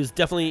game, but he was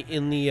definitely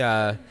in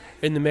the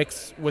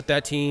mix with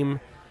that team.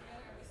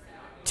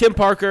 Tim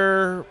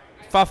Parker,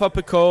 Fafa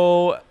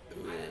Picault,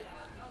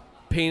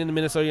 pain in the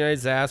Minnesota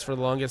United's ass for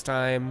the longest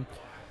time.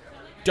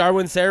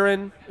 Darwin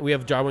Sarin. We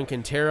have Darwin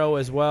Quintero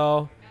as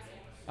well.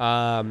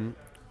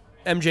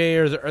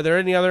 MJ, are there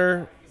any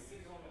other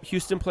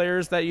Houston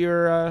players that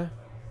you're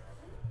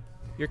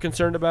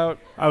concerned about?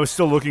 I was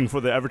still looking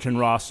for the Everton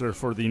roster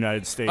for the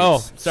United States. Oh,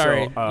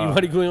 sorry. So, you want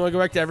to go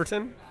back to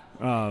Everton?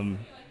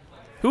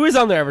 Who is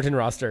on the Everton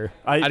roster?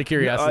 Out of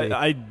curiosity,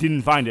 I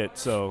didn't find it.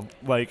 So,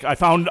 I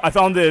found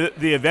the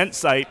event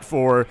site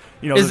for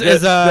they're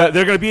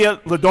going to be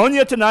at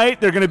Ladonia tonight.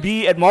 They're going to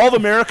be at Mall of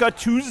America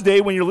Tuesday.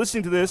 When you're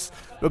listening to this,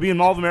 they'll be in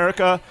Mall of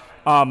America.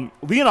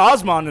 Leon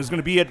Osman is going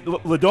to be at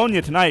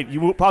Ladonia tonight.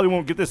 You probably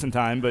won't get this in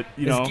time, but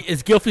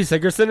is Gylfi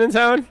Sigurdsson in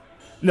town?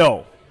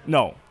 No.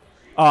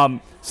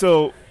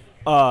 So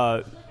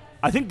I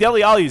think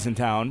Dele Alli's in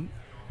town.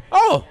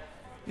 Oh,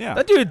 yeah,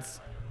 that dude's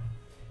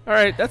all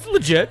right. That's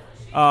legit.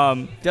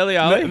 Dele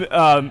Alli,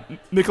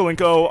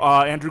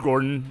 Mikolenko, Andrew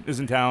Gordon is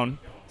in town.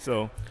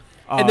 So.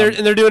 And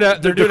they're doing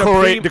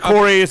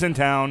Decore is in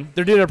town.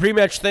 They're doing a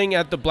pre-match thing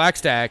at the Black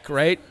Stack,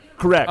 right?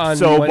 Correct. On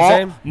so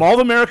Wednesday? Mall of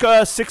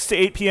America, 6 to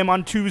 8 p.m.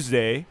 on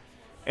Tuesday,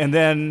 and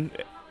then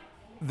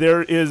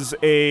there is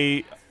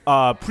a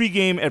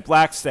pregame at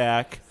Black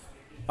Stack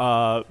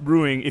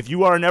Brewing. If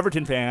you are an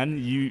Everton fan,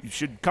 you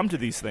should come to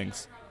these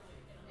things.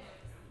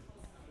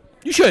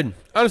 You should,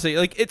 honestly.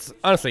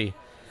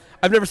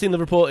 I've never seen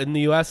Liverpool in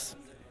the U.S.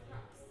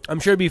 I'm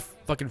sure it'd be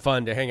fucking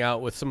fun to hang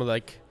out with some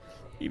of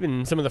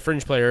even some of the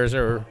fringe players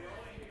or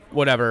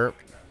whatever.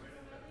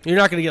 You're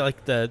not going to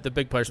get the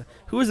big players.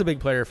 Who is a big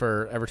player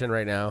for Everton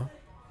right now?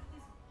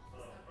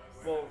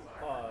 Well,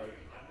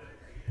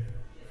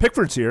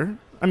 Pickford's here.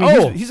 I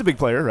mean, he's a big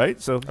player, right?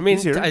 So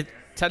he's here.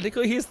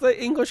 Technically, he's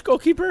the English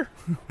goalkeeper.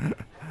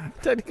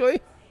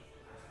 Technically,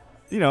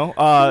 Frank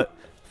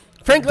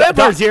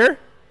Lampard's here.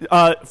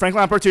 Frank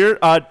Lampard's here.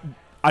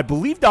 I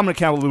believe Dominic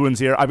Calvert-Lewin's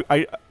here.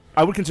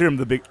 I would consider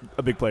him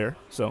a big player.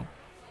 So,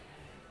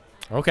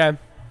 okay,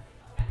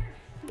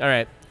 all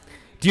right.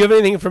 Do you have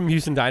anything from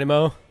Houston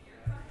Dynamo?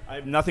 I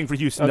have nothing for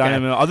Houston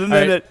Dynamo other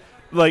than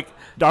that.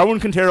 Darwin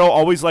Quintero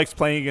always likes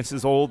playing against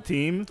his old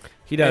team.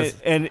 He does,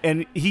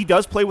 and he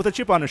does play with a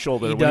chip on his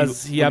shoulder. He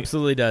does. He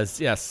absolutely does.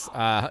 Yes,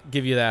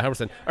 give you that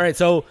 100%. All right.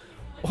 So,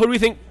 how do we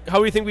think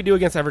we do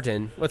against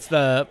Everton? What's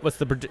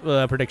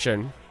the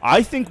prediction?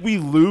 I think we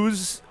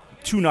lose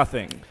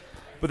 2-0,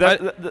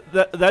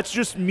 but that's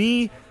just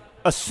me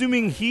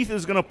assuming Heath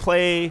is going to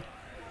play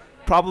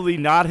probably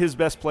not his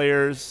best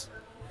players.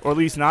 Or at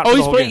least not.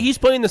 He's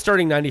playing the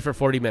starting 90 for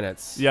 40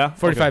 minutes. Yeah,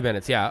 45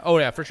 minutes. Yeah. Oh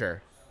yeah, for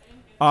sure.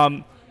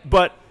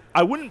 But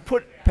I wouldn't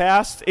put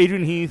past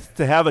Adrian Heath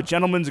to have a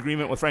gentleman's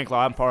agreement with Frank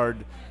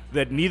Lampard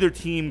that neither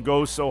team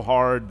goes so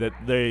hard that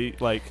they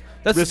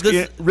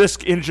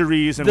risk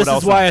injuries and this what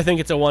else. This is why I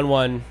think it's a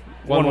 1-1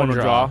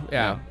 draw.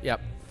 Yeah.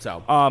 Yep.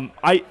 So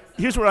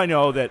here's where I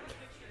know that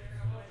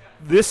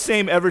this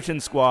same Everton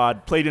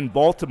squad played in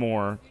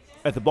Baltimore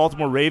at the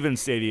Baltimore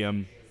Ravens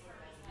Stadium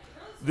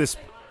this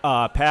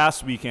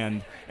past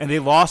weekend, and they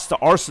lost to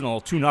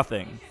Arsenal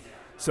 2-0.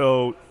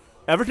 So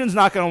Everton's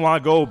not going to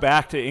want to go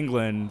back to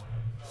England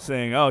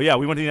saying, oh, yeah,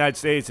 we went to the United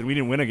States and we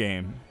didn't win a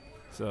game.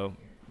 So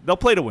they'll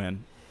play to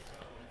win.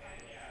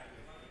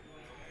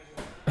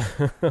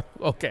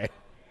 Okay.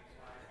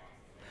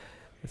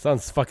 It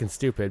sounds fucking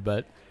stupid,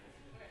 but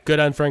good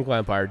on Frank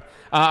Lampard.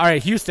 All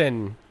right,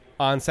 Houston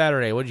on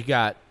Saturday. What you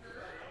got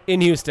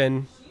in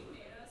Houston?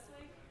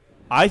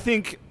 I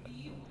think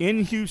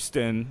in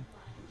Houston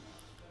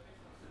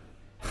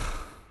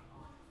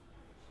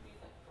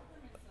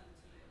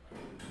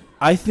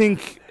I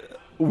think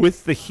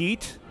with the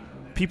Heat,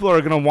 people are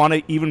going to want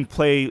to even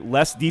play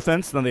less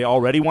defense than they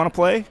already want to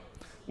play,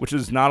 which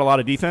is not a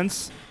lot of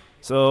defense.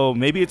 So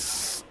maybe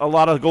it's a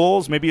lot of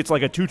goals. Maybe it's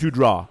like a 2-2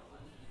 draw.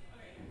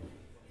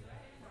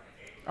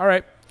 All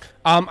right.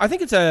 I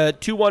think it's a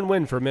 2-1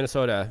 win for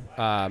Minnesota.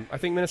 I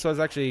think Minnesota's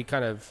actually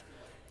kind of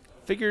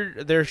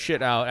figured their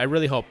shit out. I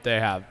really hope they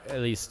have, at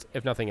least,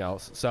 if nothing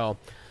else. So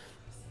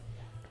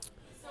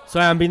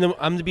I'm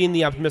being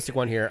the optimistic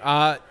one here.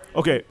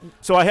 Okay,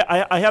 so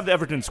I have the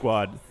Everton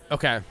squad.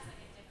 Okay.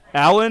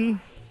 Allen,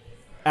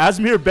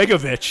 Asmir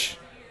Begovic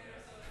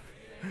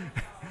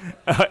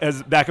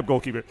as backup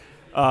goalkeeper.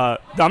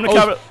 Dominic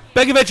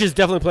Begovic is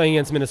definitely playing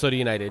against Minnesota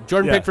United.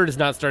 Jordan Pickford is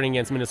not starting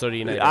against Minnesota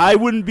United. I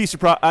wouldn't be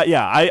surprised.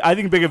 I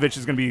think Begovic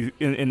is going to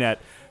be in that.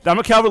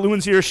 Dominic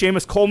Calvert-Lewin's here.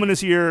 Seamus Coleman is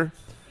here.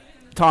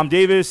 Tom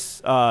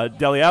Davis,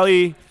 Dele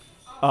Alli,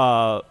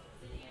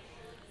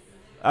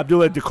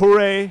 Abdullah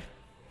Decore,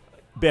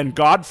 Ben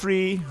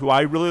Godfrey, who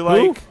I really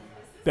like. Who?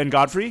 Ben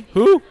Godfrey.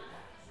 Who?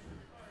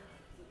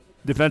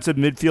 Defensive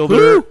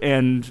midfielder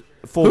and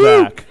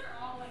fullback.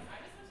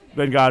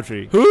 Ben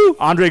Godfrey. Who?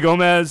 Andre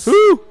Gomez.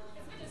 Who?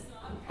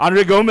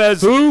 Andre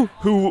Gomez. Who?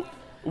 Who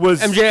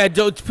was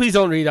MJ? Please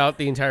don't read out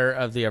the entire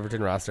of the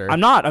Everton roster. I'm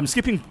not. I'm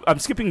skipping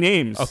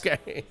names.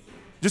 Okay.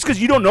 Just because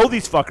you don't know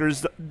these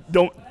fuckers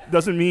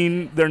doesn't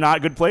mean they're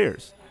not good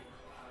players.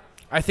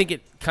 I think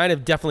it kind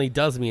of definitely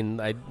does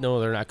mean I know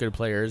they're not good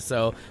players.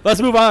 So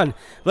let's move on.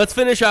 Let's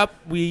finish up.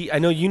 I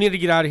know you need to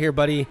get out of here,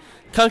 buddy.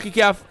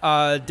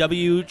 CONCACAF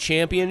W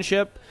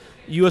Championship.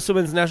 U.S.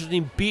 Women's National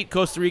Team beat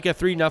Costa Rica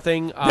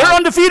 3-0. They're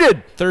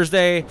undefeated.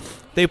 Thursday.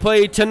 They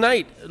play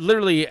tonight,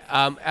 literally,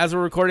 as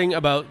we're recording,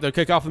 about the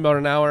kickoff in about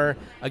an hour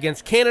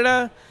against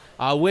Canada.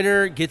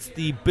 Winner gets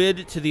the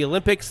bid to the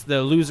Olympics.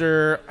 The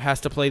loser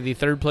has to play the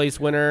third place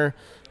winner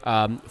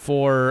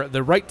for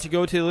the right to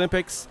go to the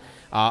Olympics.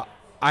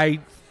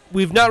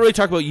 We've not really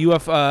talked about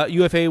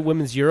UFA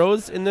Women's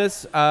Euros in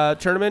this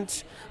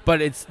tournament, but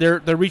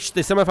they reached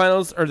the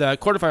semifinals or the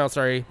quarterfinals.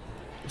 Sorry,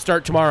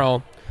 start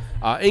tomorrow.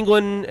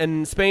 England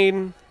and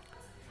Spain,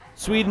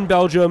 Sweden,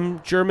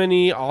 Belgium,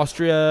 Germany,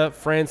 Austria,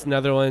 France,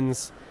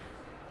 Netherlands.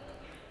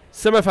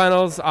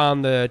 Semifinals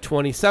on the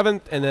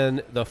 27th, and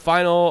then the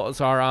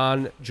finals are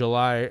on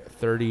July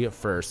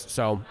 31st.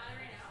 So,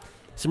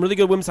 some really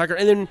good women's soccer.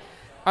 And then,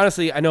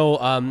 honestly, I know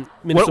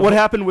what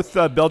happened with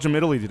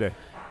Belgium-Italy today?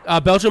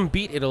 Belgium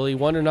beat Italy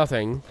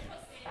 1-0.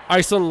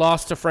 Iceland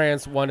lost to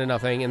France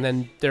 1-0, and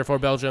then therefore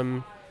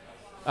Belgium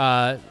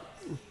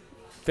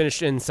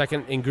finished in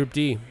second in Group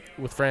D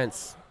with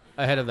France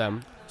ahead of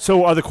them.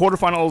 So, are the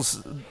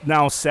quarterfinals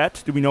now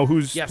set? Do we know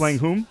who's playing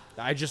whom?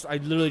 I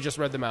literally just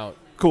read them out.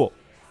 Cool.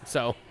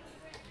 So,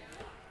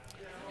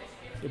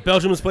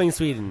 Belgium is playing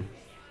Sweden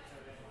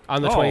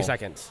on the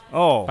 22nd.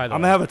 Oh, I'm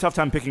going to have a tough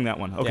time picking that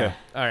one. Okay.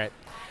 Yeah. All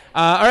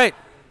right.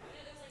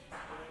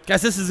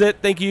 Guys, this is it.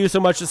 Thank you so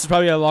much. This is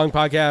probably a long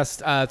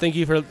podcast. Thank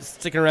you for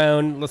sticking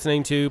around,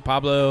 listening to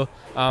Pablo.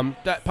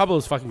 Pablo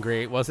was fucking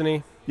great, wasn't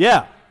he?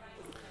 Yeah.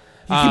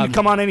 He can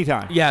come on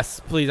anytime.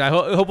 Yes, please. I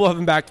hope we'll have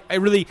him back. I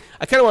kind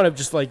of want to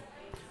just like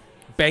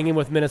bang him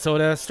with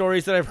Minnesota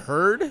stories that I've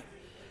heard.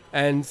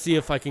 And see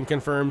if I can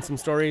confirm some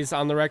stories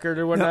on the record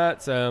or whatnot.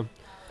 Yep. So,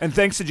 and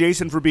thanks to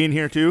Jason for being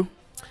here too.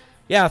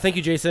 Yeah, thank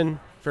you,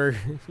 Jason, for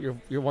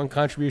your one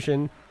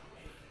contribution.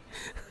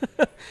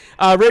 Rate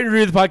and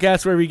review the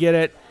podcast where we get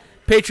it.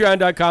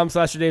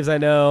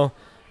 Patreon.com/DavesIknow.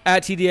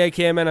 At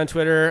TDIKMN on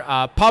Twitter.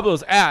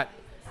 Pablo's at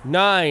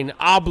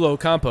 9Pablo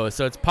Campos.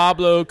 So it's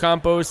Pablo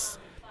Campos,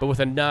 but with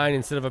a 9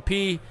 instead of a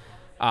P.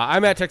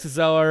 I'm at Texas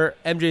Zeller.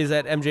 MJ's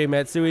at MJ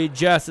Matsui.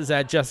 Jess is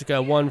at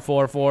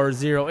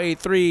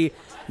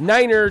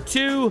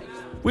Jessica14408392.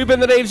 We've been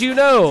the Daves You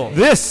Know.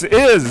 This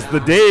is the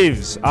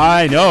Daves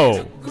I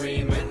Know.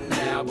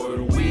 Now, but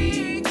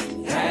we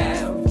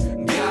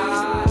have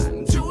got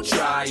to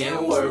try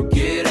and work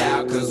it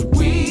out, 'cause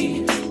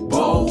we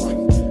both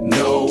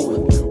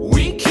know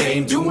we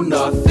can't do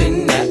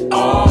nothing at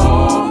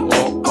all.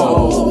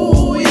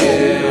 Oh,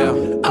 yeah.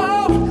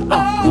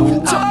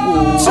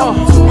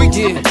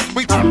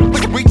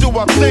 We do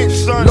our thing,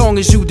 son. Long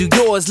as you do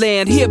yours,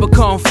 land here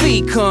become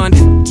fecund.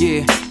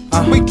 Yeah.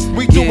 We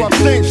do our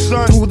thing,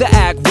 son. Through the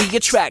act, we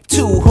attract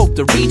two, hope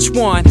to reach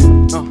one.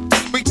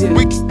 We do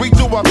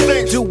our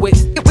thing. Do it.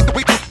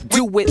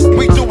 Do it.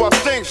 We do our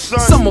thing, son.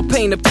 Some will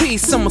paint a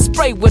piece, some will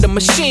spray with a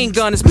machine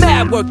gun. It's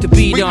mad work to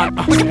be done.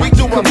 We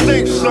do our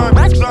thing, son.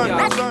 I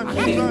can't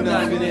do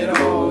nothing at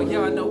all.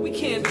 Y'all know we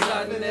can't do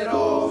nothing at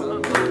all.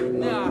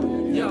 Nah,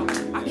 yo,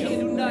 I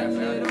can't do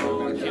nothing at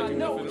all. Y'all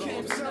know we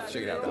can't do nothing.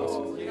 Check it out,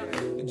 though.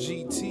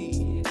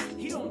 GT.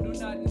 He don't do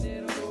nothing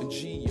at all.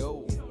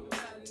 G.O.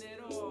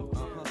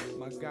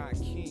 My guy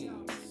King.